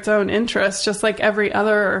further its own interests, just like every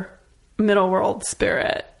other middle world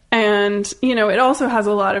spirit. And, it also has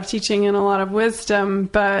a lot of teaching and a lot of wisdom,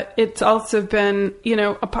 but it's also been,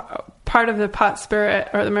 part of the pot spirit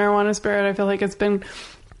or the marijuana spirit, I feel like it's been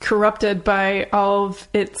corrupted by all of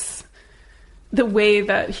the way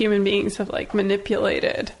that human beings have like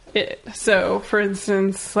manipulated it. So for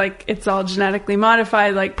instance, like it's all genetically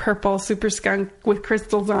modified, like purple super skunk with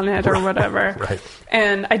crystals on it or whatever. Right.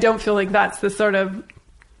 And I don't feel like that's the sort of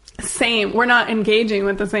same, we're not engaging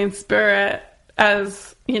with the same spirit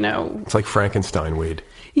as, It's like Frankenstein weed.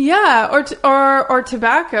 yeah, or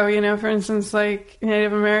tobacco, for instance, like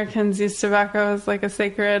Native Americans use tobacco as like a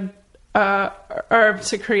sacred herb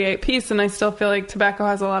to create peace, and I still feel like tobacco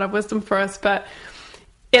has a lot of wisdom for us, but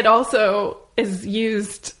it also is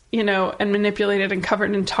used, and manipulated and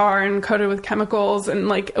covered in tar and coated with chemicals, and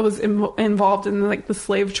like it was involved in like the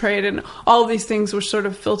slave trade, and all of these things were sort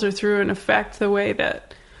of filtered through and affect the way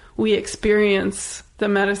that we experience the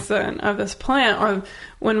medicine of this plant. Or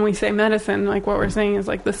when we say medicine, like what we're saying is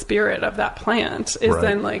like the spirit of that plant is Right.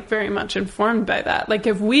 then like very much informed by that. Like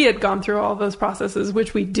if we had gone through all those processes,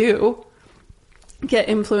 which we do, get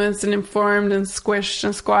influenced and informed and squished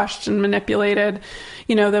and squashed and manipulated,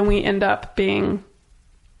 then we end up being,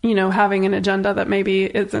 having an agenda that maybe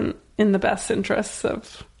isn't in the best interests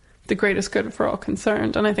of the greatest good for all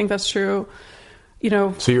concerned. And I think that's true,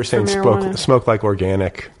 So you're saying for marijuana. smoke like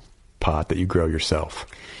organic pot that you grow yourself.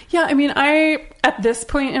 Yeah, I mean, I, at this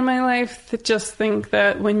point in my life, just think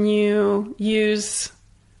that when you use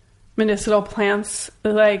medicinal plants,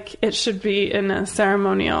 like, it should be in a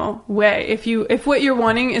ceremonial way. If what you're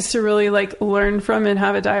wanting is to really, like, learn from and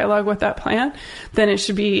have a dialogue with that plant, then it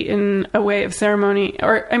should be in a way of ceremony.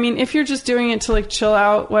 Or, I mean, if you're just doing it to, like, chill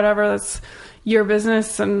out, whatever, that's your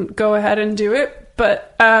business, and go ahead and do it.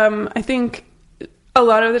 But I think a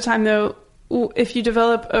lot of the time, though, if you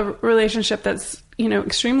develop a relationship that's,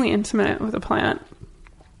 extremely intimate with a plant,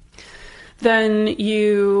 then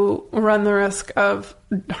you run the risk of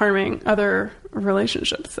harming other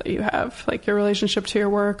relationships that you have, like your relationship to your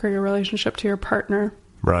work or your relationship to your partner.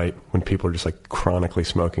 Right. When people are just like chronically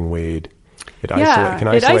smoking weed, it Yeah,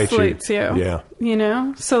 isolates you.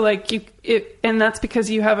 Yeah. So like and that's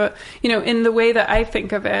because you have a, in the way that I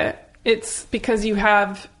think of it, it's because you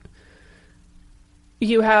have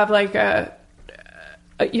like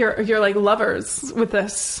you're like lovers with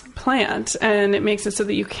this plant, and it makes it so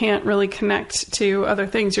that you can't really connect to other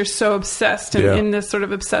things. You're so obsessed and in this sort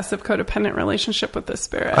of obsessive codependent relationship with this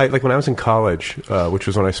spirit. Like when I was in college, which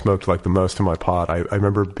was when I smoked like the most of my pot, I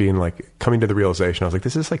remember being like coming to the realization, I was like,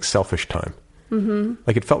 this is like selfish time. Mm-hmm.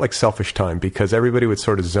 Like it felt like selfish time because everybody would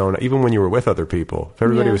sort of zone, even when you were with other people, if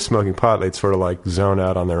everybody was smoking pot, they'd sort of like zone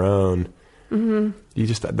out on their own. Mm-hmm. You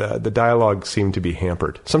just, the dialogue seemed to be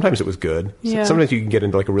hampered. Sometimes it was good. Yeah. Sometimes you can get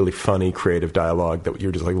into like a really funny, creative dialogue that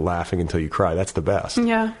you're just like laughing until you cry. That's the best.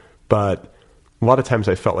 Yeah. But a lot of times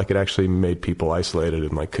I felt like it actually made people isolated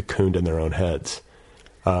and like cocooned in their own heads.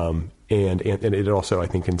 And it also, I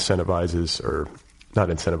think, incentivizes, or not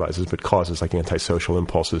incentivizes, but causes like antisocial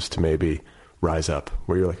impulses to maybe rise up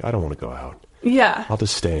where you're like, I don't want to go out. Yeah. I'll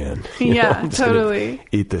just stay in. Yeah, totally.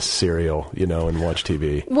 Eat this cereal, and watch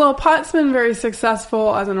TV. Well, pot's been very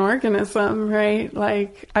successful as an organism, right?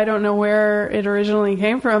 Like, I don't know where it originally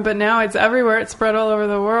came from, but now it's everywhere. It's spread all over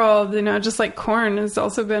the world. Just like corn has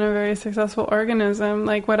also been a very successful organism.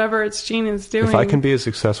 Like, whatever its gene is doing. If I can be as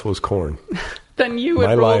successful as corn, then you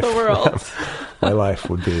would rule the world. My life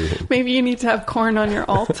would be... Maybe you need to have corn on your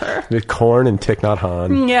altar. Corn and Thich Nhat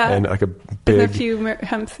Hanh. Yeah. And like a big... And a few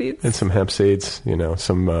hemp seeds. And some hemp seeds,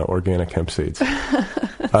 some organic hemp seeds.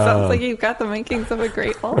 Sounds like you've got the makings of a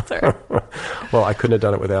great altar. Well, I couldn't have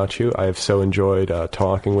done it without you. I have so enjoyed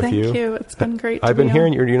talking with you. Thank you. It's been great I've been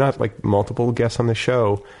hearing you're not like multiple guests on the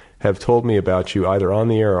show have told me about you either on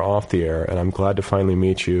the air or off the air, and I'm glad to finally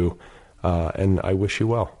meet you, and I wish you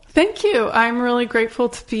well. Thank you. I'm really grateful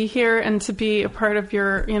to be here and to be a part of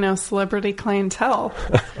your, celebrity clientele.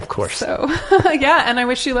 Of course. So, yeah, and I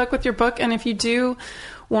wish you luck with your book, and if you do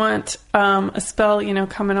want a spell,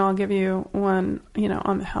 come and I'll give you one,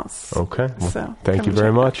 on the house. Okay. Well, so thank you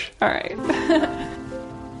very much. All right.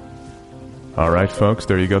 All right, folks,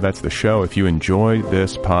 there you go. That's the show. If you enjoy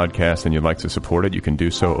this podcast and you'd like to support it, you can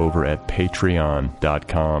do so over at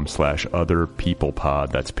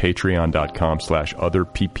patreon.com/otherpeoplepod. That's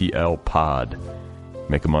patreon.com/otherpplpod.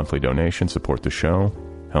 Make a monthly donation, support the show,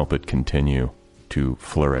 help it continue to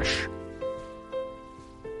flourish.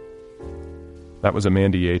 That was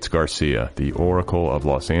Amanda Yates Garcia, the Oracle of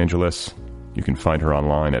Los Angeles. You can find her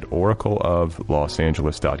online at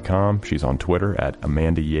oracleoflosangeles.com. She's on Twitter at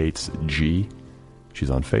Amanda Yates G. She's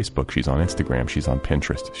on Facebook. She's on Instagram. She's on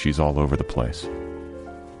Pinterest. She's all over the place.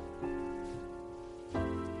 A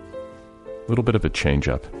little bit of a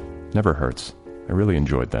change-up. Never hurts. I really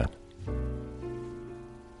enjoyed that.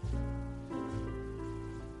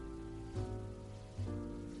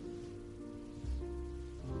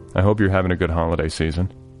 I hope you're having a good holiday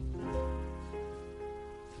season.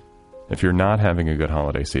 If you're not having a good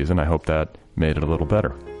holiday season, I hope that made it a little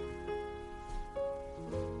better.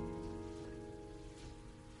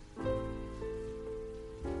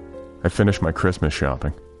 I finished my Christmas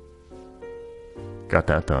shopping. Got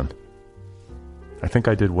that done. I think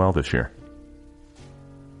I did well this year.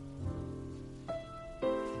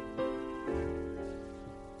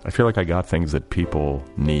 I feel like I got things that people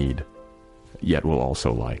need, yet will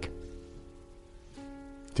also like.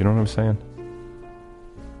 Do you know what I'm saying?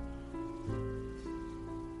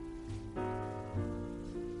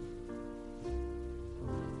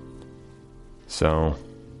 So,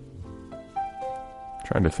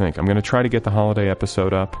 trying to think. I'm going to try to get the holiday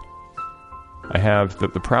episode up. I have,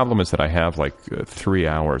 the problem is that I have like 3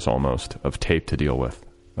 hours almost of tape to deal with,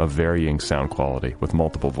 of varying sound quality, with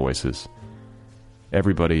multiple voices.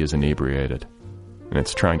 Everybody is inebriated, and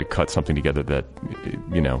it's trying to cut something together that,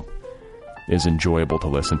 is enjoyable to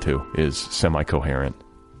listen to, is semi-coherent.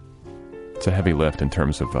 It's a heavy lift in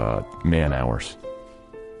terms of man hours.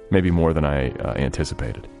 Maybe more than I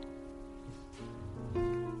anticipated.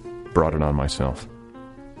 Brought it on myself.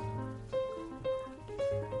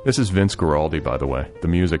 This is Vince Guaraldi, by the way. The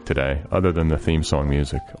music today, other than the theme song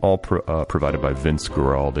music, all provided by Vince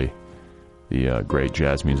Guaraldi, the great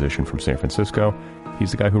jazz musician from San Francisco.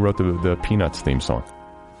 He's the guy who wrote the Peanuts theme song.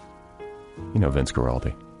 You know Vince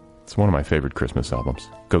Guaraldi. It's one of my favorite Christmas albums.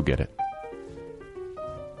 Go get it.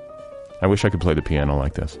 I wish I could play the piano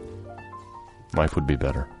like this. Life would be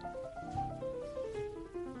better.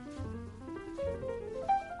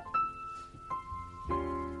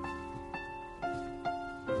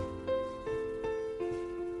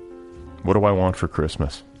 What do I want for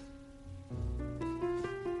Christmas?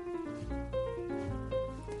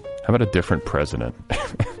 How about a different president?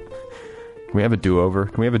 Can we have a do-over?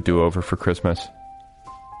 Can we have a do-over for Christmas?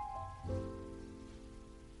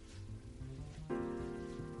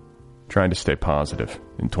 Trying to stay positive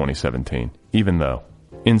in 2017, even though,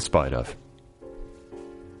 in spite of,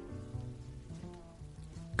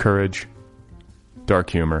 courage,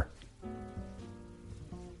 dark humor,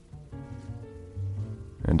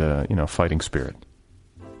 and, fighting spirit.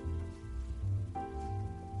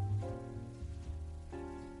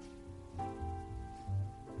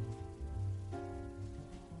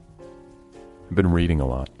 I've been reading a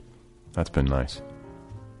lot. That's been nice.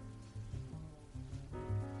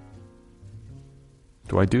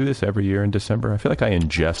 Do I do this every year in December? I feel like I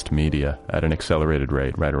ingest media at an accelerated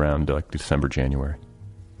rate right around like December, January.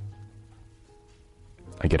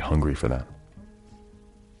 I get hungry for that.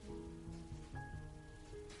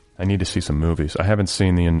 I need to see some movies. I haven't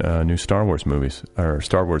seen the new Star Wars movies, or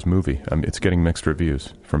Star Wars movie. It's getting mixed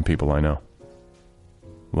reviews from people I know.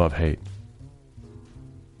 Love, hate.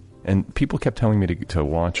 And people kept telling me to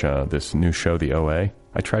watch this new show, The OA.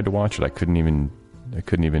 I tried to watch it. I couldn't even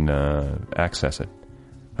access it.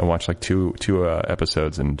 I watched like two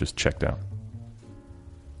episodes and just checked out.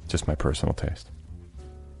 Just my personal taste.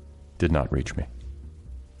 Did not reach me.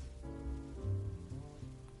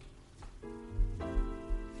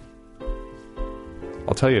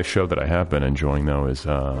 I'll tell you a show that I have been enjoying, though, is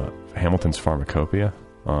Hamilton's Pharmacopoeia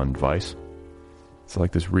on Vice. It's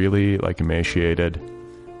like this really like emaciated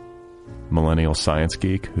millennial science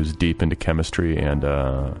geek who's deep into chemistry and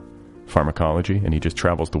pharmacology, and he just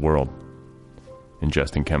travels the world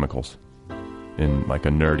ingesting chemicals in like a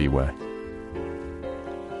nerdy way.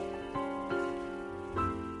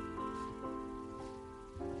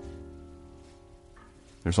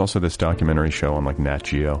 There's also this documentary show on like Nat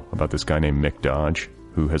Geo about this guy named Mick Dodge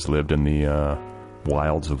who has lived in the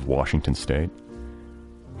wilds of Washington State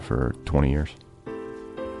for 20 years.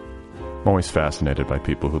 I'm always fascinated by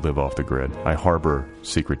people who live off the grid. I harbor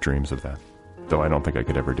secret dreams of that, though I don't think I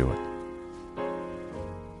could ever do it.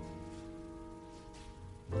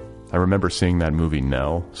 I remember seeing that movie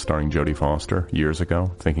Nell, starring Jodie Foster, years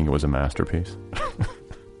ago, thinking it was a masterpiece.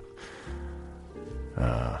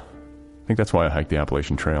 I think that's why I hiked the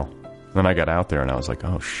Appalachian Trail. Then I got out there and I was like,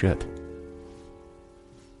 oh shit.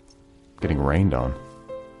 Getting rained on.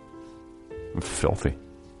 I'm filthy.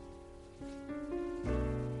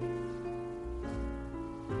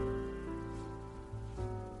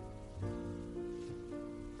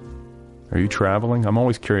 Are you traveling? I'm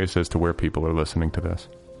always curious as to where people are listening to this.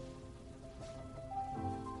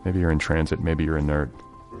 Maybe you're in transit, maybe you're inert.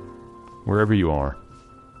 Wherever you are,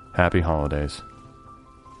 happy holidays.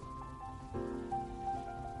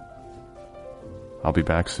 I'll be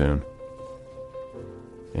back soon.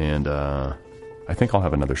 And I think I'll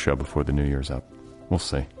have another show before the New Year's up. We'll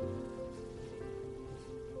see.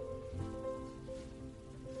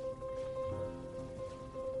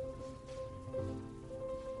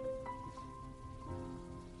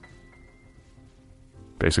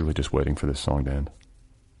 Basically just waiting for this song to end.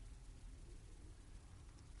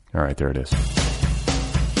 All right, there it is.